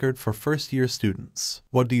a record for first-year students.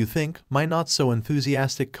 What do you think, my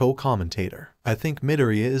not-so-enthusiastic co-commentator? I think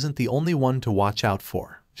Midoriya isn't the only one to watch out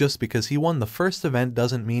for. Just because he won the first event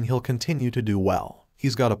doesn't mean he'll continue to do well."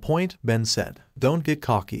 "He's got a point," Ben said. "Don't get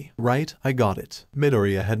cocky." "Right, I got it."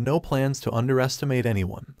 Midoriya had no plans to underestimate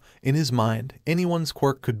anyone. In his mind, anyone's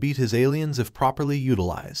quirk could beat his aliens if properly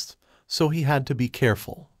utilized. So he had to be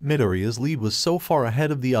careful. Midoriya's lead was so far ahead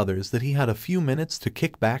of the others that he had a few minutes to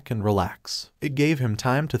kick back and relax. It gave him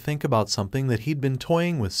time to think about something that he'd been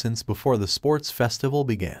toying with since before the sports festival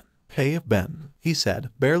began. "Hey, Ben," he said,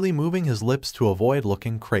 barely moving his lips to avoid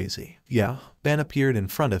looking crazy. "Yeah?" Ben appeared in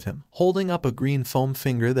front of him, holding up a green foam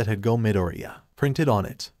finger that had "Go Midoriya" printed on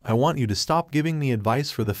it. "I want you to stop giving me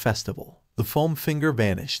advice for the festival." The foam finger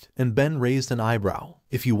vanished, and Ben raised an eyebrow.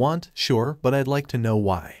 "If you want, sure, but I'd like to know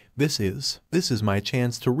why. This is my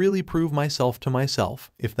chance to really prove myself to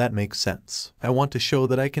myself, if that makes sense. I want to show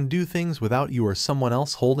that I can do things without you or someone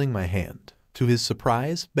else holding my hand." To his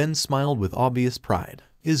surprise, Ben smiled with obvious pride.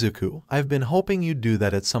 "Izuku, I've been hoping you'd do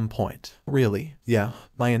that at some point." "Really?" "Yeah.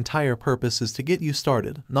 My entire purpose is to get you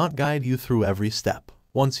started, not guide you through every step.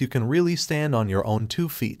 Once you can really stand on your own 2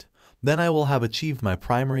 feet, then I will have achieved my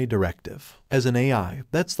primary directive. As an AI,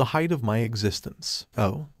 that's the height of my existence."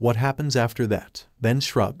 "Oh, what happens after that?" Ben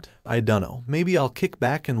shrugged. "I dunno, maybe I'll kick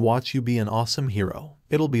back and watch you be an awesome hero.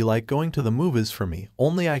 It'll be like going to the movies for me,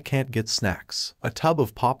 only I can't get snacks." A tub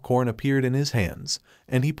of popcorn appeared in his hands,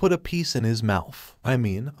 and he put a piece in his mouth. "I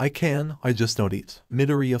mean, I can, I just don't eat."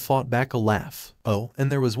 Midoriya fought back a laugh. "Oh,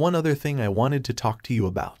 and there was one other thing I wanted to talk to you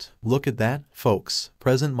about." "Look at that, folks,"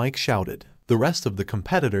 President Mike shouted. The rest of the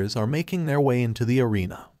competitors are making their way into the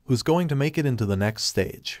arena. Who's going to make it into the next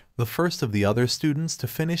stage? The first of the other students to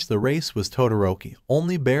finish the race was Todoroki,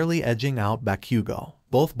 only barely edging out Bakugou.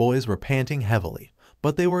 Both boys were panting heavily,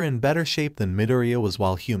 but they were in better shape than Midoriya was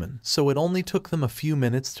while human, so it only took them a few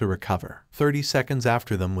minutes to recover. 30 seconds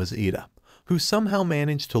after them was Ida, who somehow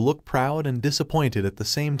managed to look proud and disappointed at the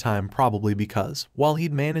same time, probably because, while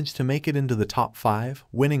he'd managed to make it into the top 5,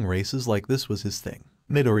 winning races like this was his thing.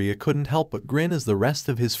 Midoriya couldn't help but grin as the rest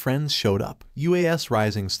of his friends showed up. UAS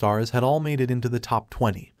rising stars had all made it into the top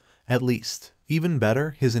 20, at least. Even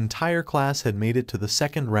better, his entire class had made it to the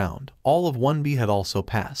second round. All of 1B had also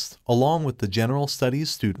passed, along with the general studies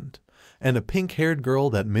student, and a pink-haired girl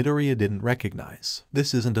that Midoriya didn't recognize.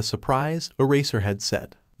 "This isn't a surprise," Eraserhead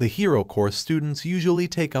said. "The hero course students usually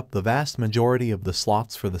take up the vast majority of the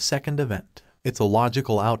slots for the second event. It's a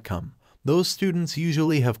logical outcome. Those students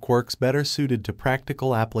usually have quirks better suited to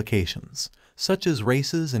practical applications, such as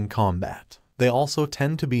races and combat. They also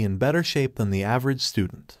tend to be in better shape than the average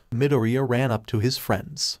student." Midoriya ran up to his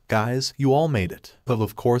friends. "Guys, you all made it."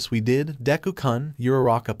 Of course we did," Deku-kun,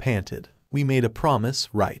 Uraraka panted. "We made a promise,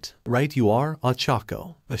 right?" "Right you are,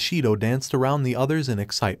 Ochako." Ashido danced around the others in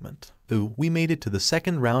excitement. "Ooh, we made it to the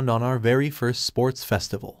second round on our very first sports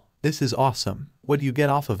festival. This is awesome. What do you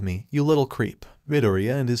get off of me, you little creep?"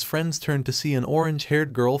 Midoriya and his friends turned to see an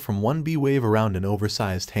orange-haired girl from 1B wave around an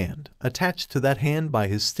oversized hand. Attached to that hand by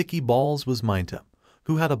his sticky balls was Minta,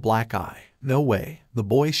 who had a black eye. "No way," the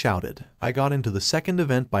boy shouted. "I got into the second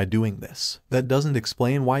event by doing this. That doesn't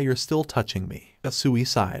explain why you're still touching me." Asui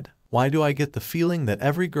sighed. "Why do I get the feeling that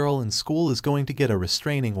every girl in school is going to get a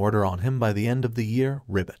restraining order on him by the end of the year,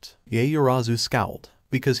 Ribbit?" Yaoyorozu scowled.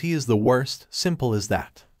 "Because he is the worst, simple as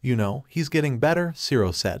that." "You know, he's getting better,"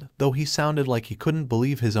 Shiro said, though he sounded like he couldn't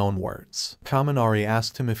believe his own words. Kaminari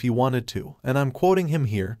asked him if he wanted to, and I'm quoting him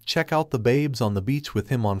here, "check out the babes on the beach with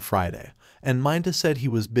him on Friday," and Minta said he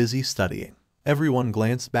was busy studying. Everyone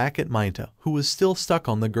glanced back at Maita, who was still stuck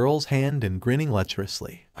on the girl's hand and grinning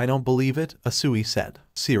lecherously. I don't believe it, Asui said.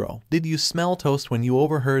 Zero, did you smell toast when you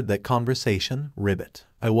overheard that conversation? Ribbit.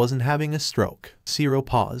 I wasn't having a stroke. Zero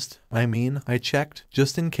paused. I mean, I checked,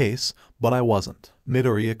 just in case, but I wasn't.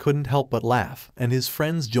 Midoriya couldn't help but laugh, and his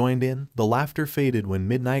friends joined in. The laughter faded when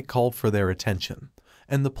Midnight called for their attention,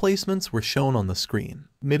 and the placements were shown on the screen.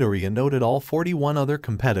 Midoriya noted all 41 other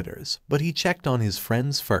competitors, but he checked on his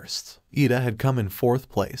friends first. Ida had come in 4th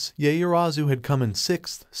place, Yaoyorozu had come in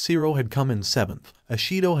 6th, Zero had come in 7th,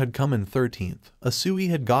 Ashido had come in 13th, Asui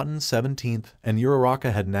had gotten 17th, and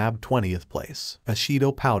Uraraka had nabbed 20th place.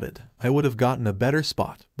 Ashido pouted. I would have gotten a better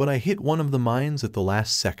spot, but I hit one of the mines at the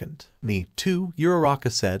last second. Me too,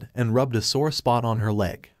 Uraraka said, and rubbed a sore spot on her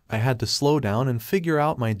leg. I had to slow down and figure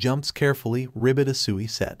out my jumps carefully, Ribbit Asui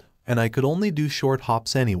said. And I could only do short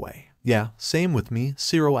hops anyway. Yeah, same with me,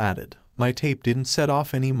 Zero added. My tape didn't set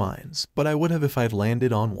off any mines, but I would have if I'd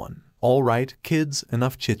landed on one. Alright, kids,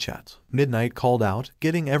 enough chit-chat. Midnight called out,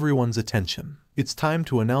 getting everyone's attention. It's time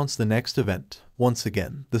to announce the next event. Once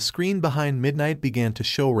again, the screen behind Midnight began to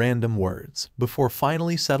show random words, before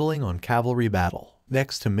finally settling on cavalry battle.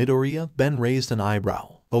 Next to Midoriya, Ben raised an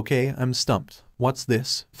eyebrow. Okay, I'm stumped. What's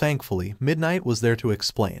this? Thankfully, Midnight was there to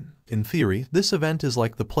explain. In theory, this event is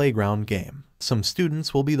like the playground game. Some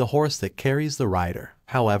students will be the horse that carries the rider.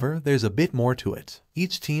 However, there's a bit more to it.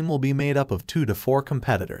 Each team will be made up of 2 to 4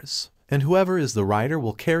 competitors, and whoever is the rider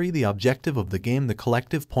will carry the objective of the game, the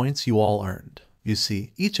collective points you all earned. You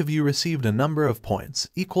see, each of you received a number of points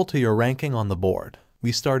equal to your ranking on the board.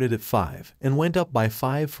 We started at 5 and went up by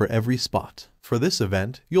 5 for every spot. For this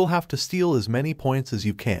event, you'll have to steal as many points as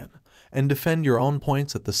you can and defend your own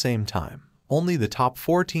points at the same time. Only the top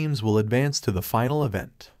 4 teams will advance to the final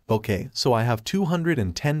event. Okay, so I have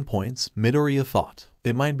 210 points, Midoriya thought.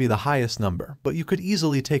 It might be the highest number, but you could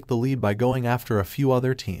easily take the lead by going after a few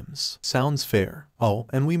other teams. Sounds fair. Oh,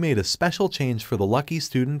 and we made a special change for the lucky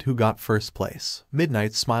student who got 1st place.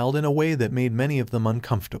 Midnight smiled in a way that made many of them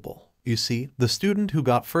uncomfortable. You see, the student who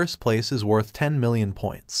got 1st place is worth 10 million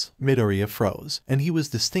points. Midoriya froze, and he was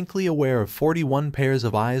distinctly aware of 41 pairs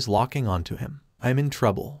of eyes locking onto him. I'm in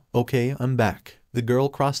trouble. Okay, I'm back. The girl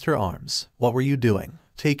crossed her arms. What were you doing?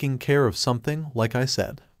 Taking care of something, like I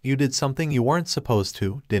said. You did something you weren't supposed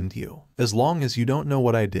to, didn't you? As long as you don't know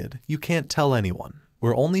what I did, you can't tell anyone.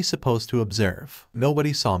 We're only supposed to observe.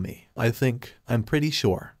 Nobody saw me. I'm pretty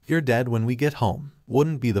sure. You're dead when we get home.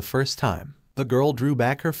 Wouldn't be the first time. The girl drew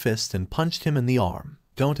back her fist and punched him in the arm.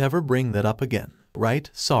 Don't ever bring that up again. Right?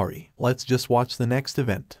 Sorry. Let's just watch the next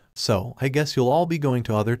event. So, I guess you'll all be going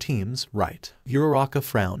to other teams, right? Uraraka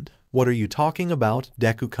frowned. What are you talking about,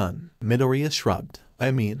 Deku-kun? Midoriya shrugged. I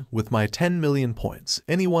mean, with my 10 million points,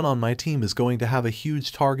 anyone on my team is going to have a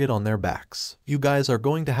huge target on their backs. You guys are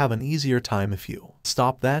going to have an easier time if you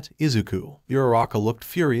stop that, Izuku. Uraraka looked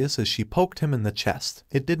furious as she poked him in the chest.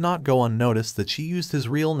 It did not go unnoticed that she used his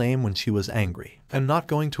real name when she was angry. I'm not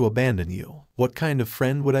going to abandon you. What kind of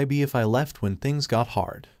friend would I be if I left when things got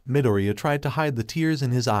hard? Midoriya tried to hide the tears in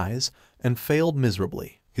his eyes and failed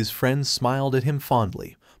miserably. His friends smiled at him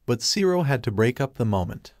fondly, but Zero had to break up the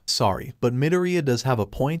moment. Sorry, but Midoriya does have a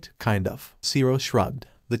point, kind of. Zero shrugged.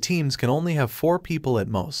 The teams can only have 4 people at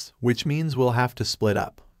most, which means we'll have to split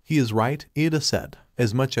up. He is right, Ida said.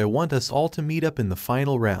 As much I want us all to meet up in the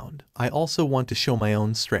final round, I also want to show my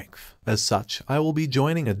own strength. As such, I will be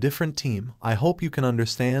joining a different team. I hope you can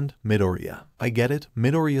understand, Midoriya. I get it,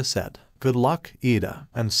 Midoriya said. Good luck, Ida.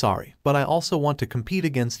 I'm sorry, but I also want to compete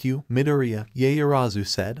against you, Midoriya, Yaoyorozu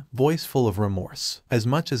said, voice full of remorse. As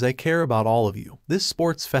much as I care about all of you, this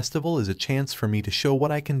sports festival is a chance for me to show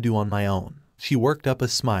what I can do on my own. She worked up a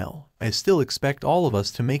smile. I still expect all of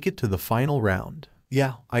us to make it to the final round.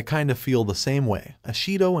 Yeah, I kinda feel the same way,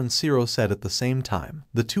 Ashido and Zero said at the same time.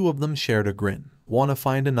 The 2 of them shared a grin. Wanna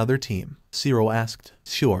find another team? Zero asked.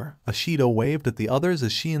 Sure. Ashido waved at the others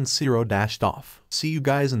as she and Zero dashed off. See you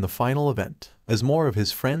guys in the final event. As more of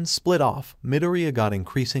his friends split off, Midoriya got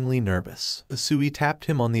increasingly nervous. Asui tapped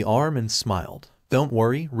him on the arm and smiled. Don't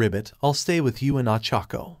worry, Ribbit, I'll stay with you and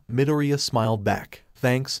Ochako. Midoriya smiled back.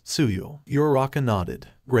 Thanks, Tsuyu. Uraraka nodded.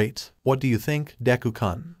 Great. What do you think,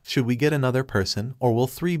 Deku-kun? Should we get another person, or will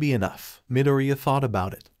 3 be enough? Midoriya thought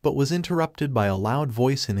about it, but was interrupted by a loud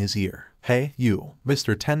voice in his ear. Hey, you,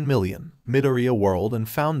 Mr. 10 million. Midoriya whirled and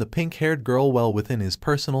found the pink-haired girl well within his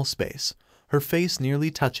personal space, her face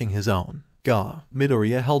nearly touching his own. Gah.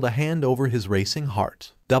 Midoriya held a hand over his racing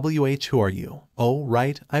heart. Who are you? Oh,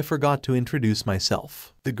 right, I forgot to introduce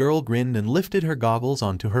myself. The girl grinned and lifted her goggles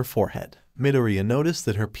onto her forehead. Midoriya noticed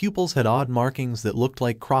that her pupils had odd markings that looked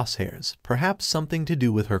like crosshairs, perhaps something to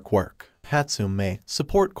do with her quirk. Hatsume,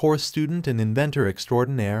 support course student and inventor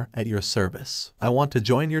extraordinaire at your service. I want to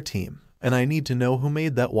join your team. And I need to know who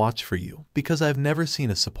made that watch for you, because I've never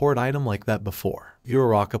seen a support item like that before.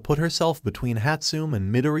 Uraraka put herself between Hatsume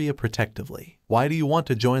and Midoriya protectively. Why do you want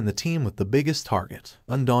to join the team with the biggest target?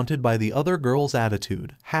 Undaunted by the other girl's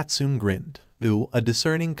attitude, Hatsume grinned. Ooh, a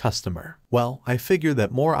discerning customer. Well, I figure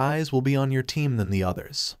that more eyes will be on your team than the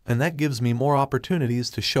others, and that gives me more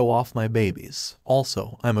opportunities to show off my babies.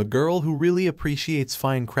 Also, I'm a girl who really appreciates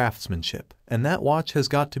fine craftsmanship, and that watch has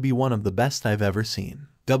got to be one of the best I've ever seen.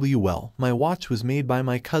 Well, my watch was made by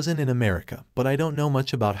my cousin in America, but I don't know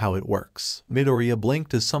much about how it works. Midoriya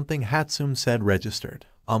blinked as something Hatsume said registered.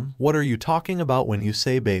 What are you talking about when you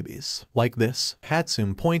say babies? Like this?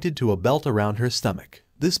 Hatsume pointed to a belt around her stomach.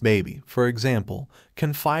 This baby, for example,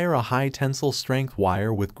 can fire a high tensile strength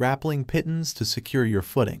wire with grappling pittons to secure your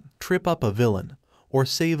footing, trip up a villain, or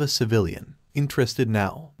save a civilian. Interested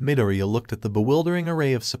now? Midoriya looked at the bewildering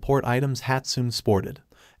array of support items Hatsume sported,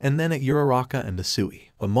 and then at Uraraka and Asui.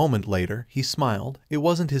 A moment later, he smiled. It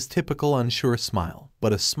wasn't his typical unsure smile,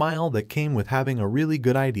 but a smile that came with having a really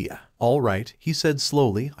good idea. All right, he said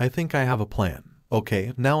slowly, I think I have a plan.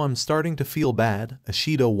 Okay, now I'm starting to feel bad,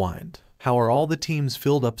 Ashido whined. How are all the teams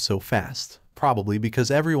filled up so fast? Probably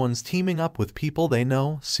because everyone's teaming up with people they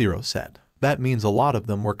know, Zero said. That means a lot of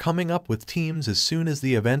them were coming up with teams as soon as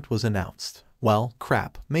the event was announced. Well,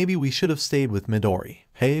 crap, maybe we should have stayed with Midori.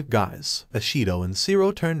 Hey, guys. Ashido and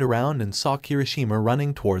Zero turned around and saw Kirishima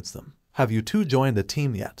running towards them. Have you two joined the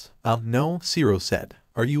team yet? No, Zero said.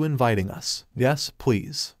 Are you inviting us? Yes,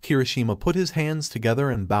 please. Kirishima put his hands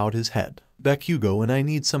together and bowed his head. Bakugou and I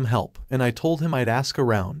need some help, and I told him I'd ask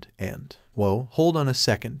around, and... Whoa, hold on a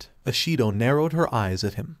second. Ashido narrowed her eyes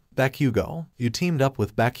at him. Bakugou, you teamed up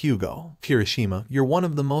with Bakugou. Kirishima, you're one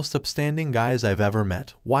of the most upstanding guys I've ever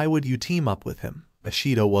met. Why would you team up with him?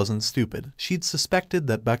 Ashido wasn't stupid. She'd suspected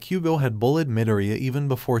that Bakugou had bullied Midoriya even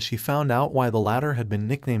before she found out why the latter had been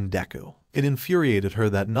nicknamed Deku. It infuriated her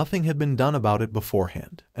that nothing had been done about it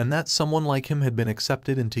beforehand, and that someone like him had been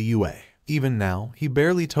accepted into UA. Even now, he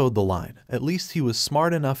barely towed the line. At least he was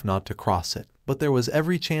smart enough not to cross it, but there was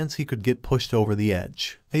every chance he could get pushed over the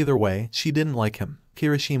edge. Either way, she didn't like him.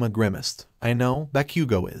 Kirishima grimaced. I know,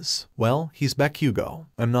 Bakugou is. Well, he's Bakugou.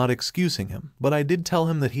 I'm not excusing him, but I did tell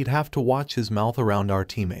him that he'd have to watch his mouth around our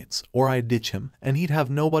teammates, or I'd ditch him, and he'd have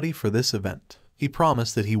nobody for this event. He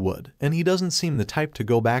promised that he would, and he doesn't seem the type to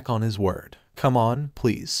go back on his word. Come on,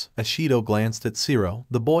 please. Ashido glanced at Zero.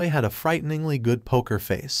 The boy had a frighteningly good poker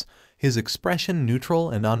face, his expression neutral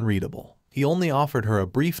and unreadable. He only offered her a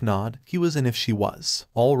brief nod. He was in if she was.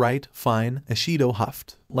 All right, fine, Ashido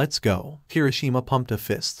huffed. Let's go. Kirishima pumped a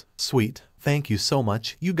fist. Sweet. Thank you so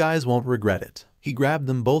much. You guys won't regret it. He grabbed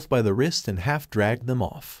them both by the wrist and half-dragged them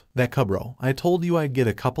off. Bakugou, I told you I'd get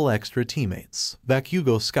a couple extra teammates.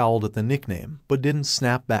 Bakugou scowled at the nickname, but didn't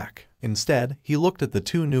snap back. Instead, he looked at the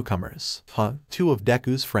two newcomers. Two of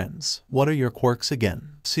Deku's friends. What are your quirks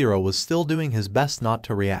again? Zero was still doing his best not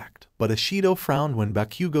to react, but Ashido frowned when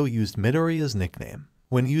Bakugou used Midoriya's nickname.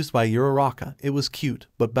 When used by Uraraka, it was cute,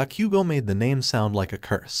 but Bakugou made the name sound like a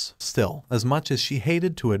curse. Still, as much as she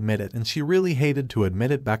hated to admit it, and she really hated to admit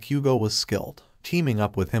it, Bakugou was skilled. Teaming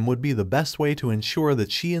up with him would be the best way to ensure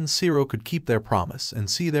that she and Zero could keep their promise and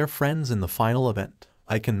see their friends in the final event.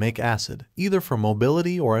 I can make acid, either for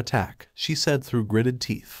mobility or attack, she said through gritted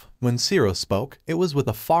teeth. When Zero spoke, it was with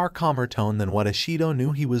a far calmer tone than what Ashido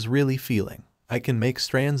knew he was really feeling. I can make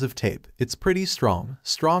strands of tape. It's pretty strong,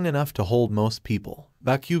 strong enough to hold most people.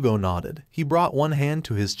 Bakugou nodded. He brought one hand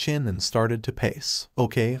to his chin and started to pace.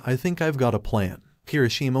 Okay, I think I've got a plan.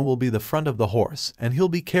 Kirishima will be the front of the horse, and he'll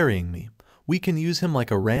be carrying me. We can use him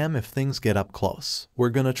like a ram if things get up close. We're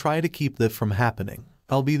gonna try to keep that from happening.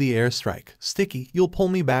 I'll be the airstrike. Sticky, you'll pull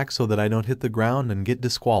me back so that I don't hit the ground and get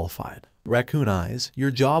disqualified. Raccoon Eyes,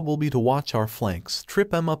 your job will be to watch our flanks,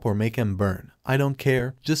 trip them up or make them burn. I don't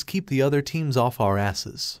care, just keep the other teams off our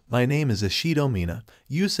asses. My name is Ashido Mina.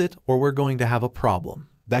 Use it or we're going to have a problem.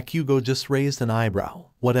 Bakugou just raised an eyebrow.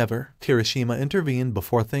 Whatever. Kirishima intervened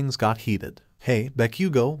before things got heated. Hey,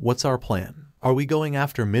 Bakugou, what's our plan? Are we going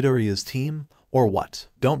after Midoriya's team? Or what?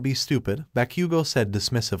 Don't be stupid, Bakugou said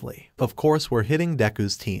dismissively. Of course we're hitting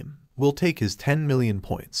Deku's team. We'll take his 10 million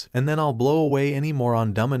points, and then I'll blow away any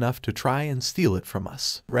moron dumb enough to try and steal it from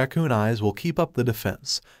us. Raccoon Eyes will keep up the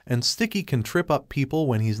defense, and Sticky can trip up people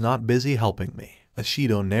when he's not busy helping me.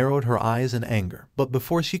 Ashido narrowed her eyes in anger, but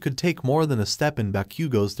before she could take more than a step in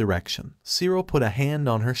Bakugou's direction, Zero put a hand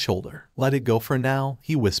on her shoulder. Let it go for now,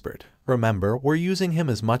 he whispered. Remember, we're using him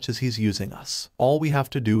as much as he's using us. All we have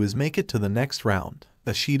to do is make it to the next round.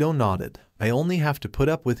 Ashido nodded. I only have to put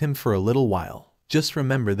up with him for a little while. Just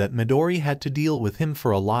remember that Midori had to deal with him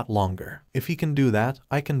for a lot longer. If he can do that,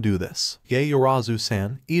 I can do this.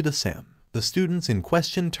 Yaoyorozu-san, Ida-san. The students in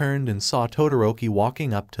question turned and saw Todoroki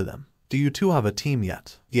walking up to them. Do you two have a team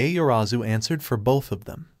yet? Yaoyorozu answered for both of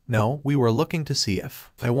them. No, we were looking to see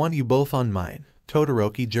if. I want you both on mine.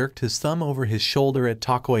 Todoroki jerked his thumb over his shoulder at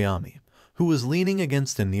Takoyami, who was leaning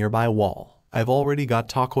against a nearby wall. I've already got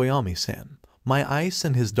Takoyami-san. My ice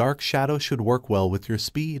and his dark shadow should work well with your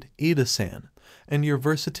speed, Ida-san, and your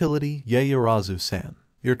versatility, Yaoyorozu-san.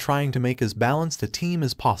 You're trying to make as balanced a team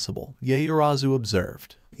as possible, Yaoyorozu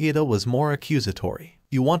observed. Ida was more accusatory.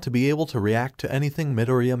 You want to be able to react to anything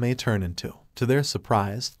Midoriya may turn into. To their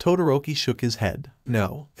surprise, Todoroki shook his head.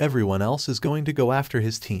 No, everyone else is going to go after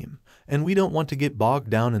his team, and we don't want to get bogged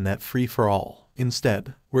down in that free-for-all.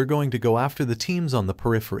 Instead, we're going to go after the teams on the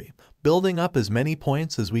periphery, building up as many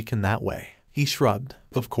points as we can that way. He shrugged.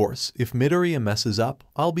 Of course, if Midoriya messes up,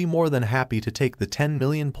 I'll be more than happy to take the 10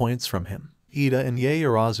 million points from him. Ida and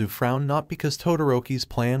Yaoyorozu frowned not because Todoroki's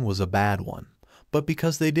plan was a bad one, but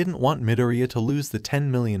because they didn't want Midoriya to lose the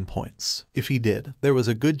 10 million points. If he did, there was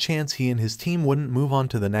a good chance he and his team wouldn't move on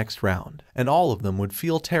to the next round, and all of them would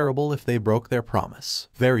feel terrible if they broke their promise.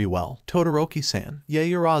 Very well, Todoroki-san,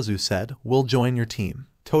 Yaoyorozu said, we'll join your team.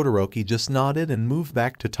 Todoroki just nodded and moved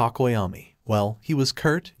back to Takoyami. Well, he was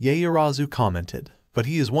curt, Yaoyorozu commented, but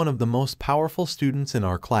he is one of the most powerful students in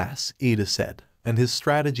our class, Ida said, and his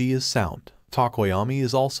strategy is sound. Takoyami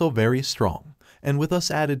is also very strong, and with us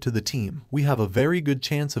added to the team, we have a very good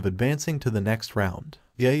chance of advancing to the next round.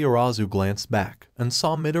 Yaoyorozu glanced back and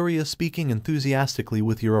saw Midoriya speaking enthusiastically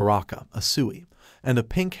with Uraraka, Asui, and a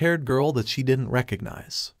pink-haired girl that she didn't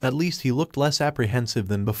recognize. At least he looked less apprehensive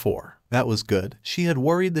than before. That was good. She had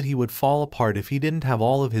worried that he would fall apart if he didn't have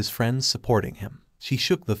all of his friends supporting him. She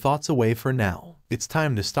shook the thoughts away for now. It's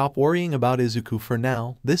time to stop worrying about Izuku for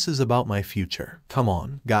now. This is about my future. Come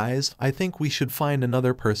on, guys, I think we should find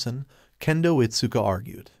another person, Kendo Itsuka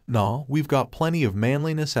argued. Nah, we've got plenty of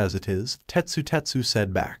manliness as it is, Tetsu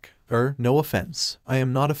said back. No offense. I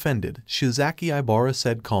am not offended, Shizaki Ibara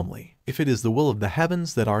said calmly. If it is the will of the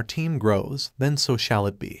heavens that our team grows, then so shall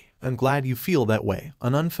it be. I'm glad you feel that way,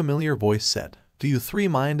 an unfamiliar voice said. Do you three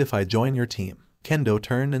mind if I join your team? Kendo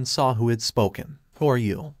turned and saw who had spoken. Who are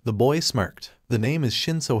you? The boy smirked. The name is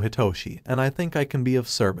Shinso Hitoshi, and I think I can be of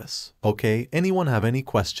service. Okay, anyone have any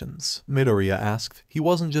questions? Midoriya asked. He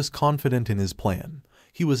wasn't just confident in his plan.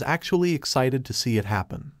 He was actually excited to see it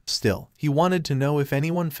happen. Still, he wanted to know if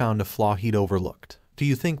anyone found a flaw he'd overlooked. Do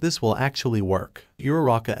you think this will actually work?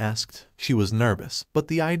 Uraraka asked. She was nervous, but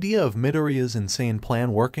the idea of Midoriya's insane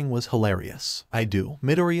plan working was hilarious. I do,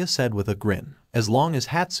 Midoriya said with a grin. As long as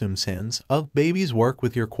Hatsum-san's babies work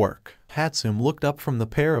with your quirk. Hatsum looked up from the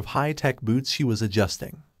pair of high-tech boots she was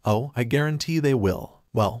adjusting. Oh, I guarantee they will.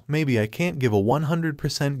 Well, maybe I can't give a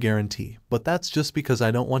 100% guarantee, but that's just because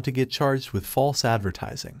I don't want to get charged with false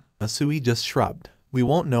advertising. Asui just shrugged. We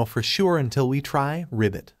won't know for sure until we try,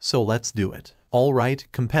 Ribbit, so let's do it. All right,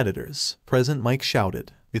 competitors, President Mike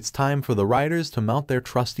shouted. It's time for the riders to mount their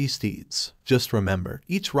trusty steeds. Just remember,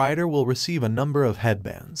 each rider will receive a number of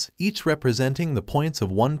headbands, each representing the points of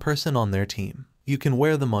one person on their team. You can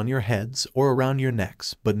wear them on your heads or around your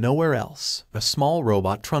necks, but nowhere else. A small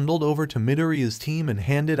robot trundled over to Midoriya's team and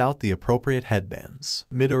handed out the appropriate headbands.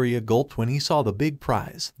 Midoriya gulped when he saw the big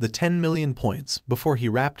prize, the 10 million points, before he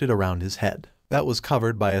wrapped it around his head. That was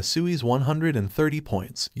covered by Asui's 130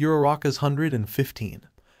 points, Uraraka's 115,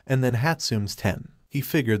 and then Hatsum's 10. He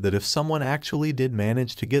figured that if someone actually did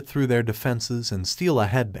manage to get through their defenses and steal a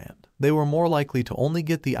headband, they were more likely to only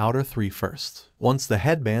get the outer three first. Once the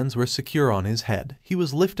headbands were secure on his head, he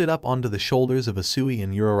was lifted up onto the shoulders of Asui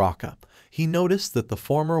and Uraraka. He noticed that the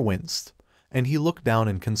former winced, and he looked down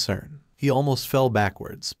in concern. He almost fell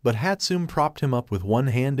backwards, but Hatsum propped him up with one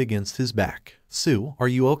hand against his back. Sue, are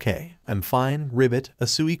you okay? I'm fine, Ribbit,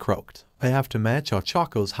 Asui croaked. I have to match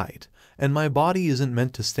Ochako's height, and my body isn't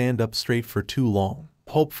meant to stand up straight for too long.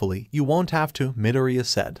 Hopefully, you won't have to, Midoriya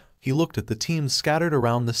said. He looked at the teams scattered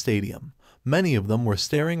around the stadium. Many of them were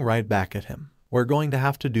staring right back at him. We're going to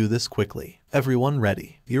have to do this quickly. Everyone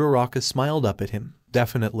ready? Uraraka smiled up at him.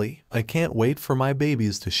 Definitely. I can't wait for my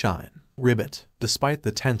babies to shine. Ribbit. Despite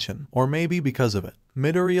the tension, or maybe because of it,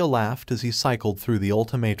 Midoriya laughed as he cycled through the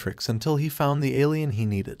Ultimatrix until he found the alien he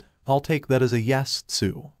needed. I'll take that as a yes,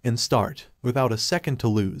 Tsu. And start. Without a second to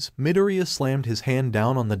lose, Midoriya slammed his hand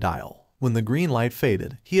down on the dial. When the green light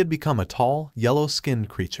faded, he had become a tall, yellow-skinned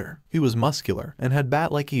creature. He was muscular and had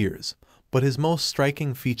bat-like ears, but his most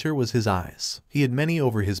striking feature was his eyes. He had many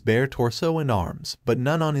over his bare torso and arms, but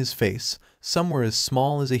none on his face. Some were as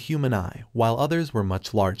small as a human eye, while others were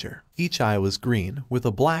much larger. Each eye was green, with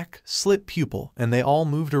a black, slit pupil, and they all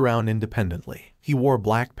moved around independently. He wore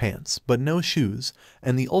black pants, but no shoes,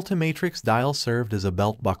 and the Ultimatrix dial served as a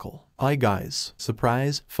belt buckle. Aye guys,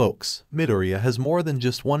 surprise, folks, Midoriya has more than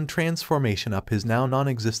just one transformation up his now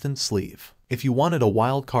non-existent sleeve. If you wanted a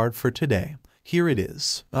wild card for today, here it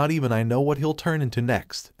is. Not even I know what he'll turn into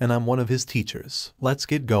next, and I'm one of his teachers. Let's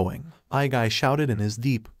get going. Aye guy shouted in his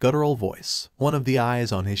deep, guttural voice. One of the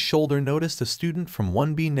eyes on his shoulder noticed a student from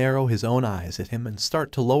 1B narrow his own eyes at him and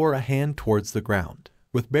start to lower a hand towards the ground.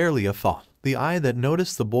 With barely a thought, the eye that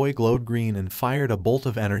noticed the boy glowed green and fired a bolt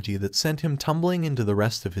of energy that sent him tumbling into the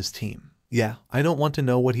rest of his team. Yeah, I don't want to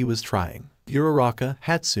know what he was trying. Uraraka,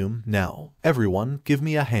 Hatsune, now. Everyone, give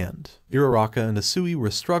me a hand. Uraraka and Asui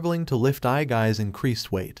were struggling to lift Aye Guy's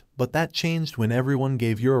increased weight, but that changed when everyone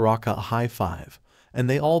gave Uraraka a high five, and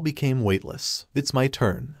they all became weightless. It's my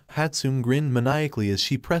turn. Hatsune grinned maniacally as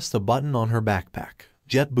she pressed a button on her backpack.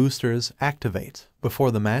 Jet boosters, activate.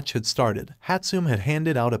 Before the match had started, Hatsune had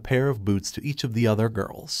handed out a pair of boots to each of the other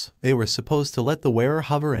girls. They were supposed to let the wearer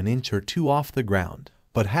hover an inch or two off the ground,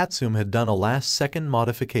 but Hatsune had done a last-second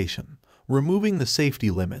modification, removing the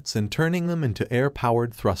safety limits and turning them into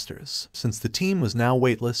air-powered thrusters. Since the team was now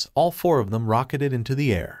weightless, all four of them rocketed into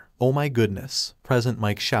the air. Oh my goodness, Present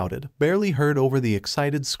Mike shouted, barely heard over the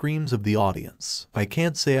excited screams of the audience. I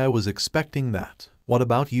can't say I was expecting that. What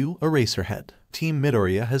about you, Eraserhead? Team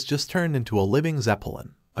Midoriya has just turned into a living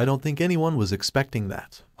zeppelin. I don't think anyone was expecting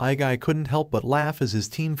that. Aye Guy couldn't help but laugh as his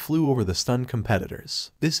team flew over the stunned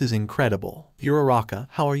competitors. This is incredible. Uraraka,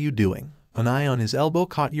 how are you doing? An eye on his elbow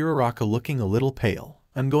caught Uraraka looking a little pale.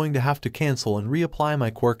 I'm going to have to cancel and reapply my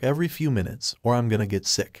quirk every few minutes, or I'm gonna get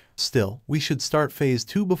sick. Still, we should start phase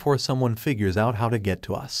 2 before someone figures out how to get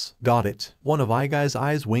to us. Got it. One of Aye Guy's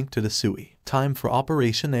eyes winked at Asui. Time for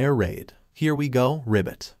Operation Air Raid. Here we go,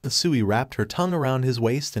 ribbit. Asui wrapped her tongue around his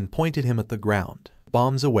waist and pointed him at the ground.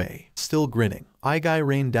 Bombs away. Still grinning, Aye Guy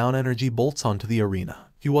rained down energy bolts onto the arena.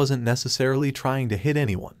 He wasn't necessarily trying to hit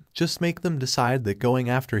anyone, just make them decide that going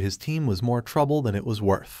after his team was more trouble than it was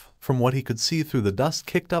worth. From what he could see through the dust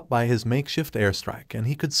kicked up by his makeshift airstrike, and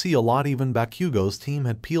he could see a lot even Bakugou's team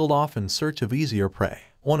had peeled off in search of easier prey.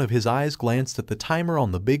 One of his eyes glanced at the timer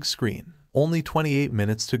on the big screen. Only 28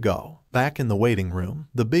 minutes to go. Back in the waiting room,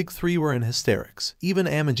 the big three were in hysterics. Even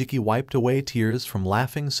Amajiki wiped away tears from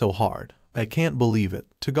laughing so hard. I can't believe it,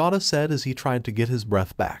 Tagada said as he tried to get his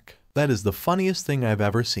breath back. That is the funniest thing I've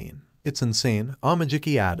ever seen. It's insane,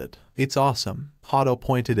 Amajiki added. It's awesome. Hado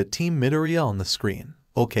pointed at Team Midoriya on the screen.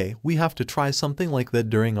 Okay, we have to try something like that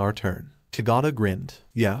during our turn. Tagada grinned.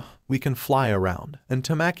 Yeah, we can fly around, and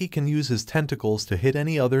Tamaki can use his tentacles to hit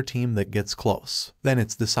any other team that gets close. Then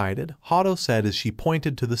it's decided, Hado said as she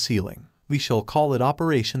pointed to the ceiling. We shall call it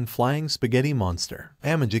Operation Flying Spaghetti Monster.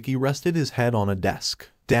 Amajiki rested his head on a desk.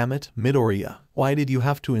 Damn it, Midoriya. Why did you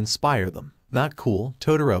have to inspire them? Not cool,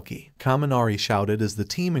 Todoroki. Kaminari shouted as the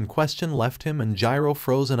team in question left him and Gyro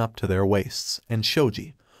frozen up to their waists, and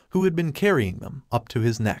Shoji, who had been carrying them, up to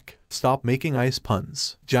his neck. Stop making ice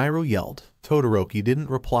puns, Gyro yelled. Todoroki didn't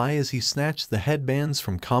reply as he snatched the headbands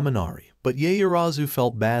from Kaminari, but Yaoyorozu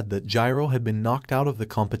felt bad that Gyro had been knocked out of the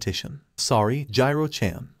competition. Sorry,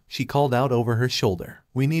 Gyro-chan, she called out over her shoulder.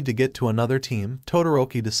 We need to get to another team,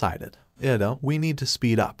 Todoroki decided. Ida, we need to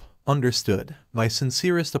speed up. Understood. My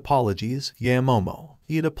sincerest apologies, Yaomomo.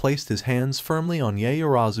 Ida placed his hands firmly on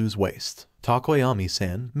Yaoyorozu's waist.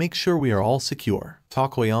 Takoyami-san, make sure we are all secure.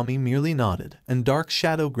 Takoyami merely nodded, and Dark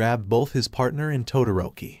Shadow grabbed both his partner and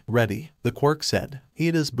Todoroki. Ready, the quirk said.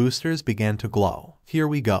 Ida's boosters began to glow. Here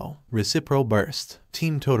we go. Recipro burst.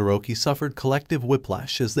 Team Todoroki suffered collective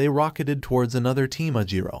whiplash as they rocketed towards another team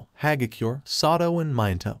Ajiro, Hagakure, Sato and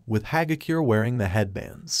Mainta, with Hagakure wearing the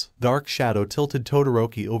headbands. Dark Shadow tilted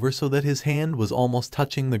Todoroki over so that his hand was almost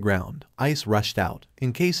touching the ground. Ice rushed out,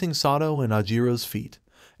 encasing Sato and Ajiro's feet,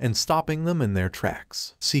 and stopping them in their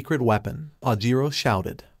tracks. Secret weapon, Ajiro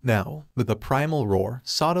shouted. Now, with a primal roar,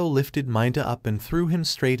 Sato lifted Mainta up and threw him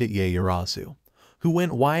straight at Yaoyorozu, who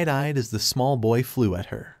went wide-eyed as the small boy flew at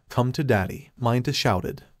her. Come to daddy, Mainta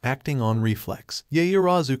shouted. Acting on reflex,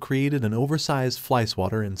 Yaoyorozu created an oversized fly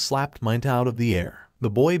swatter and slapped Mainta out of the air. The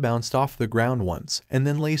boy bounced off the ground once, and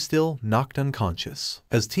then lay still, knocked unconscious.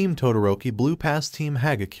 As Team Todoroki blew past Team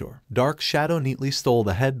Hagakure, Dark Shadow neatly stole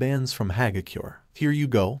the headbands from Hagakure. Here you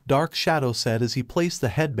go, Dark Shadow said as he placed the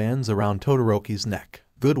headbands around Todoroki's neck.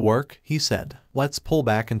 Good work, he said. Let's pull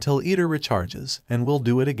back until Ida recharges, and we'll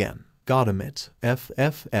do it again. Got him it.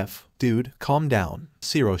 Dude, calm down.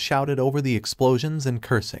 Zero shouted over the explosions and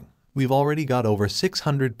cursing. We've already got over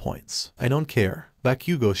 600 points. I don't care,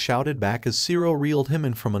 Bakugou shouted back as Zero reeled him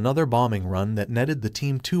in from another bombing run that netted the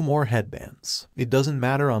team 2 more headbands. It doesn't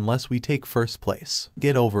matter unless we take first place.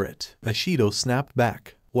 Get over it, Ashido snapped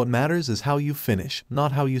back. What matters is how you finish,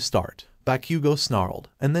 not how you start. Bakugou snarled,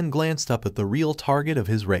 and then glanced up at the real target of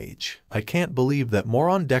his rage. I can't believe that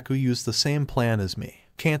moron Deku used the same plan as me.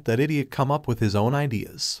 Can't that idiot come up with his own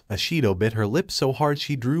ideas? Ashido bit her lip so hard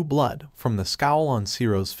she drew blood from the scowl on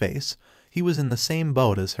Zero's face. He was in the same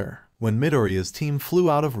boat as her. When Midoriya's team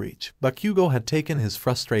flew out of reach, Bakugou had taken his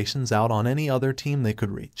frustrations out on any other team they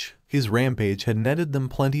could reach. His rampage had netted them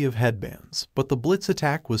plenty of headbands, but the blitz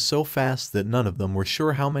attack was so fast that none of them were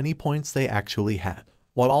sure how many points they actually had.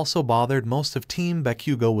 What also bothered most of Team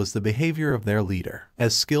Bakugou was the behavior of their leader.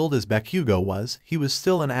 As skilled as Bakugou was, he was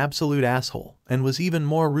still an absolute asshole, and was even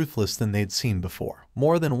more ruthless than they'd seen before.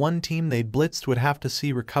 More than one team they'd blitzed would have to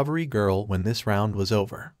see Recovery Girl when this round was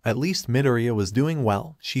over. At least Midoriya was doing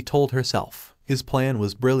well, she told herself. His plan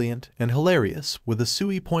was brilliant and hilarious, with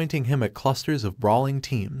Asui pointing him at clusters of brawling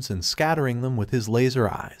teams and scattering them with his laser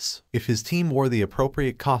eyes. If his team wore the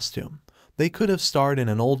appropriate costume, they could have starred in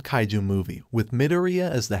an old kaiju movie, with Midoriya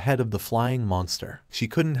as the head of the flying monster. She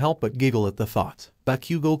couldn't help but giggle at the thought.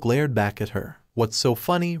 Bakugou glared back at her. What's so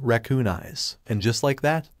funny, raccoon eyes? And just like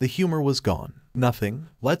that, the humor was gone. Nothing.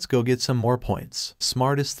 Let's go get some more points.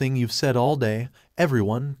 Smartest thing you've said all day.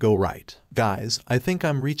 Everyone, go right. Guys, I think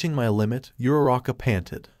I'm reaching my limit, Uraraka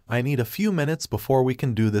panted. I need a few minutes before we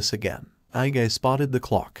can do this again. Aigai spotted the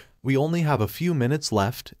clock. We only have a few minutes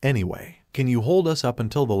left, anyway. Can you hold us up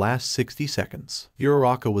until the last 60 seconds?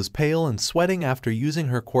 Uraraka was pale and sweating after using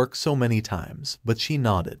her quirk so many times, but she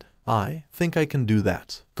nodded. I think I can do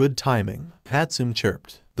that. Good timing. Hatsum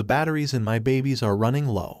chirped. The batteries in my babies are running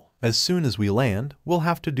low. As soon as we land, we'll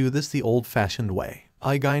have to do this the old-fashioned way.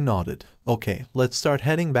 Aigai nodded. Okay, let's start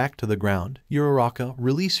heading back to the ground. Uraraka,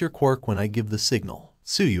 release your quirk when I give the signal.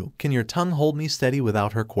 Tsuyu, can your tongue hold me steady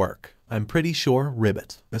without her quirk? I'm pretty sure,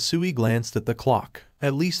 Ribbit. Asui glanced at the clock.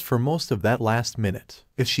 At least for most of that last minute.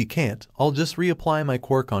 If she can't, I'll just reapply my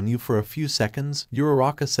quirk on you for a few seconds,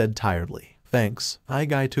 Uraraka said tiredly. Thanks.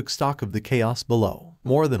 Aigai took stock of the chaos below.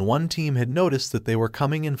 More than one team had noticed that they were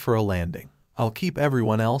coming in for a landing. I'll keep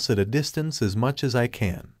everyone else at a distance as much as I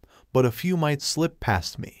can, but a few might slip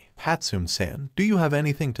past me. Hatsum-san, do you have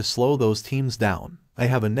anything to slow those teams down? I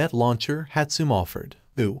have a net launcher, Hatsum offered.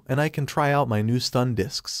 Ooh, and I can try out my new stun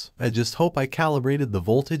discs. I just hope I calibrated the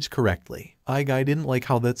voltage correctly. Aigai didn't like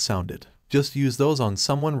how that sounded. Just use those on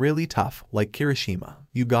someone really tough, like Kirishima.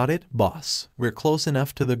 You got it, boss. We're close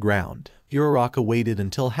enough to the ground. Uraraka waited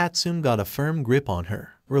until Hatsum got a firm grip on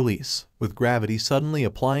her. Release. With gravity suddenly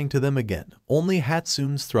applying to them again, only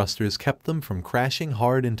Hatsum's thrusters kept them from crashing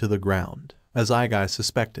hard into the ground. As Aigai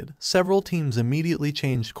suspected, several teams immediately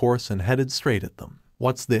changed course and headed straight at them.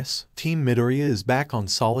 What's this? Team Midoriya is back on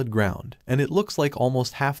solid ground, and it looks like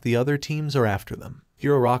almost half the other teams are after them.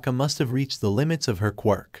 Uraraka must have reached the limits of her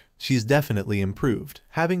quirk. She's definitely improved,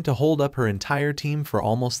 having to hold up her entire team for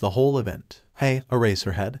almost the whole event. Hey,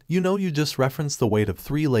 Eraserhead, you know you just referenced the weight of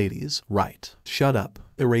 3 ladies, right? Shut up.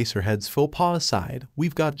 Eraserhead's faux pas aside,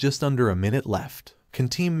 we've got just under a minute left. Can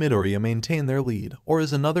Team Midoriya maintain their lead, or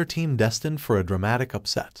is another team destined for a dramatic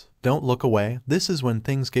upset? Don't look away, this is when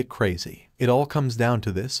things get crazy. It all comes down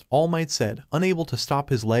to this, All Might said, unable to stop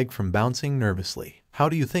his leg from bouncing nervously. How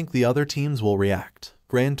do you think the other teams will react?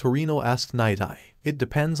 Gran Torino asked Night Eye. It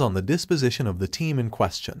depends on the disposition of the team in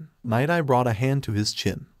question. Night Eye brought a hand to his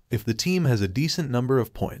chin. If the team has a decent number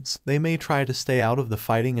of points, they may try to stay out of the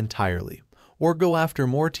fighting entirely, or go after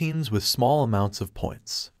more teams with small amounts of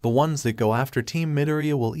points. The ones that go after Team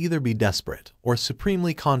Midoriya will either be desperate, or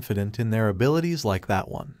supremely confident in their abilities like that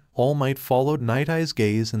one. All Might followed Night Eye's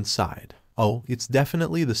gaze and sighed. Oh, it's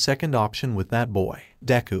definitely the second option with that boy.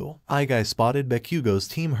 Deku. Aigai spotted Bakugou's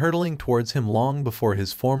team hurtling towards him long before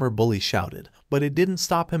his former bully shouted, but it didn't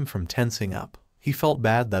stop him from tensing up. He felt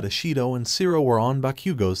bad that Ashido and Zero were on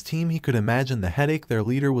Bakugou's team. He could imagine the headache their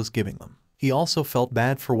leader was giving them. He also felt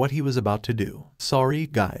bad for what he was about to do. Sorry,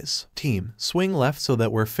 guys. Team, swing left so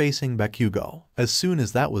that we're facing Bakugou. As soon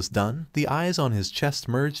as that was done, the eyes on his chest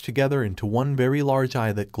merged together into one very large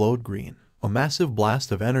eye that glowed green. A massive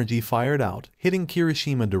blast of energy fired out, hitting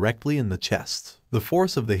Kirishima directly in the chest. The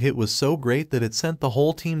force of the hit was so great that it sent the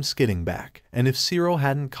whole team skidding back, and if Zero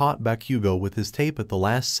hadn't caught Bakugou with his tape at the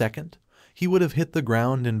last second, he would have hit the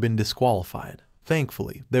ground and been disqualified.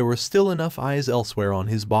 Thankfully, there were still enough eyes elsewhere on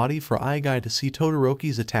his body for Aigai to see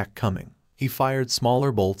Todoroki's attack coming. He fired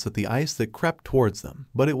smaller bolts at the ice that crept towards them,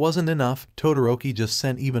 but it wasn't enough. Todoroki just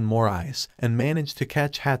sent even more ice and managed to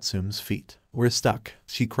catch Hatsum's feet. We're stuck,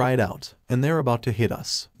 she cried out, and they're about to hit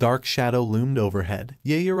us. Dark shadow loomed overhead.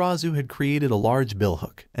 Yaoyorozu had created a large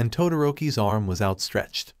billhook, and Todoroki's arm was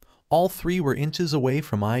outstretched. All three were inches away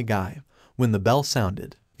from Guy when the bell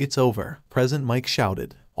sounded. It's over, Present Mike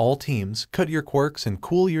shouted. All teams, cut your quirks and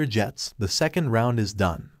cool your jets, the second round is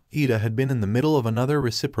done. Ida had been in the middle of another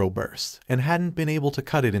recipro burst and hadn't been able to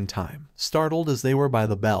cut it in time. Startled as they were by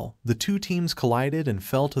the bell, the two teams collided and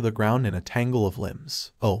fell to the ground in a tangle of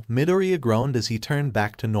limbs. Oh, Midoriya groaned as he turned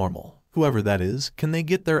back to normal. Whoever that is, can they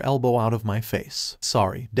get their elbow out of my face?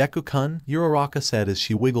 Sorry, Deku-kun, Uraraka said as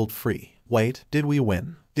she wiggled free. Wait, did we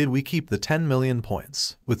win? Did we keep the 10 million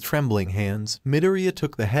points? With trembling hands, Midoriya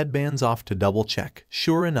took the headbands off to double check.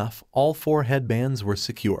 Sure enough, all 4 headbands were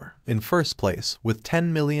secure. In first place, with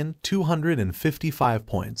 10,255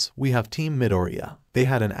 points, we have Team Midoriya. They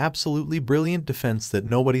had an absolutely brilliant defense that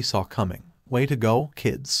nobody saw coming. Way to go,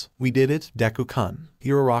 kids. We did it, Deku-kun.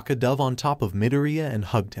 Uraraka dove on top of Midoriya and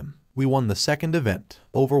hugged him. We won the second event.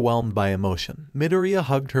 Overwhelmed by emotion, Midoriya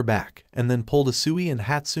hugged her back, and then pulled Asui and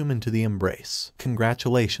Hatsum into the embrace.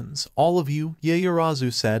 Congratulations, all of you,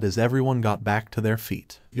 Yaoyorozu said as everyone got back to their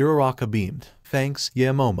feet. Uraraka beamed. Thanks,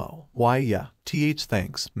 Yamomo. Why yeah,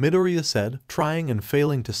 thanks, Midoriya said, trying and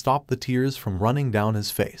failing to stop the tears from running down his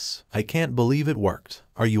face. I can't believe it worked.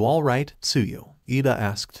 Are you alright, Tsuyu? Ida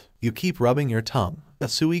asked. You keep rubbing your tongue.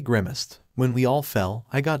 Asui grimaced. When we all fell,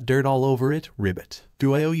 I got dirt all over it, ribbit.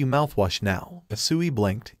 Do I owe you mouthwash now? Asui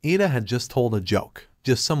blinked. Ida had just told a joke.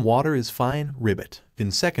 Just some water is fine, ribbit. In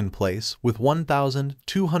second place, with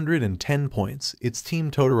 1,210 points, it's Team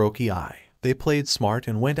Todoroki I. They played smart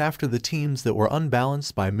and went after the teams that were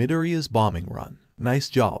unbalanced by Midoriya's bombing run. Nice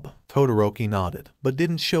job. Todoroki nodded, but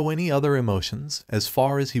didn't show any other emotions. As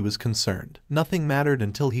far as he was concerned, nothing mattered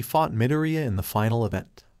until he fought Midoriya in the final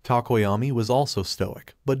event. Takoyami was also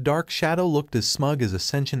stoic, but Dark Shadow looked as smug as a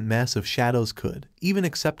sentient mass of shadows could, even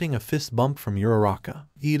accepting a fist bump from Uraraka.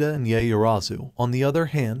 Ida and Yaoyorozu, on the other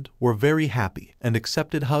hand, were very happy and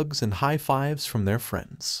accepted hugs and high fives from their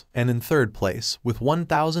friends. And in third place, with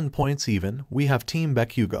 1,000 points even, we have Team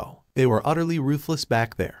Bakugou. They were utterly ruthless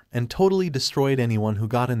back there and totally destroyed anyone who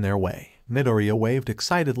got in their way. Midoriya waved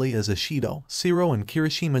excitedly as Ashido, Shiro and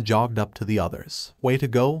Kirishima jogged up to the others. Way to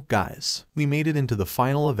go, guys. We made it into the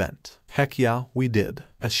final event. Heck yeah, we did.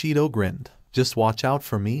 Ashido grinned. Just watch out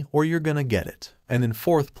for me or you're gonna get it. And in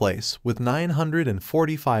fourth place, with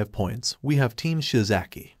 945 points, we have Team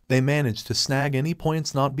Shizaki. They managed to snag any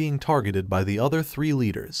points not being targeted by the other 3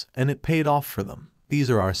 leaders, and it paid off for them. These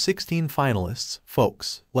are our 16 finalists,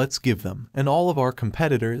 folks. Let's give them, and all of our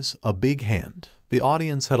competitors, a big hand. The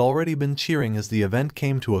audience had already been cheering as the event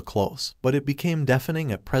came to a close, but it became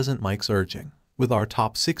deafening at Present Mike's urging. With our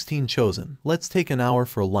top 16 chosen, let's take an hour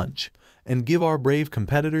for lunch and give our brave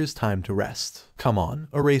competitors time to rest. Come on,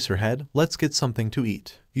 Eraserhead, let's get something to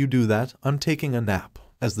eat. You do that, I'm taking a nap.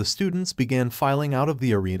 As the students began filing out of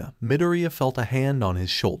the arena, Midoriya felt a hand on his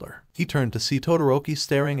shoulder. He turned to see Todoroki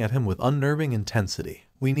staring at him with unnerving intensity.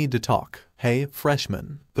 We need to talk. Hey,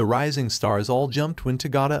 freshman. The rising stars all jumped when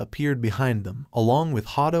Tagata appeared behind them, along with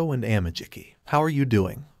Hado and Amajiki. How are you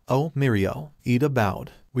doing? Oh, Mirio. Ida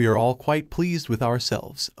bowed. We are all quite pleased with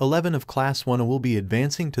ourselves. 11 of Class 1 will be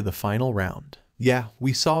advancing to the final round. Yeah,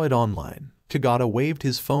 we saw it online. Tagata waved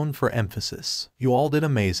his phone for emphasis. You all did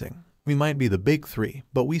amazing. We might be the big 3,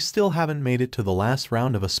 but we still haven't made it to the last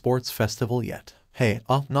round of a sports festival yet. Hey,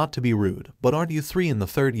 not to be rude, but aren't you 3 in the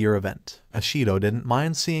 3rd year event? Ashido didn't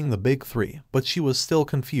mind seeing the big 3, but she was still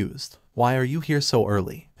confused. Why are you here so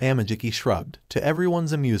early? Amajiki shrugged. To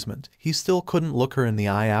everyone's amusement, he still couldn't look her in the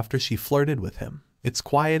eye after she flirted with him. It's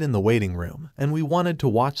quiet in the waiting room, and we wanted to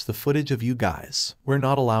watch the footage of you guys. We're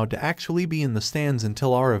not allowed to actually be in the stands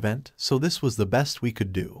until our event, so this was the best we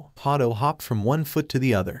could do. Hado hopped from one foot to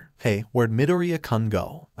the other. Hey, where'd Midoriya-kun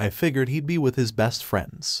go? I figured he'd be with his best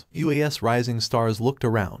friends. UAS Rising Stars looked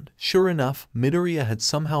around. Sure enough, Midoriya had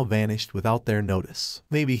somehow vanished without their notice.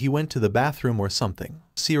 Maybe he went to the bathroom or something.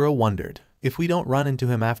 Shiro wondered. If we don't run into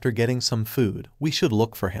him after getting some food, we should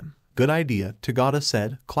look for him. Good idea, Tagata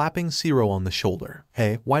said, clapping Shiro on the shoulder.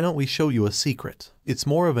 Hey, why don't we show you a secret? It's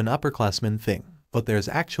more of an upperclassman thing, but there's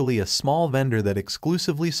actually a small vendor that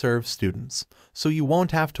exclusively serves students, so you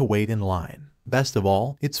won't have to wait in line. Best of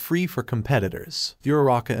all, it's free for competitors.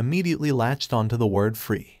 Uraraka immediately latched onto the word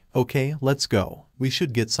free. Okay, let's go. We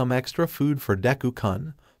should get some extra food for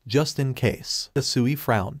Deku-kun, just in case. Asui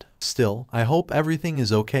frowned. Still, I hope everything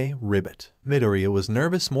is okay, ribbit. Midoriya was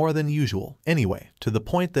nervous more than usual, anyway, to the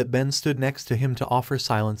point that Ben stood next to him to offer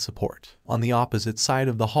silent support. On the opposite side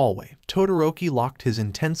of the hallway, Todoroki locked his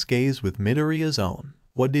intense gaze with Midoriya's own.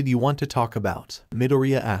 What did you want to talk about?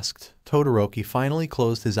 Midoriya asked. Todoroki finally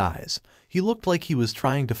closed his eyes. He looked like he was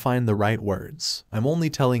trying to find the right words. I'm only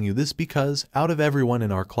telling you this because, out of everyone in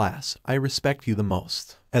our class, I respect you the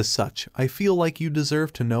most. As such, I feel like you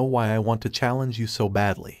deserve to know why I want to challenge you so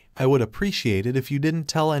badly. I would appreciate it if you didn't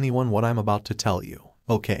tell anyone what I'm about to tell you.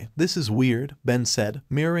 Okay, this is weird, Ben said,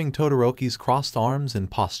 mirroring Todoroki's crossed arms and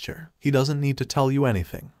posture. He doesn't need to tell you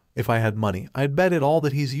anything. If I had money, I'd bet it all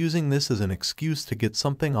that he's using this as an excuse to get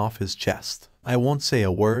something off his chest. I won't say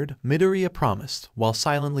a word, Midoriya promised, while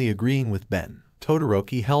silently agreeing with Ben.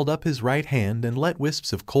 Todoroki held up his right hand and let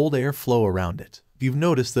wisps of cold air flow around it. You've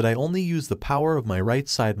noticed that I only use the power of my right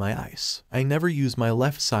side, my ice. I never use my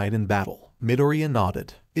left side in battle. Midoriya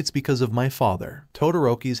nodded. It's because of my father.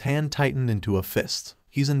 Todoroki's hand tightened into a fist.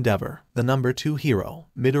 He's Endeavor, the number 2 hero.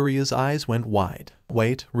 Midoriya's eyes went wide.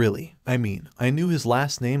 Wait, really? I mean, I knew his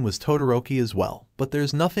last name was Todoroki as well, but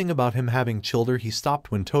there's nothing about him having children. He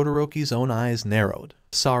stopped when Todoroki's own eyes narrowed.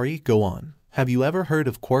 Sorry, go on. Have you ever heard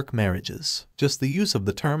of quirk marriages? Just the use of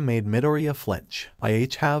the term made Midoriya flinch. I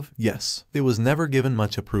have, yes. It was never given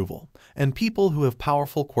much approval. And people who have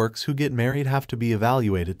powerful quirks who get married have to be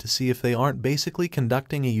evaluated to see if they aren't basically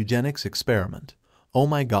conducting a eugenics experiment. Oh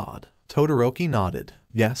my god. Todoroki nodded.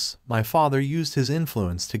 Yes, my father used his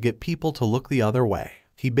influence to get people to look the other way.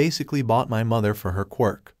 He basically bought my mother for her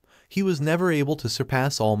quirk. He was never able to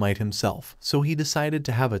surpass All Might himself, so he decided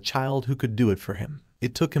to have a child who could do it for him.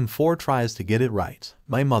 It took him 4 tries to get it right.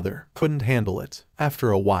 My mother couldn't handle it.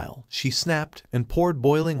 After a while, she snapped and poured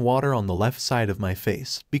boiling water on the left side of my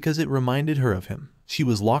face because it reminded her of him. She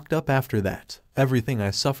was locked up after that. Everything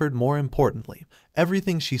I suffered, more importantly,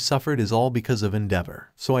 everything she suffered is all because of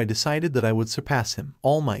Endeavor. So I decided that I would surpass him,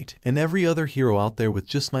 All Might, and every other hero out there with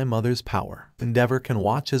just my mother's power. Endeavor can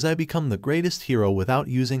watch as I become the greatest hero without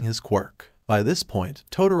using his quirk. By this point,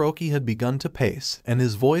 Todoroki had begun to pace, and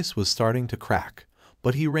his voice was starting to crack.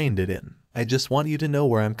 But he reined it in. I just want you to know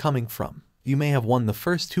where I'm coming from. You may have won the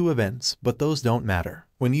first 2 events, but those don't matter.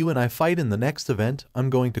 When you and I fight in the next event, I'm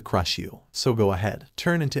going to crush you. So go ahead,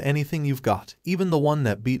 turn into anything you've got, even the one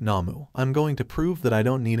that beat Namu. I'm going to prove that I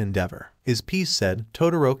don't need Endeavor. His piece said,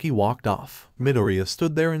 Todoroki walked off. Midoriya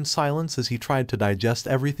stood there in silence as he tried to digest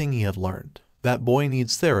everything he had learned. That boy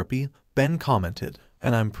needs therapy, Ben commented.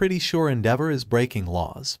 And I'm pretty sure Endeavor is breaking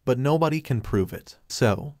laws, but nobody can prove it.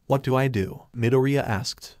 So, what do I do? Midoriya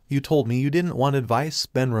asked. You told me you didn't want advice,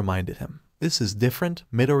 Ben reminded him. This is different,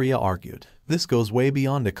 Midoriya argued. This goes way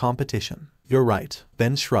beyond a competition. You're right,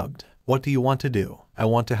 Ben shrugged. What do you want to do? I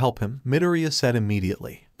want to help him, Midoriya said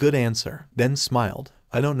immediately. Good answer, Ben smiled.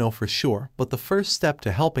 I don't know for sure, but the first step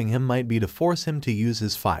to helping him might be to force him to use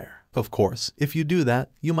his fire. Of course, if you do that,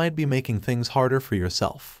 you might be making things harder for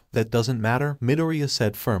yourself. That doesn't matter, Midoriya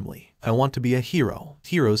said firmly. I want to be a hero.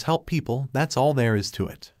 Heroes help people, that's all there is to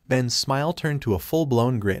it. Ben's smile turned to a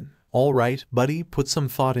full-blown grin. All right, buddy, put some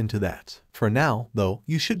thought into that. For now, though,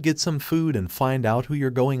 you should get some food and find out who you're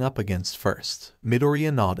going up against first.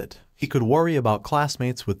 Midoriya nodded. He could worry about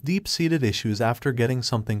classmates with deep-seated issues after getting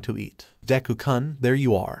something to eat. Deku-kun, there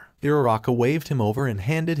you are. Uraraka waved him over and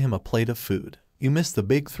handed him a plate of food. You missed the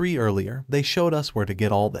big 3 earlier, they showed us where to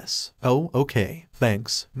get all this. Oh, okay,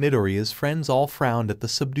 thanks. Midoriya's friends all frowned at the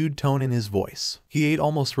subdued tone in his voice. He ate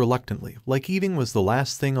almost reluctantly, like eating was the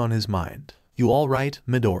last thing on his mind. You alright,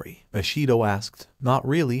 Midori? Ashido asked. Not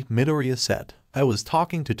really, Midoriya said. I was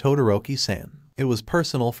talking to Todoroki-san. It was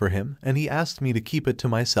personal for him, and he asked me to keep it to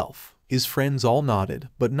myself. His friends all nodded,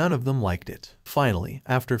 but none of them liked it. Finally,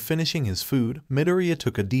 after finishing his food, Midoriya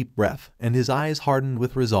took a deep breath, and his eyes hardened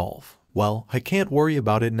with resolve. Well, I can't worry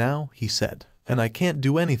about it now, he said. And I can't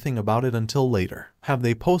do anything about it until later. Have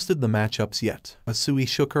they posted the matchups yet? Asui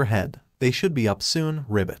shook her head. They should be up soon,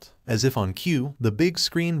 Ribbit. As if on cue, the big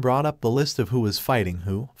screen brought up the list of who was fighting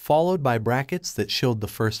who, followed by brackets that showed the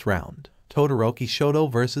first round. Todoroki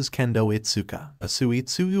Shoto vs Kendo Itsuka. Asui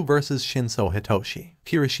Tsuyu vs Shinso Hitoshi.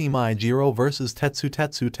 Kirishima Ijiro vs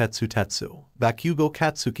Tetsu. Bakugou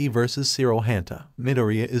Katsuki vs Shiro Hanta.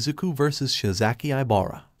 Midoriya Izuku vs Shizaki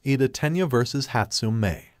Ibara. Ida Tenya vs Hatsume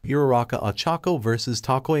Mei. Uraraka Ochako vs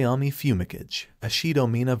Takoyami Fumikage. Ashido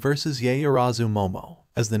Mina vs Yaoyorozu Momo.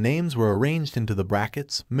 As the names were arranged into the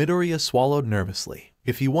brackets, Midoriya swallowed nervously.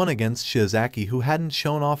 If he won against Shizaki, who hadn't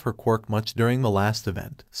shown off her quirk much during the last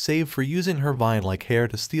event, save for using her vine-like hair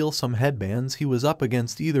to steal some headbands, he was up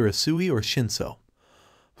against either Asui or Shinso,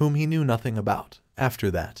 whom he knew nothing about.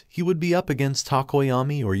 After that, he would be up against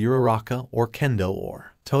Takoyami or Uraraka or Kendo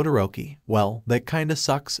or Todoroki. Well, that kinda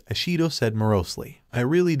sucks, Ashido said morosely. I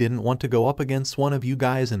really didn't want to go up against one of you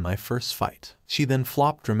guys in my first fight. She then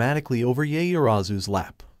flopped dramatically over Yaoyorozu's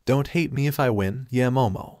lap. Don't hate me if I win, yeah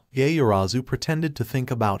Momo. Yaoyorozu pretended to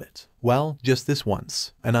think about it. Well, just this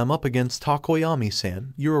once, and I'm up against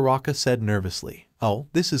Takoyami-san, Uraraka said nervously. Oh,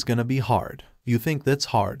 this is gonna be hard. You think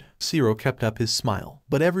that's hard? Shiro kept up his smile,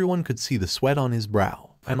 but everyone could see the sweat on his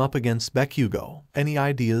brow. I'm up against Bakugou. Any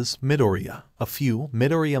ideas, Midoriya? A few,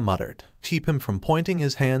 Midoriya muttered. Keep him from pointing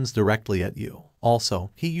his hands directly at you.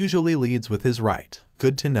 Also, he usually leads with his right.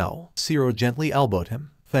 Good to know. Shiro gently elbowed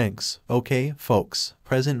him. Thanks. Okay, folks.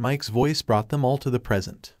 Present Mike's voice brought them all to the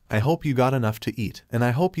present. I hope you got enough to eat, and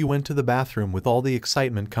I hope you went to the bathroom with all the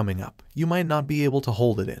excitement coming up. You might not be able to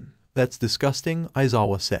hold it in. That's disgusting,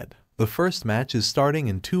 Aizawa said. The first match is starting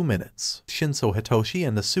in 2 minutes. Shinso Hitoshi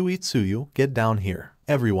and Asui Tsuyu, get down here.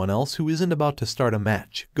 Everyone else who isn't about to start a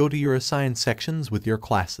match, go to your assigned sections with your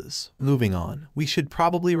classes. Moving on, we should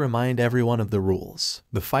probably remind everyone of the rules.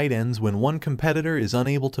 The fight ends when one competitor is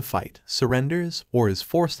unable to fight, surrenders, or is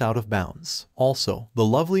forced out of bounds. Also, the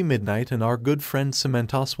lovely Midnight and our good friend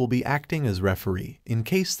Cementos will be acting as referee, in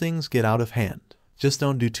case things get out of hand. Just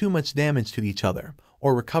don't do too much damage to each other,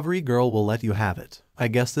 or Recovery Girl will let you have it. I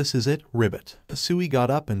guess this is it, Ribbit. Asui got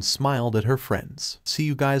up and smiled at her friends. See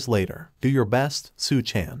you guys later. Do your best,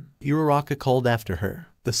 Su-chan. Uraraka called after her.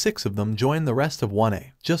 The 6 of them joined the rest of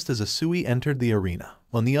 1A, just as Asui entered the arena.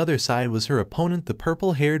 On the other side was her opponent, the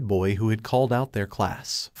purple-haired boy who had called out their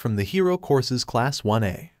class. From the Hero Courses Class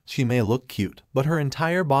 1A. She may look cute, but her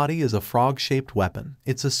entire body is a frog-shaped weapon.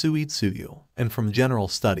 It's Asui Tsuyu. And from General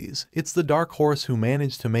Studies, it's the dark horse who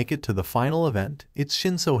managed to make it to the final event. It's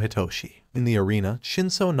Shinso Hitoshi. In the arena,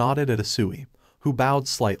 Shinso nodded at Asui, who bowed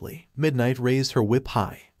slightly. Midnight raised her whip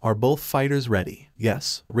high. Are both fighters ready?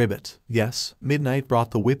 Yes, Ribbit. Yes. Midnight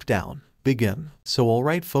brought the whip down. Begin. So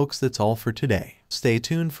alright folks, that's all for today. Stay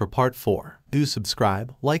tuned for part 4. Do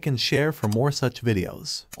subscribe, like and share for more such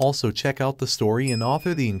videos. Also check out the story and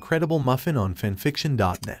author The Incredible Muffin on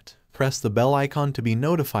fanfiction.net. Press the bell icon to be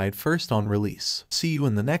notified first on release. See you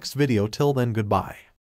in the next video. Till then, goodbye.